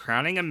all,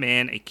 crowning a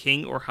man a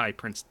king or high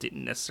prince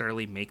didn't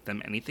necessarily make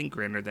them anything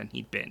grander than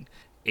he'd been.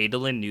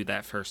 Adolin knew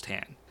that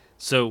firsthand.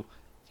 So,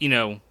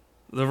 the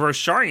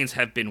Rosharians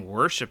have been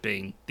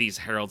worshipping these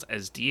heralds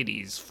as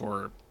deities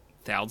for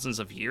thousands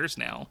of years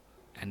now,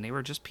 and they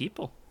were just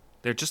people.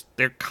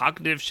 They're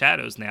cognitive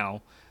shadows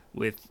now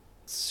with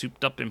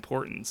souped up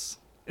importance.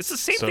 It's the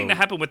same thing that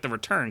happened with the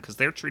Return, because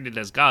they're treated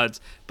as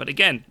gods, but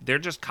again, they're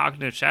just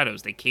cognitive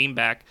shadows. They came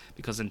back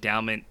because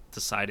Endowment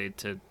decided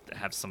to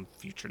have some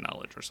future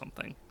knowledge or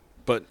something.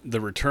 But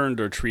the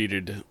Returned are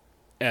treated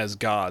as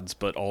gods,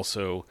 but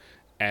also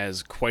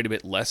as quite a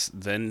bit less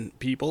than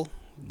people.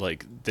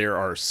 Like, there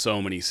are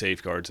so many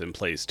safeguards in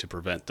place to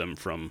prevent them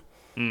from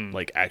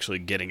like actually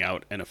getting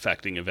out and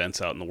affecting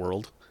events out in the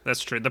world.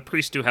 That's true. The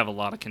priests do have a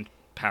lot of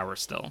power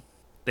still.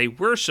 They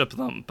worship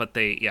them, but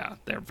they're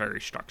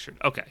very structured.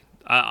 Okay,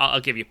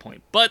 I'll give you a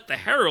point. But the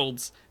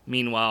heralds,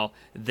 meanwhile,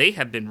 they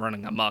have been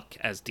running amok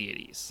as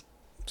deities.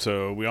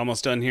 So we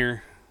almost done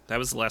here? That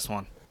was the last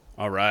one.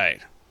 All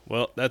right.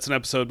 Well, that's an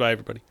episode. Bye,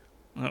 everybody.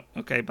 Oh,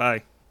 okay,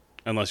 bye.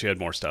 Unless you had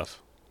more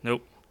stuff.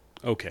 Nope.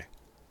 Okay.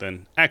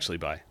 Then actually,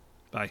 bye.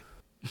 Bye.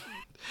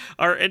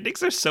 Our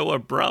endings are so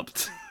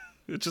abrupt.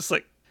 It's just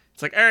like,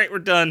 all right, we're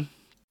done.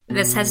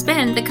 This has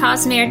been the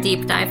Cosmere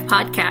Deep Dive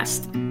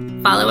Podcast.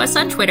 Follow us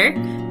on Twitter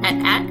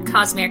at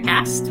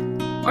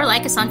CosmereCast or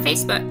like us on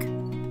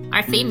Facebook.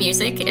 Our theme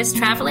music is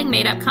Traveling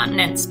Made-Up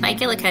Continents by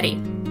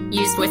Gillicuddy,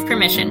 used with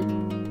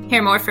permission.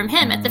 Hear more from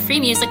him at the Free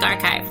Music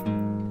Archive.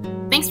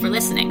 Thanks for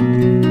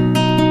listening.